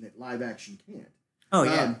animation that live action can't. Oh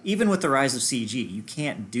yeah, even with the rise of CG, you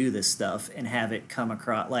can't do this stuff and have it come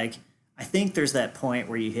across like. I think there's that point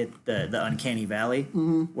where you hit the uncanny valley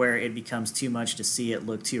where it becomes too much to see it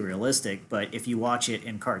look too realistic. But if you watch it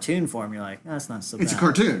in cartoon form, you're like, no, it's not so bad. It's a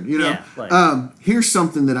cartoon, you know. Yeah, like- Here's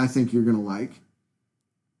something that I think you're gonna like.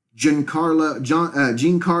 Giancarlo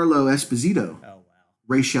Esposito, Oh wow.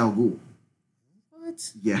 Ra's al Ghul.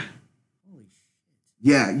 What? Yeah, Holy shit.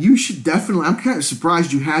 yeah. You should definitely. I'm kind of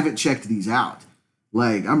surprised you haven't checked these out.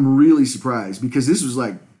 Like, I'm really surprised because this was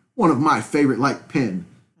like one of my favorite. Like Penn.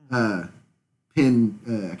 I can't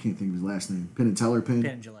think of his last name. Penn and Teller. Penn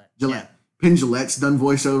and Gillette. Gillette. Penn Gillette's done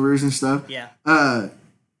voiceovers and stuff. Yeah.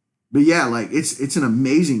 But yeah, like it's an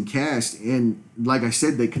amazing cast, and like I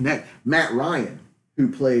said, they connect. Matt Ryan, who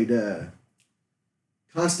played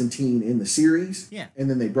Constantine in the series, and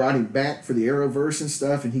then they brought him back for the Arrowverse and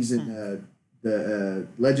stuff, and he's in the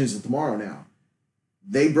Legends of Tomorrow now.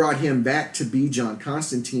 They brought him back to be John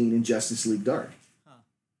Constantine in Justice League Dark. Huh.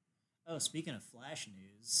 Oh, speaking of Flash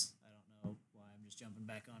news, I don't know why I'm just jumping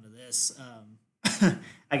back onto this.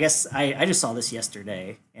 I guess I just saw this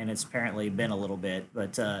yesterday, and it's apparently been a little bit.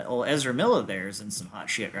 But old Ezra Miller there's in some hot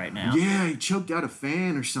shit right now. Yeah, he choked out a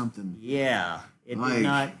fan or something. Yeah, it Like- did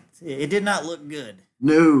not. it did not look good.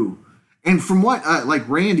 No. And from what, like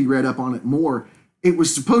Randy read up on it more, it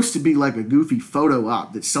was supposed to be like a goofy photo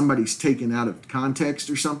op that somebody's taken out of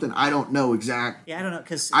context or something. I don't know exact. Yeah, I don't know,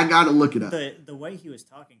 because I got to look it up. the way he was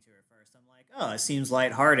talking to her first, I'm like, oh, it seems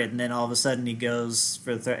lighthearted, and then all of a sudden he goes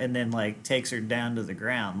for and then like takes her down to the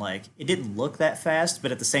ground. Like it didn't look that fast,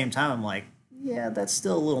 but at the same time, I'm like, yeah, that's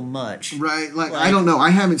still a little much. Right. Like I don't know.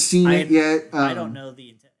 I haven't seen it yet. I don't know the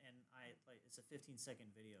intent, and it's a 15-second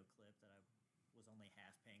video clip that I was only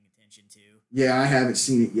half paying attention to. Yeah, I haven't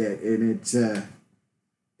seen it yet, and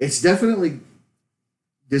it's definitely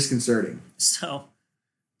disconcerting. So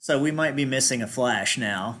we might be missing a Flash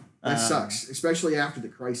now. That sucks, especially after the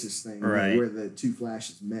Crisis thing, right, where the two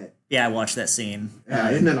Flashes met. Yeah, I watched that scene.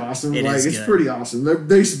 Isn't that awesome? It like is it's good. pretty awesome. They're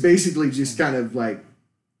basically just kind of like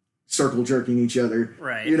circle jerking each other.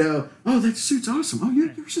 Right. You know, oh, that suit's awesome. Oh,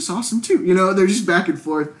 yeah, yours is awesome too. You know, they're just back and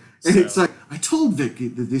forth. And it's like, I told Vic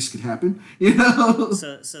that this could happen. You know?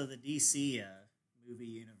 So the DC movie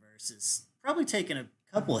universe is probably taking a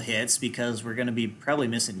couple of hits because we're going to be probably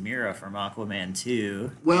missing Mira from Aquaman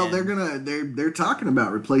 2. Well, and they're talking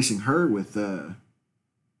about replacing her with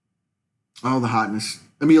all the hotness.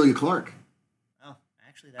 Amelia Clark. Oh,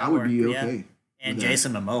 actually, I would be yeah. okay. And with that.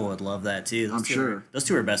 Jason Momoa would love that too. I'm sure. Those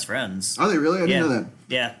two are best friends. Are they really? I didn't know that.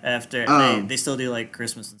 Yeah, after they still do like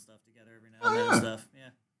Christmas and stuff together every now and then and stuff. Yeah.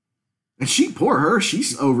 And poor her,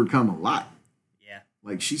 she's overcome a lot. Yeah.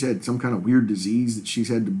 Like she's had some kind of weird disease that she's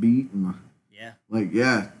had to beat, and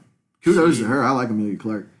yeah. Kudos to her. I like Amelia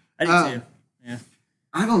Clark. I do too. Yeah.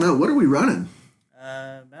 I don't know. What are we running?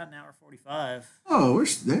 About an hour 45. Oh, we're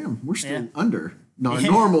still under Yeah.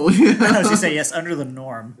 normal. I was going to say yes, under the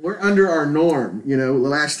norm. We're under our norm. You know, the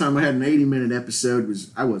last time I had an 80-minute episode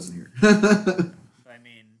I wasn't here. I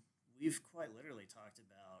mean, we've quite literally talked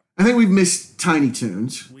about. I think we've missed Tiny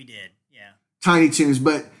Toons. We did, yeah. Tiny Toons,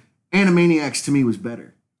 but Animaniacs to me was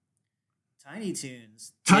better. Tiny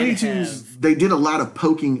Toons. They did a lot of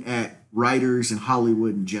poking at writers and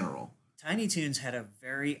Hollywood in general. Tiny Toons had a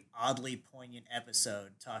very oddly poignant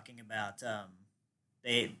episode talking about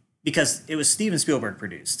because it was Steven Spielberg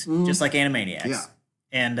produced, just like Animaniacs. Yeah.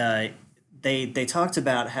 And they talked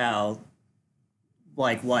about how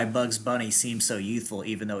why Bugs Bunny seems so youthful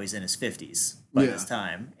even though he's in his 50s by this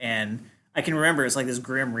time. And I can remember it's like this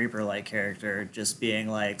Grim Reaper like character just being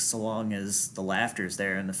like, so long as the laughter's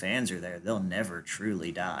there and the fans are there, they'll never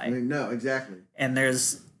truly die. No, exactly. And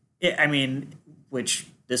which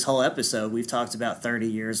this whole episode, we've talked about 30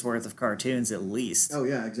 years worth of cartoons at least. Oh,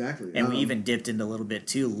 yeah, exactly. And we even dipped into a little bit,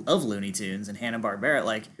 too, of Looney Tunes and Hanna-Barbera.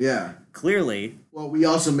 Like, yeah, clearly. Well, we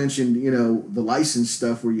also mentioned, the licensed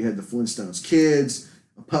stuff where you had the Flintstones Kids,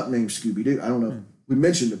 a pup named Scooby-Doo. I don't know. We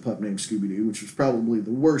mentioned a pup named Scooby-Doo, which was probably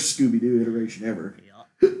the worst Scooby-Doo iteration ever.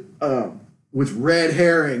 Yeah. With Red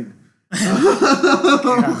Herring.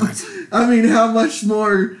 I mean, how much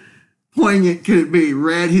more poignant could it be?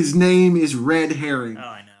 His name is Red Herring. Oh,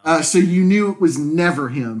 I know. So you knew it was never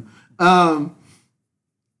him. Back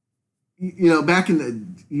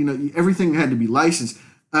in the, everything had to be licensed.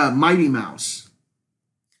 Mighty Mouse.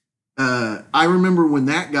 I remember when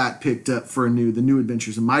that got picked up for the New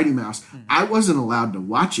Adventures of Mighty Mouse. I wasn't allowed to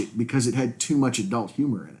watch it because it had too much adult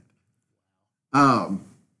humor in it.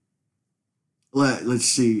 Let's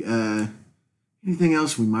see. Anything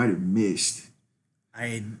else we might have missed? I don't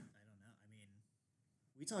know. I mean,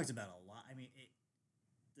 we talked about a lot. I mean,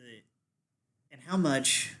 and how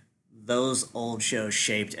much those old shows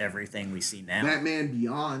shaped everything we see now. Batman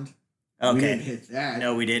Beyond. Okay. We didn't hit that.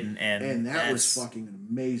 No, we didn't. And that was fucking an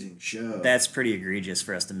amazing show. That's pretty egregious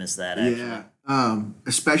for us to miss that, actually. Yeah.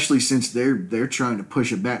 Especially since they're trying to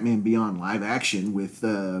push a Batman Beyond live action with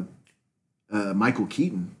Michael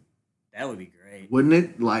Keaton. That would be great. Wouldn't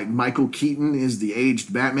it? Like, Michael Keaton is the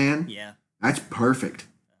aged Batman? Yeah. That's perfect.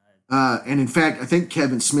 And in fact, I think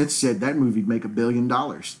Kevin Smith said that movie'd make $1 billion.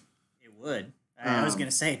 It would. I was going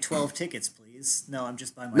to say 12 tickets, please. No, I'm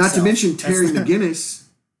just by myself. Not to mention Terry McGinnis.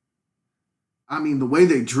 I mean, the way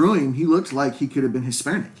they drew him, he looked like he could have been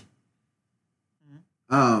Hispanic.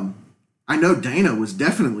 I know Dana was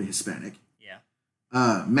definitely Hispanic.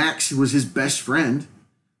 Yeah. Max was his best friend.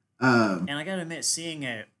 And I got to admit, seeing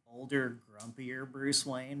an older, grumpier Bruce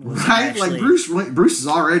Wayne was right. Actually, Like Bruce is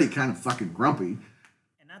already kind of fucking grumpy.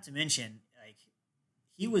 And not to mention, like,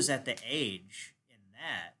 he was at the age in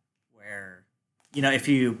that where, if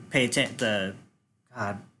you pay attention,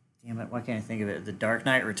 God damn it, why can't I think of it? The Dark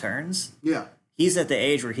Knight Returns. Yeah. He's at the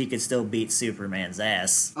age where he could still beat Superman's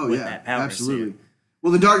ass with that power absolutely. suit.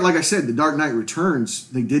 Well, like I said, the Dark Knight Returns,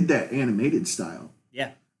 they did that animated style.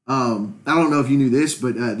 Yeah. I don't know if you knew this,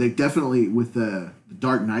 but they definitely, with the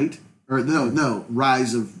Dark Knight or no,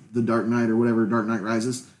 Rise of the Dark Knight or whatever, Dark Knight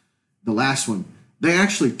Rises, the last one, they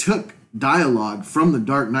actually took dialogue from the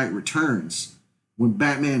Dark Knight Returns when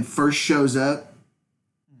Batman first shows up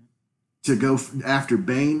to go after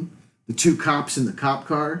Bane. The two cops in the cop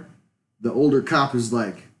car, the older cop is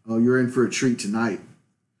like, "Oh, you're in for a treat tonight."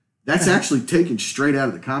 That's actually taken straight out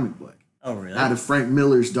of the comic book. Oh, really? Out of Frank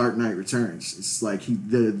Miller's Dark Knight Returns. It's like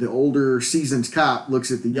the older seasoned cop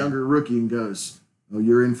looks at the younger rookie and goes, "Oh,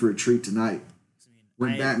 you're in for a treat tonight."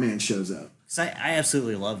 When Batman shows up. I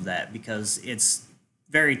absolutely love that because it's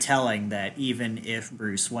very telling that even if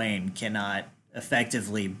Bruce Wayne cannot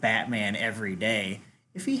effectively Batman every day,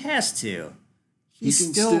 if he has to, he's he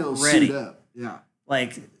can still ready. Suit up. Yeah.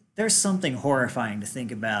 Like, there's something horrifying to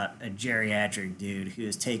think about a geriatric dude who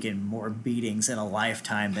has taken more beatings in a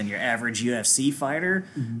lifetime than your average UFC fighter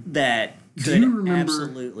that could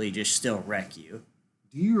absolutely just still wreck you.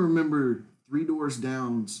 Do you remember Three Doors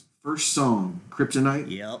Down's first song,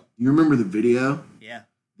 Kryptonite? Yep. You remember the video? Yeah.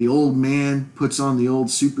 The old man puts on the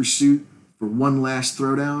old super suit for one last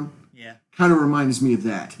throwdown. Yeah. Kind of reminds me of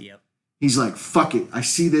that. Yep. He's like, fuck it. I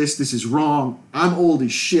see this. This is wrong. I'm old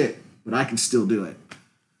as shit, but I can still do it.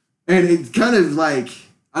 And it's kind of like,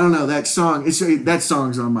 I don't know, that song, that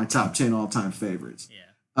song's on my top 10 all-time favorites. Yeah.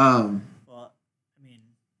 Well, I mean,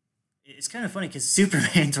 it's kind of funny because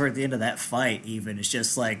Superman toward the end of that fight even is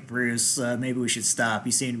just like, Bruce, maybe we should stop.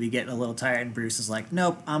 You seem to be getting a little tired. And Bruce is like,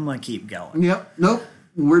 nope, I'm going to keep going. Yep. Nope.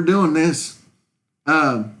 We're doing this.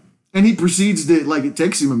 And he proceeds to, like, it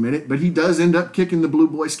takes him a minute, but he does end up kicking the Blue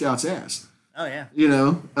Boy Scouts' ass. Oh, yeah. You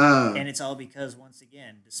know? And it's all because, once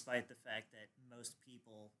again, despite the fact that most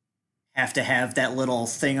people have to have that little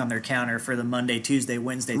thing on their counter for the Monday, Tuesday,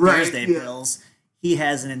 Wednesday, Thursday pills, he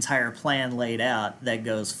has an entire plan laid out that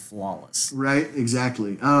goes flawless. Right,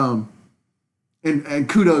 exactly. And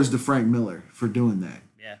kudos to Frank Miller for doing that.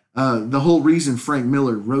 Yeah. The whole reason Frank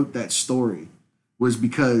Miller wrote that story was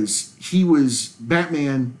because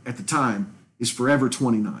Batman at the time is forever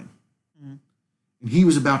 29. Mm-hmm. And he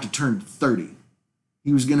was about to turn 30.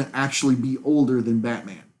 He was going to actually be older than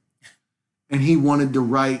Batman. And he wanted to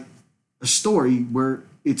write a story where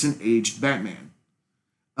it's an aged Batman.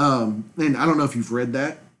 And I don't know if you've read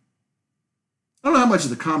that. I don't know how much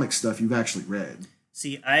of the comic stuff you've actually read.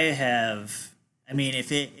 See, I have. I mean,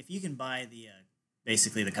 if you can buy the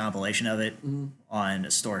basically the compilation of it on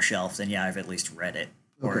a store shelf, then yeah, I've at least read it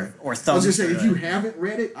or thumbed. I was gonna say, if you haven't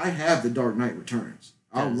read it, I have the Dark Knight Returns.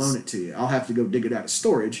 I'll loan it to you. I'll have to go dig it out of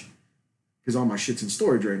storage because all my shit's in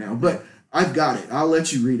storage right now. But I've got it. I'll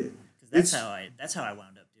let you read it. That's how I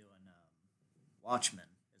wound up doing Watchmen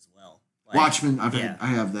as well. Like, Watchmen, I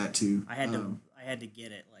have that too. I had to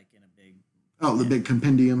get it like in a big. Oh, the big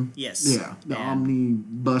compendium. Yes. Yeah, the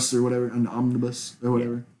omnibus or whatever, an omnibus or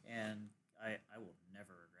whatever. Yeah. And I will never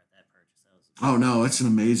regret that purchase. Oh no, it's an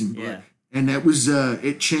amazing book. Yeah. And that was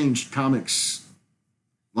it changed comics.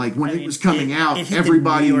 Like when it was coming out, it hit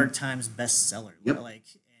everybody the New York Times bestseller. Yep. Like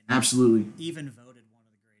absolutely. Even voted one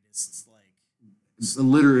of the greatest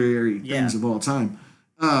literary things of all time.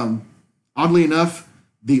 Oddly enough,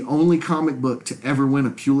 the only comic book to ever win a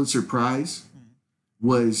Pulitzer Prize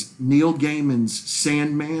was Neil Gaiman's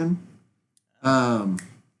Sandman, A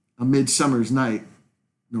Midsummer's Night.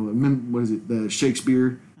 No, what is it? The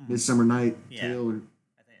Shakespeare Midsummer Night Tale? Or,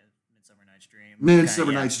 I think Midsummer Night's Dream.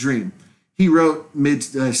 Midsummer Night's Dream. He wrote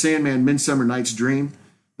Sandman, Midsummer Night's Dream.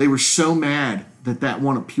 They were so mad that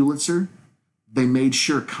won a Pulitzer, they made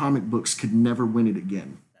sure comic books could never win it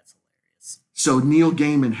again. That's hilarious. So Neil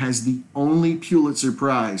Gaiman has the only Pulitzer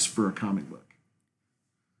Prize for a comic book.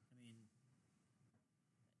 I mean,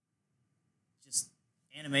 just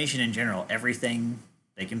animation in general, everything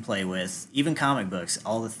they can play with, even comic books,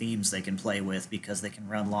 all the themes they can play with because they can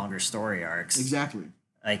run longer story arcs. Exactly.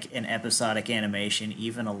 Like an episodic animation,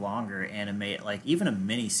 even a longer like even a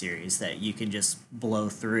mini series that you can just blow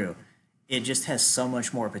through. It just has so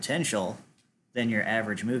much more potential than your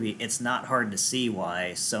average movie. It's not hard to see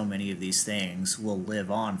why so many of these things will live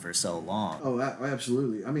on for so long. Oh,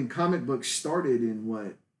 absolutely. I mean, comic books started in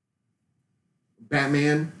what?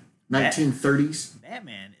 Batman, 1930s.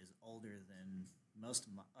 Batman is older than most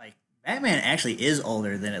of my... Like, Batman actually is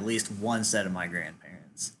older than at least one set of my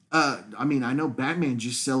grandparents. I mean, I know Batman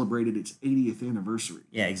just celebrated its 80th anniversary.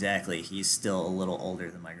 Yeah, exactly. He's still a little older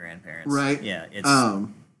than my grandparents. Right. Yeah, it's...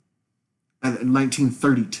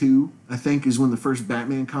 1932, I think, is when the first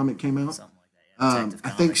Batman comic came out. Something like that,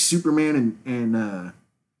 yeah. I think Superman and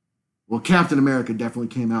Captain America definitely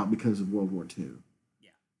came out because of World War II. Yeah.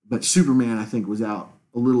 But Superman, I think, was out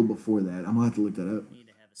a little before that. I'm going to have to look that up. You need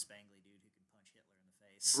to have a spangly dude who can punch Hitler in the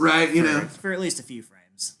face. Right, for at least a few frames.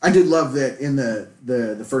 times. I did love that in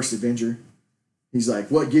the first Avenger. He's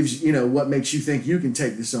like, what gives what makes you think you can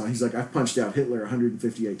take this on? He's like, I've punched out Hitler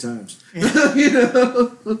 158 times. Yeah. you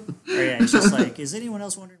know? Or yeah, it's just like, is anyone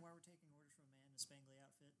else wondering why we're taking orders from a man in a spangly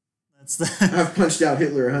outfit? That's the I've punched out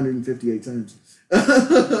Hitler 158 times.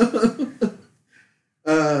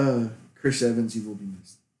 Chris Evans, you will be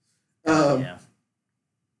missed. yeah.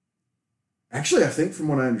 Actually, I think from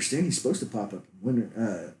what I understand, he's supposed to pop up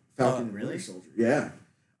in Falcon and really? Winter Soldier. Yeah.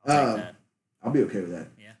 I'll take that. I'll be okay with that.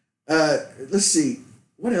 Yeah. Let's see.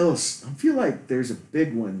 What else? I feel like there's a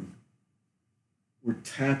big one we're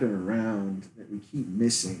tapping around that we keep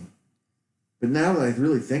missing. But now that I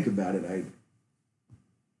really think about it, I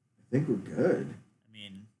think we're good. I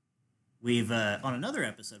mean, we've on another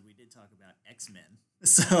episode we did talk about X-Men.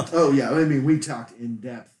 So Oh yeah, I mean we talked in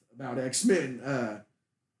depth about X-Men.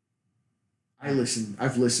 I've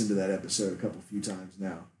listened to that episode a few times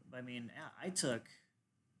now. I mean, I took.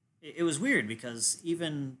 It was weird because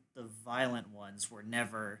even the violent ones were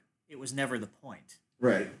never. It was never the point.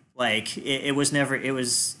 Right. Like it was never. It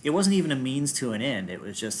wasn't even a means to an end. It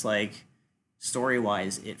was just like story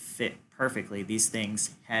wise, it fit perfectly. These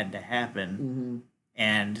things had to happen,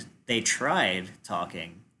 and they tried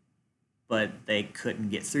talking, but they couldn't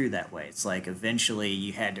get through that way. It's like eventually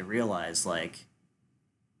you had to realize like,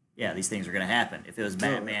 yeah, these things are going to happen. If it was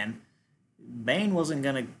Batman, Bane wasn't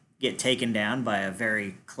going to get taken down by a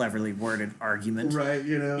very cleverly worded argument. Right,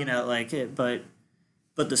 like it, but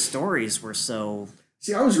the stories were so.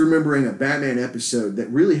 See, I was remembering a Batman episode that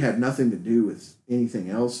really had nothing to do with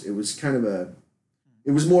anything else. It was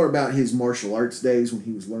it was more about his martial arts days when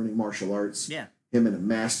he was learning martial arts. Yeah. Him and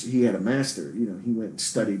he had a master, he went and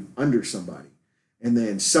studied under somebody. And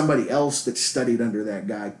then somebody else that studied under that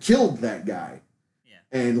guy killed that guy.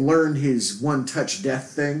 And learned his one-touch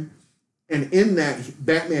death thing. And in that,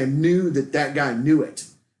 Batman knew that guy knew it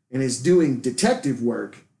and is doing detective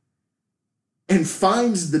work and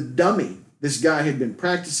finds the dummy this guy had been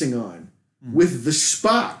practicing on with the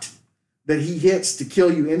spot that he hits to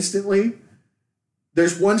kill you instantly.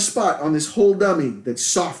 There's one spot on this whole dummy that's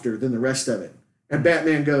softer than the rest of it. And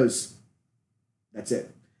Batman goes, that's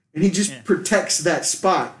it. And he just protects that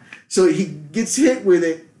spot. So he gets hit with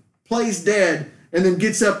it, plays dead, and then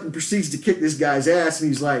gets up and proceeds to kick this guy's ass. And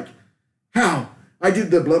he's like, how? I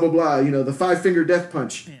did the blah, blah, blah, the 5-finger death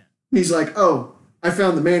punch. Yeah. And he's like, oh, I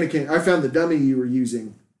found the mannequin. I found the dummy you were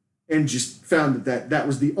using and just found that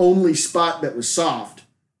was the only spot that was soft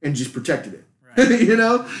and just protected it.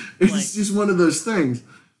 Right. It's just one of those things.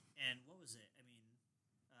 And what was it? I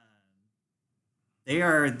mean, they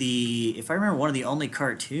are if I remember, one of the only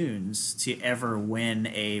cartoons to ever win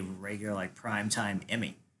a regular primetime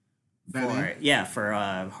Emmy. For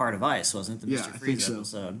Heart of Ice, wasn't it? The Mr. Freeze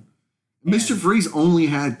episode. Mr. Freeze only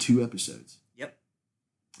had 2 episodes. Yep.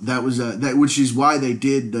 That was which is why they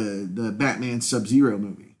did the Batman Sub-Zero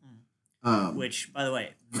movie. Which, by the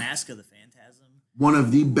way, Mask of the Phantasm. One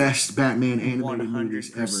of the best Batman animated 100%.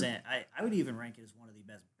 Movies ever. I would even rank it as one of the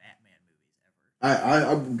best Batman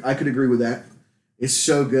movies ever. I could agree with that. It's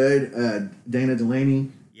so good. Dana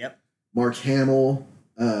Delaney. Yep. Mark Hamill.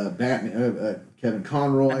 Batman. Kevin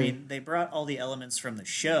Conroy. I mean, they brought all the elements from the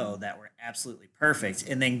show that were absolutely perfect,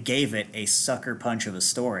 and then gave it a sucker punch of a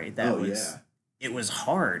story it was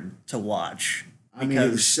hard to watch. I mean, it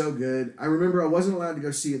was so good. I remember I wasn't allowed to go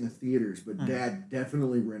see it in the theaters, but Dad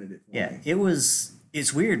definitely rented it for me. Yeah,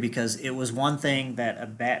 it's weird because it was one thing that a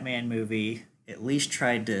Batman movie at least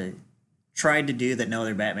tried to do that no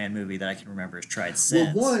other Batman movie that I can remember has tried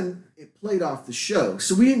since. Well, one, it played off the show,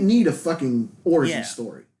 so we didn't need a fucking origin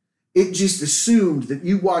story. It just assumed that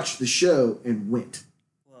you watched the show and went.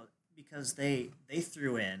 Well, because they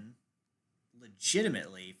threw in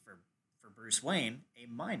legitimately for Bruce Wayne a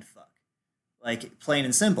mind fuck, like plain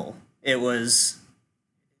and simple. It was,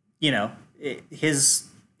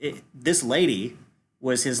 this lady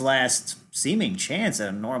was his last seeming chance at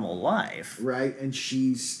a normal life, right? And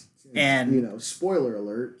she's spoiler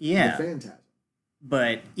alert, the Phantasm.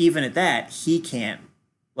 But even at that, he can't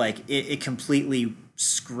it completely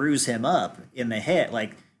screws him up in the head.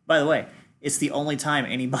 By the way, it's the only time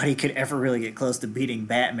anybody could ever really get close to beating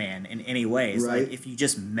Batman in any ways. Right. If you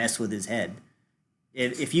just mess with his head.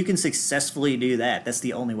 If you can successfully do that, that's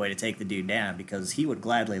the only way to take the dude down, because he would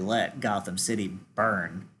gladly let Gotham City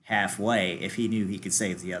burn halfway if he knew he could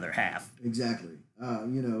save the other half. Exactly.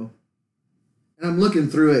 And I'm looking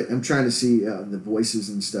through it. I'm trying to see the voices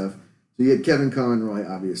and stuff. So you had Kevin Conroy,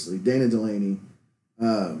 obviously, Dana Delaney.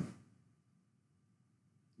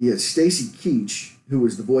 You had Stacy Keach, who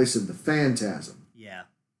was the voice of the Phantasm. Yeah.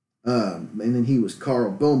 And then he was Carl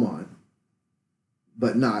Beaumont,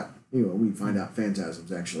 but not we find out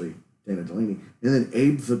Phantasm's actually Dana Delaney. And then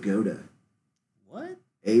Abe Vigoda. What?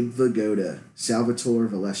 Abe Vigoda. Salvatore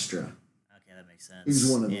Valestra. Okay, that makes sense. He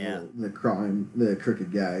was one of the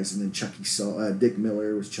crooked guys. And then Chucky Saul. Dick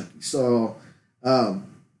Miller was Chucky Saul. And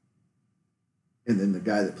then the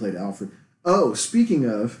guy that played Alfred. Oh, speaking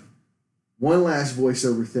of, one last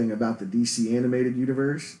voiceover thing about the DC animated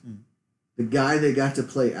universe. The guy that got to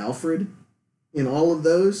play Alfred in all of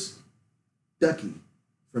those, Ducky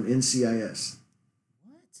from NCIS.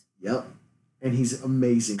 What? Yep. And he's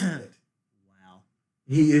amazing at it. Wow.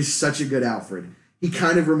 He is such a good Alfred. He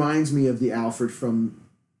kind of reminds me of the Alfred from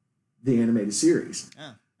the animated series.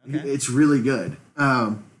 Oh, okay. It's really good.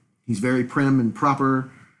 He's very prim and proper.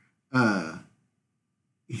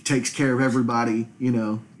 He takes care of everybody. He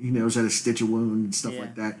knows how to stitch a wound and stuff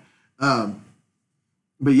like that.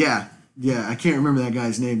 But yeah, I can't remember that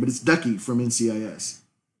guy's name, but it's Ducky from NCIS.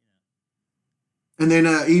 And then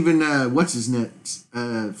even what's his name?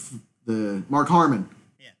 The Mark Harmon.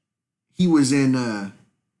 Yeah. He was in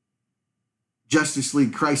Justice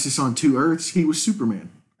League Crisis on Two Earths. He was Superman.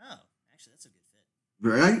 Oh, actually, that's a good fit.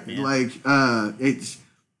 Right? Yeah. It's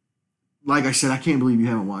like I said, I can't believe you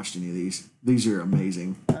haven't watched any of these. These are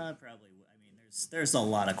amazing. Probably. I mean, there's a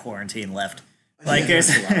lot of quarantine left.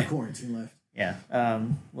 There's a lot of quarantine left. Yeah.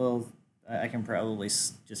 Well, I can probably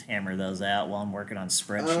just hammer those out while I'm working on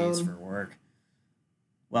spreadsheets for work.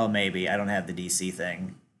 Well, maybe I don't have the DC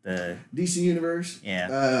thing. The DC Universe.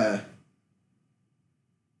 Yeah.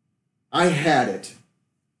 I had it.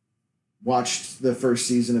 Watched the first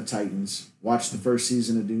season of Titans. Watched the first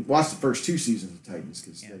season of Doom. Watched the first 2 seasons of Titans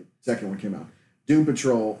because the second one came out. Doom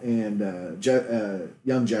Patrol and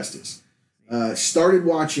Young Justice. Started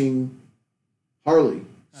watching Harley.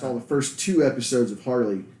 Saw the first 2 episodes of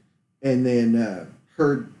Harley, and then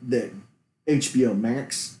heard that HBO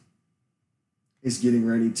Max is getting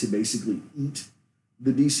ready to basically eat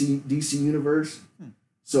the DC universe.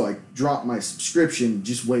 So I dropped my subscription,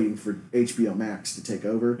 just waiting for HBO Max to take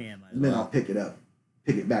over, and then I'll pick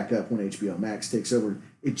it back up when HBO Max takes over.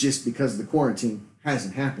 It just, because the quarantine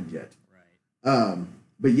hasn't happened yet. Right.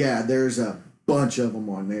 But yeah, there's a bunch of them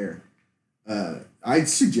on there. I'd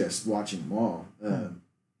suggest watching them all.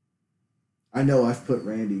 I know I've put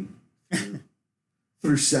Randy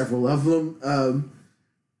through several of them.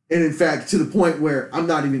 And in fact, to the point where I'm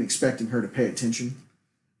not even expecting her to pay attention.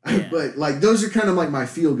 Yeah. But like, those are kind of like my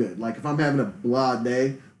feel good. Like if I'm having a blah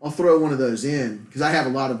day, I'll throw one of those in because I have a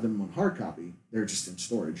lot of them on hard copy. They're just in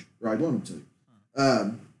storage, or I loan them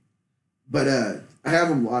to. But I have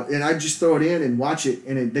them a lot, and I just throw it in and watch it,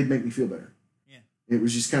 and they'd make me feel better. Yeah. It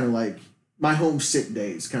was just kind of like my homesick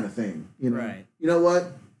days kind of thing. Right. You know what?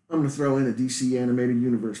 I'm going to throw in a DC animated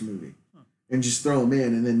universe movie and just throw them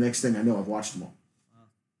in, and then next thing I know, I've watched them all.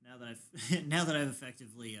 Now that I've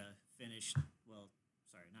effectively finished, well,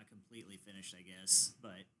 sorry, not completely finished, I guess,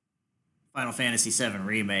 but Final Fantasy VII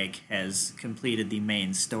Remake has completed the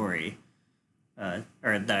main story, or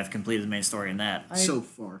that I've completed the main story in that. So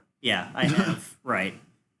far. Yeah, I have, right.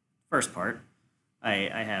 First part. I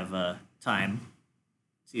have time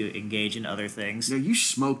to engage in other things. Yeah, you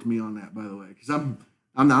smoked me on that, by the way, because I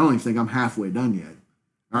don't even think I'm halfway done yet.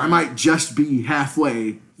 Or I might just be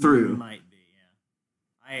halfway through. You might be,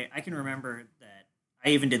 yeah. I can remember that I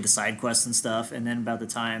even did the side quests and stuff, and then about the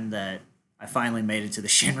time that I finally made it to the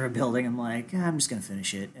Shinra building, I'm like, I'm just going to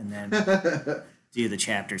finish it, and then do the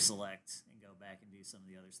chapter select and go back and do some of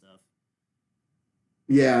the other stuff.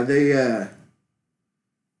 Yeah,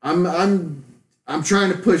 I'm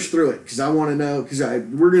trying to push through it because I want to know, because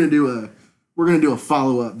we're gonna do a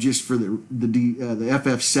follow up just for the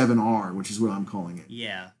FF7R, which is what I'm calling it.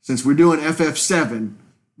 Yeah. Since we're doing FF7,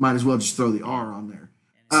 might as well just throw the R on there.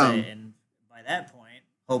 And by that point,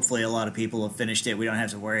 hopefully a lot of people have finished it. We don't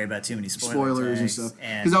have to worry about too many spoilers and stuff.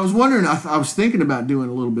 Because I was wondering, I was thinking about doing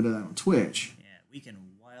a little bit of that on Twitch. Yeah, we can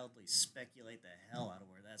wildly speculate the hell out of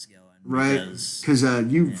where that's going. Right.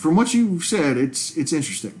 Because from what you've said, it's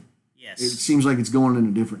interesting. Yes. It seems like it's going in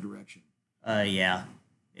a different direction. Yeah.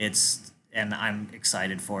 And I'm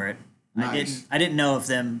excited for it. Nice. I didn't know if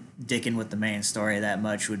them dicking with the main story that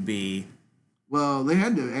much would be. Well, they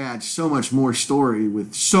had to add so much more story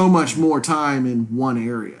with so much more time in one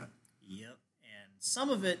area. Yep. And some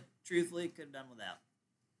of it, truthfully, could have done without.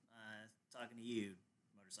 Talking to you,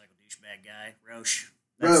 motorcycle douchebag guy, Roche.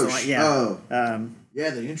 Roche. Yeah. Oh.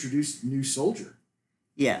 Yeah, they introduced new soldier.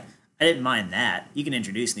 Yeah. I didn't mind that. You can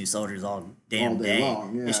introduce new soldiers all day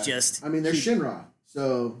long. Yeah. It's just... I mean, they're Shinra.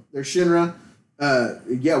 So, they're Shinra.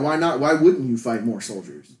 Yeah, why not? Why wouldn't you fight more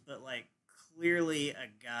soldiers? But, like, clearly a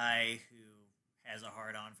guy who has a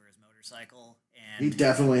hard-on for his motorcycle motorcycle, He and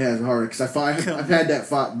definitely has a heart because I've had that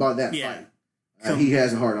fight, bought that Yeah. fight. He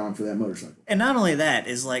has a hard on for that motorcycle. and not only that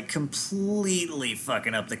is like completely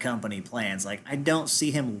fucking up the company plans. Like I don't see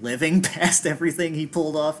him living past everything he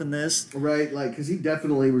pulled off in this. Right, like because he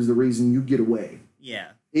definitely was the reason you get away, Yeah,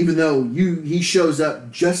 even though he shows up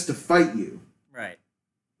just to fight you right.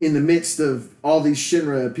 in the midst of all these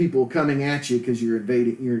Shinra people coming at you because you're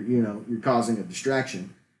invading, you're causing a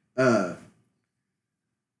distraction.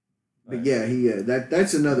 But yeah,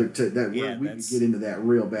 that's another we could get into that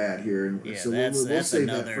real bad here, and Yeah, so that's we'll save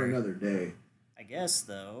that another- for another day. I guess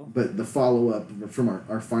though. But the follow up from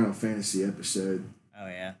our Final Fantasy episode, Oh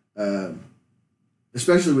yeah.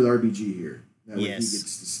 especially with RBG here, that way he Yes.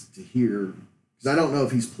 gets to hear because I don't know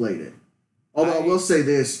if he's played it. Although I will I- say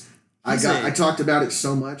this, He's I talked about it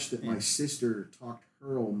so much that Yeah. my sister talked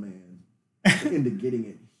her old man into getting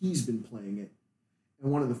it. He's been playing it,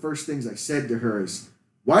 and one of the first things I said to her is,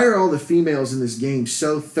 "Why are all the females in this game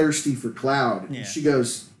so thirsty for Cloud?" Yeah. And she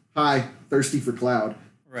goes, "Hi, thirsty for Cloud.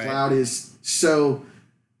 Right. Cloud is so,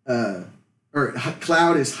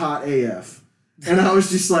 Cloud is hot AF." And I was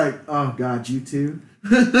just like, "Oh God, you too."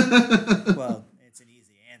 Well, it's an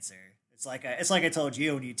easy answer. It's like I told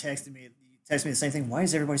you when you texted me. You texted me the same thing. Why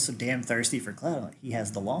is everybody so damn thirsty for Cloud? I'm like, he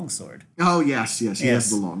has the longsword. Oh yes, he Yes. has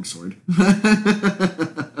the longsword. I'll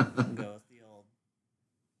go with the old.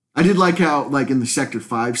 I did like how, like in the Sector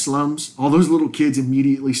 5 slums, all those little kids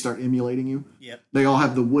immediately start emulating you. Yep. They all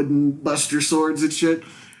have the wooden buster swords and shit.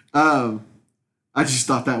 I just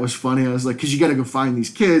thought that was funny. I was like, because you got to go find these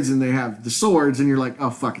kids and they have the swords, and you're like, oh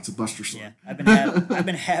fuck, it's a buster sword. Yeah, I've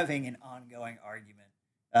been having an ongoing argument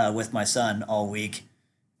with my son all week.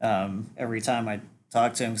 Every time I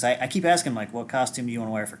talk to him, because I keep asking him, like, what costume do you want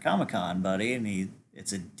to wear for Comic-Con, buddy? And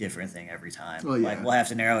it's a different thing every time. Oh, yeah. Like, we'll have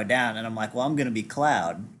to narrow it down. And I'm like, well, I'm going to be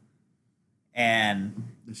Cloud. And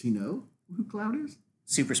Does he know who Cloud is?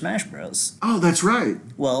 Super Smash Bros. Oh, that's right.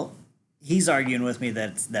 Well, he's arguing with me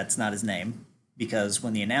that that's not his name. Because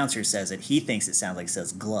when the announcer says it, he thinks it sounds like it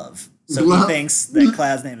says Glove. So Glove? he thinks that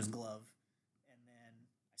Cloud's name is Glove. And then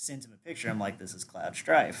I sent him a picture. I'm like, this is Cloud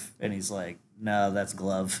Strife. And he's like, no, that's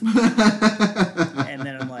Glove. And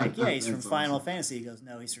then I'm like, yeah, he's from That's Final awesome. Fantasy. He goes,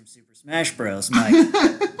 no, he's from Super Smash Bros.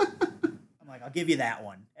 I'm like, I'll give you that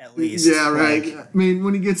one at least. Yeah, right. Like, I mean,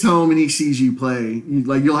 when he gets home and he sees you play,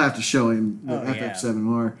 you'll have to show him the Oh, yeah.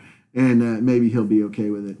 FF7R, and maybe he'll be okay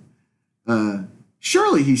with it.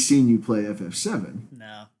 Surely he's seen you play FF7.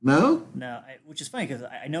 no, No? which is funny because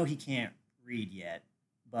I know he can't read yet,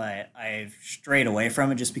 but I've strayed away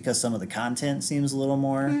from it just because some of the content seems a little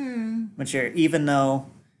more mature, even though,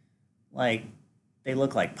 like, they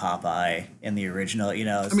look like Popeye in the original, you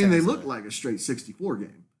know. I mean, they look like a straight 64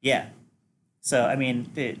 game. Yeah. So, I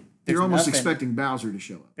mean, there's You're almost nothing- expecting Bowser to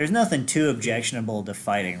show up. There's nothing too objectionable to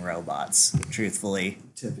fighting robots, truthfully.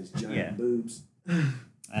 Tip his giant Yeah. boobs.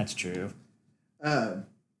 That's true. Uh,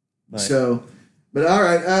 But, but all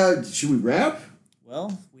right. Should we wrap?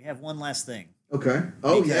 well, we have one last thing. Okay.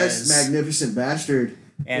 Oh, yes. Because- Magnificent Bastard.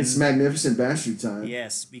 And It's Magnificent Bastard time.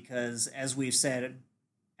 yes, because as we've said,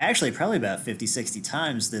 actually probably about 50, 60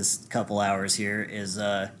 times this couple hours here, is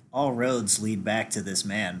all roads lead back to this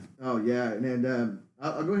man. Oh, yeah. And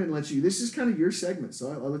I'll go ahead and let you. This is kind of your segment,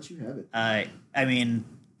 so I'll let you have it. I mean,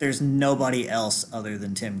 there's nobody else other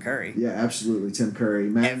than Tim Curry. Yeah, absolutely. Tim Curry.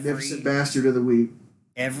 Magnificent Every- Bastard of the Week.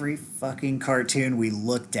 Every fucking cartoon we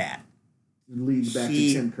looked at, Leads back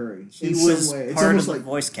He- to Tim Curry. he in was some way. It's part of almost the like,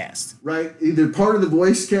 voice cast. right? Either part of the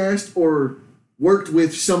voice cast or worked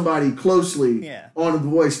with somebody closely Yeah. on the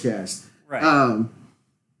voice cast. Right.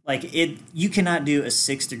 Like you cannot do a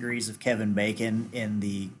 6 Degrees of Kevin Bacon in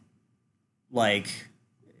the like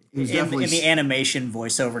It was in definitely the animation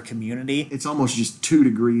voiceover community. it's almost just 2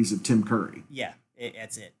 degrees of Tim Curry. Yeah,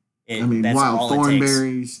 that's it. I mean, that's Wild all it takes.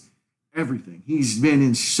 Thornberries, everything. He's been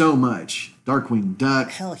in so much. Darkwing Duck,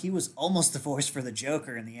 Hell, he was almost the voice for the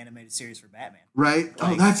Joker in the animated series for Batman. right?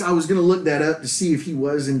 Like- I was gonna look that up to see if he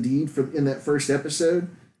was indeed in that first episode,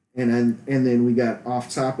 and then we got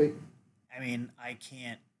off topic. I mean, I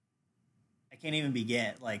can't even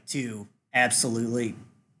begin like to absolutely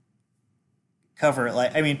cover it.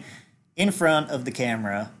 Like, I mean, in front of the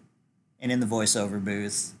camera and in the voiceover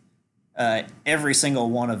booth, every single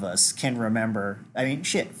one of us can remember. I mean,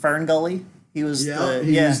 shit, Fern Gully. He was He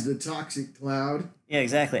yeah, was the toxic cloud. yeah,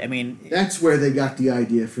 exactly. I mean, That's where they got the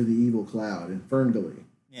idea for the evil cloud in Ferngully.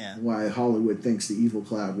 yeah, Why Hollywood thinks the evil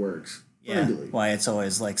cloud works. yeah. Ferngully. Why it's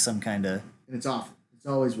always like some kind of And it's awful. It's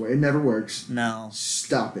always it never works. no.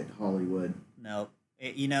 Stop it, Hollywood. No,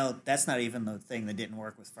 you know that's not even the thing that didn't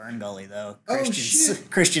work with Fern Gully though. Oh, Christian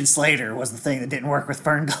shit. Christian Slater was the thing that didn't work with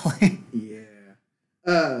Fern Gully.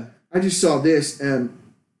 Yeah. I just saw this, and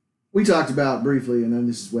we talked about briefly, and then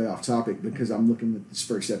this is way off topic because I'm looking at this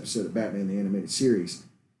first episode of Batman the Animated Series.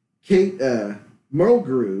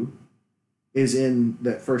 Mulgrew is in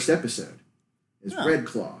that first episode as Red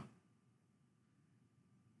Claw.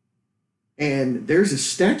 And there's a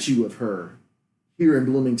statue of her here in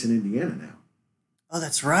Bloomington, Indiana now. Oh,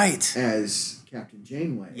 that's right. As Captain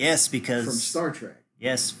Janeway. Yes, because from Star Trek.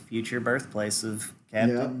 Yes, future birthplace of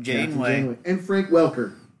Captain Janeway. And Frank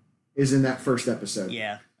Welker is in that first episode.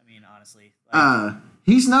 Yeah, I mean, honestly.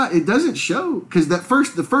 He's not, it doesn't show, because the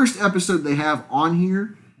first episode they have on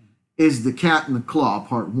here is The Cat and the Claw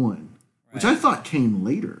Part 1, which I thought came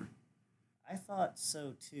later. I thought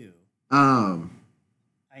so, too.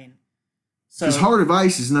 Because Heart of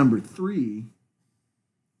Ice is number 3.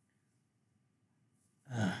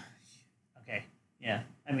 Okay, yeah.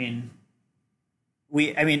 I mean,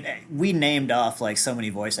 we named off like so many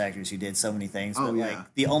voice actors who did so many things, but like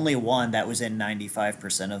the only one that was in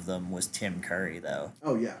 95% of them was Tim Curry, though.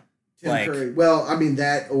 Oh yeah, Tim Curry. Well, I mean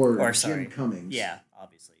that or Jim Cummings. Yeah,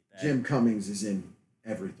 obviously. Jim Cummings is in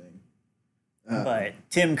everything. But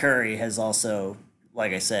Tim Curry has also,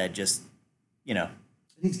 like I said, just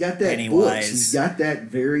he's got that voice. He's got that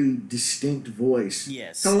very distinct voice.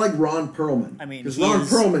 Yes, kind of like Ron Perlman. I mean, because Ron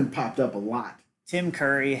Perlman popped up a lot. Tim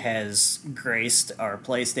Curry has graced our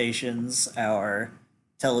PlayStations, our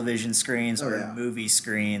television screens, our movie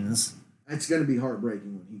screens. It's going to be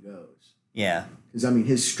heartbreaking when he goes. Yeah. Because, I mean,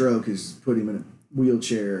 his stroke has put him in a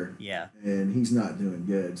wheelchair. Yeah. And he's not doing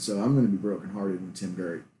good. So I'm going to be brokenhearted when Tim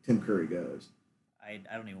Curry goes. I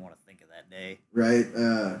don't even want to think of that day. Right?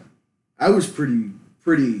 I was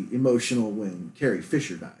pretty emotional when Carrie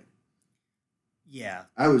Fisher died. Yeah.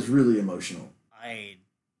 I was really emotional.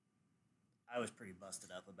 I was pretty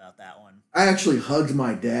busted up about that one. I actually hugged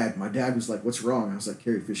my dad. My dad was like, "What's wrong?" I was like,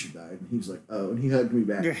 "Carrie Fisher died," and he was like, "Oh," and he hugged me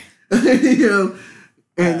back.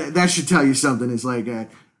 And that should tell you something. It's like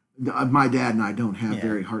my dad and I don't have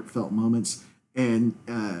very heartfelt moments, and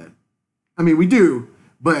I mean we do,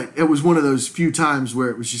 but it was one of those few times where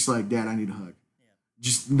it was just like, "Dad, I need a hug." Yeah.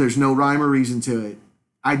 Just there's no rhyme or reason to it.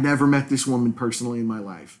 I'd never met this woman personally in my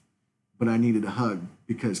life, but I needed a hug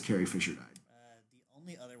because Carrie Fisher died. The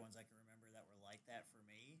only other ones I can remember that were like that for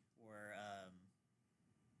me were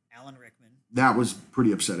Alan Rickman. That was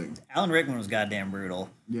pretty upsetting. Alan Rickman was goddamn brutal.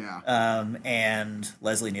 Yeah. And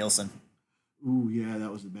Leslie Nielsen. Ooh, yeah,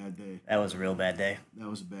 that was a bad day. That was a real bad day. That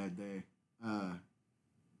was a bad day. I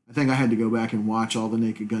think I had to go back and watch all the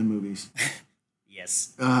Naked Gun movies.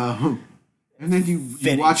 Yes. And then you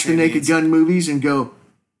watch the Naked Gun movies and go,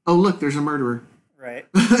 oh, look, there's a murderer. Right.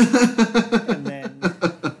 And then,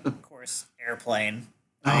 of course, Airplane.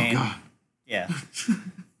 God. Yeah.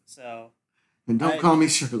 So. And don't call me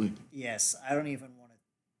Shirley. Yes, I don't even want to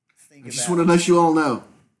think about it. I just want to let you all know.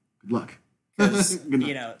 Good luck. Because,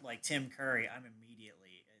 like Tim Curry, I'm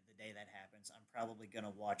immediately, the day that happens, I'm probably going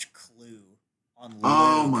to watch Clue on loop.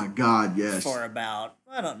 Oh, my God, yes. For about,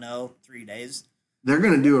 3 days. They're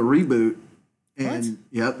going to do a reboot. And, what?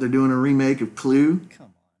 Yep, they're doing a remake of Clue. Come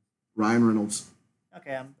on. Ryan Reynolds.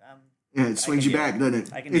 Okay, yeah, it swings you back, doesn't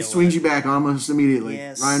it? It swings you back almost immediately.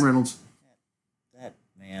 Yes. Ryan Reynolds. That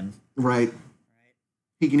man. Right.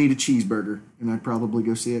 He can eat a cheeseburger, and I'd probably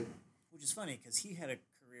go see it. Which is funny, because he had a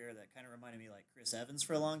career that kind of reminded me like Chris Evans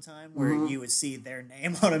for a long time, where you would see their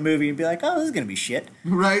name on a movie and be like, oh, this is going to be shit.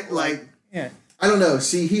 Right? Like, yeah. I don't know.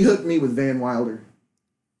 See, he hooked me with Van Wilder.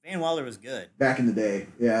 Van Wilder was good. Back in the day,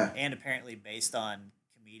 yeah. And apparently based on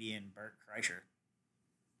comedian Bert Kreischer.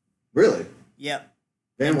 Really? Yep.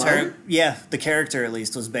 Van Wilder? Yeah, the character at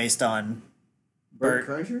least was based on Bert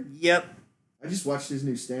Kreischer? Yep. I just watched his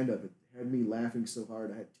new stand-up. It had me laughing so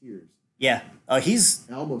hard I had tears. Yeah. Oh, I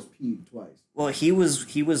almost peed twice. Well, he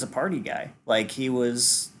was a party guy. Like he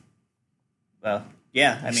was. Well,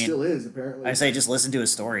 yeah. He still is apparently. I say just listen to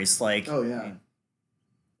his stories. Like. Oh yeah.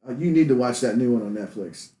 You need to watch that new one on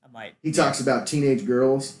Netflix. I might. He talks about teenage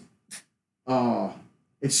girls. Oh,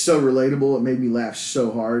 it's so relatable. It made me laugh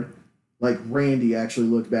so hard. Like Randy actually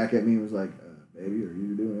looked back at me and was like, "Baby, are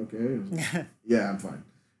you doing okay?" I was like, yeah, I'm fine.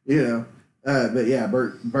 But yeah,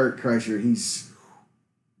 Bert Kreischer,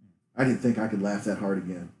 I didn't think I could laugh that hard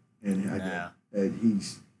again, and I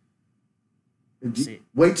did.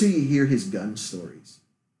 Wait till you hear his gun stories.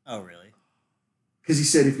 Oh, really? Because he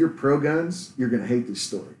said if you're pro guns, you're gonna hate this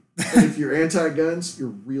story, and if you're anti guns, you're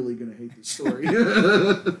really gonna hate this story.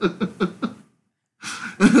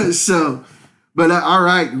 So. But all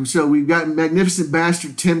right, so we've got Magnificent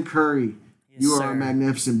Bastard Tim Curry. Yes, you are a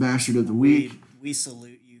Magnificent Bastard of the week. We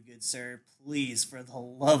salute you, good sir. Please, for the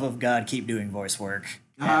love of God, keep doing voice work.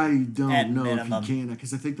 I don't know minimum. if he can,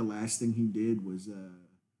 because I think the last thing he did was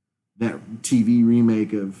that TV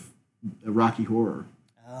remake of Rocky Horror.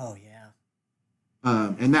 Oh yeah.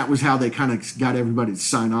 And that was how they kind of got everybody to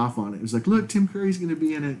sign off on it. It was like, look, Tim Curry's going to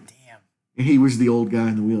be in it. Damn. And he was the old guy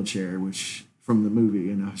in the wheelchair, which from the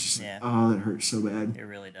movie, and I was just Yeah. like, oh, that hurts so bad. It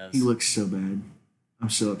really does. He looks so bad. I'm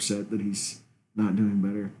so upset that he's not doing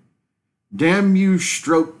better. Damn you,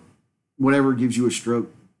 stroke. Whatever gives you a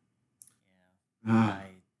stroke. Yeah. Ah,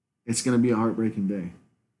 it's going to be a heartbreaking day.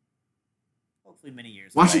 Hopefully many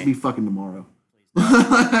years Watch away. it be fucking tomorrow. Please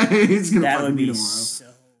don't. It's going to That fucking would be be tomorrow.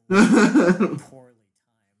 so poorly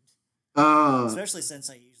timed. Especially since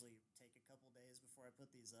I usually take a couple days before I put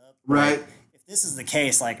these up. Right. Like, if this is the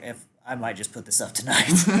case, like if I might just put this up tonight.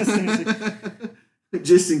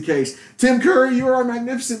 Just in case. Tim Curry, you are our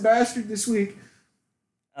magnificent bastard this week.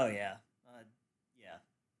 Oh yeah, yeah.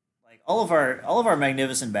 Like all of our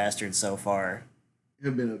magnificent bastards so far,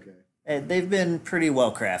 Have been okay. they've been pretty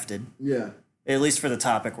well crafted. Yeah. At least for the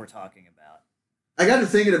topic we're talking about. I got to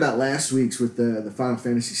thinking about last week's with the Final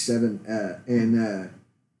Fantasy VII, and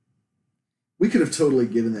we could have totally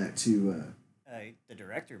given that to The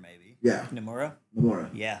director, maybe. Yeah. Nomura. Nomura.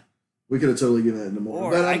 Yeah. We could have totally given that to Nomura,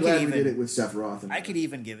 Or but I I'm could glad we even- did it with Sephiroth. And I could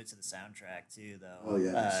even give it to the soundtrack too, though. Oh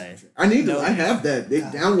yeah, the Uh, soundtrack. I need to. no- I have that. It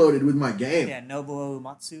downloaded with my game. yeah, Nobuo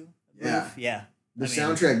Uematsu. I Yeah. believe. Yeah. The I mean-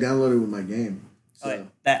 soundtrack downloaded with my game. Oh, So.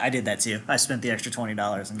 I did that too. I spent the extra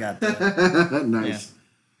 $20 and got the. Nice.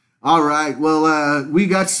 All right. Well, we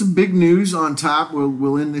got some big news on top.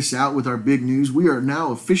 We'll end this out with our big news. We are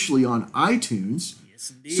now officially on iTunes.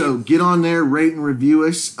 Yes, indeed. So get on there, rate and review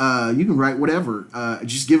us. You can write whatever.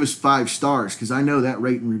 Just give us 5 stars because I know that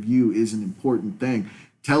rate and review is an important thing.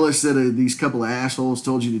 Tell us that these couple of assholes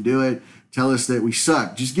told you to do it. Tell us that we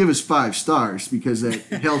suck. Just give us 5 stars because that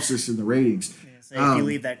helps us in the ratings. Yeah, say if you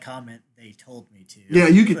leave that comment, they told me to. Yeah,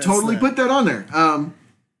 you could That's totally the- put that on there.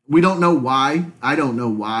 We don't know why. I don't know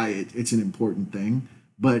why it's an important thing,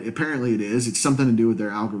 but apparently it is. It's something to do with their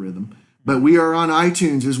algorithm. But we are on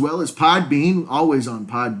iTunes as well as Podbean, always on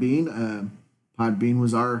Podbean. Podbean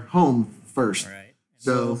was our home first. Right. And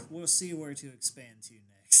So- we'll see where to expand to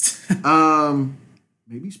next.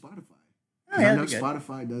 Maybe Spotify. Oh, 'Cause yeah, I know that'd be good.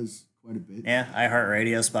 Spotify does quite a bit. Yeah,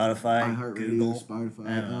 iHeartRadio, Spotify, iHeartRadio, Google. Spotify.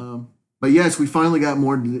 I don't know. But yes, we finally got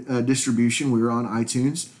more distribution. We were on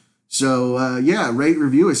iTunes. So yeah, rate,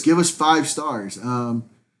 review us. Give us 5 stars.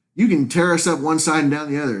 You can tear us up one side and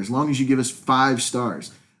down the other as long as you give us 5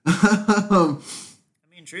 stars. I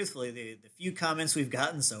mean, truthfully, the few comments we've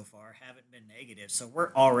gotten so far haven't been negative, so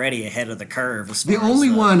we're already ahead of the curve. As The far as, only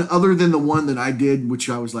one other than the one that I did, which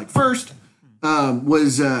I was like first,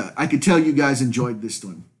 was I could tell you guys enjoyed this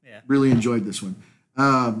one. Yeah. Really enjoyed this one.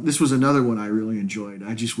 This was another one I really enjoyed.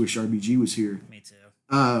 I just wish RBG was here. Me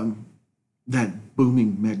too. That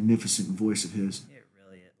booming, magnificent voice of his. It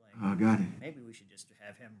really, Oh, God. maybe we should just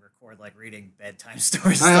have him record like reading bedtime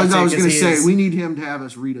stories. I was going to say, we. we need him to have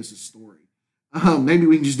us read us a story. Maybe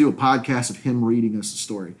we can just do a podcast of him reading us a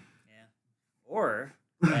story. Yeah. Or,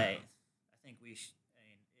 hey, I think we should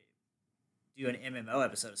do an MMO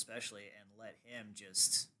episode especially and let him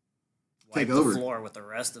just wipe Take the over. floor with the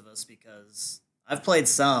rest of us because I've played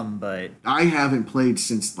some, but I haven't played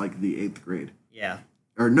since like the 8th grade. yeah.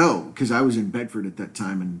 Or no, because I was in Bedford at that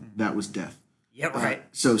time and that was death. Yeah, right.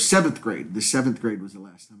 So 7th grade. The 7th grade was the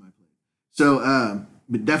last time I played. So,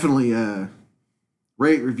 but definitely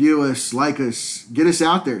rate, review us, like us, get us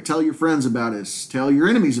out there. Tell your friends about us. Tell your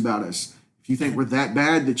enemies about us. If you think we're that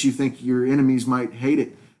bad that you think your enemies might hate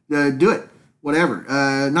it, do it. Whatever.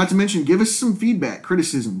 Not to mention, give us some feedback,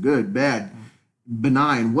 criticism, good, bad,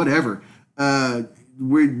 benign, whatever.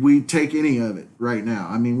 We take any of it right now.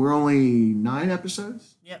 I mean, we're only 9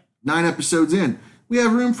 episodes. Yep. 9 episodes in. We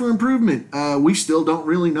have room for improvement. We still don't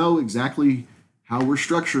really know exactly how we're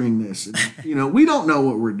structuring this. And, we don't know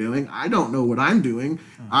what we're doing. I don't know what I'm doing.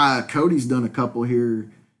 Cody's done a couple here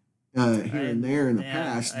and there in the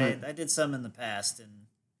past, but I did some in the past, and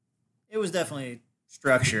it was definitely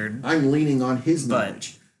structured. I'm leaning on his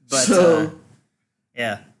knowledge. But So,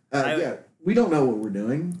 yeah, yeah, we don't know what we're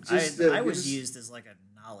doing. Just, I give was us- used as like a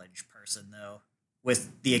knowledge person though, with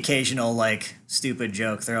the occasional like stupid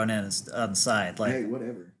joke thrown in on the side. Like Hey,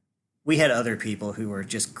 whatever. we had other people who were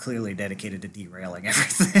just clearly dedicated to derailing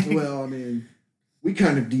everything. Well, I mean, we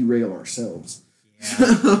kind of derail ourselves. Yeah,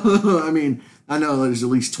 I mean, I know there's at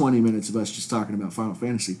least 20 minutes of us just talking about Final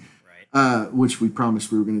Fantasy, right. which we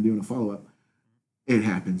promised we were going to do in a follow-up. It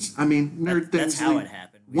happens. I mean, nerd That's things. how it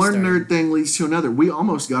happened. We One started- nerd thing leads to another. We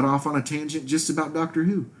almost got off on a tangent just about Doctor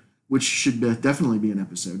Who, which should definitely be an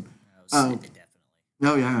episode. Definitely.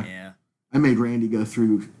 Oh, yeah. Yeah. I made Randy go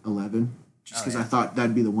through 11 just Oh, because yeah. I thought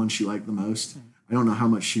that'd be the one she liked the most. I don't know how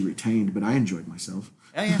much she retained, but I enjoyed myself.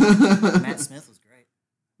 Oh yeah, Matt Smith was great.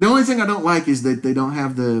 The only thing I don't like is that they don't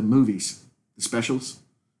have the movies, the specials.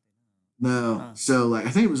 No, so like I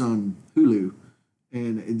think it was on Hulu,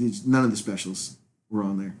 and none of the specials were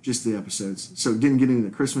on there, just the episodes. So it didn't get any of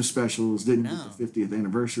the Christmas specials, didn't get the 50th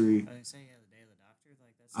anniversary. I didn't say the Day of the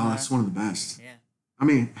Doctor. Like That's one of the best. Yeah. I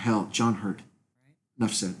mean, hell, John Hurt. Right.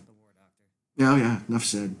 Enough said. The War Doctor. Oh yeah, enough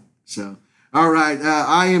said. So, all right,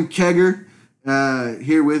 I am Kegger.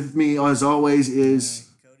 Here with me, as always, is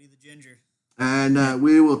Cody the Ginger. And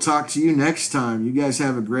we will talk to you next time. You guys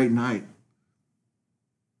have a great night.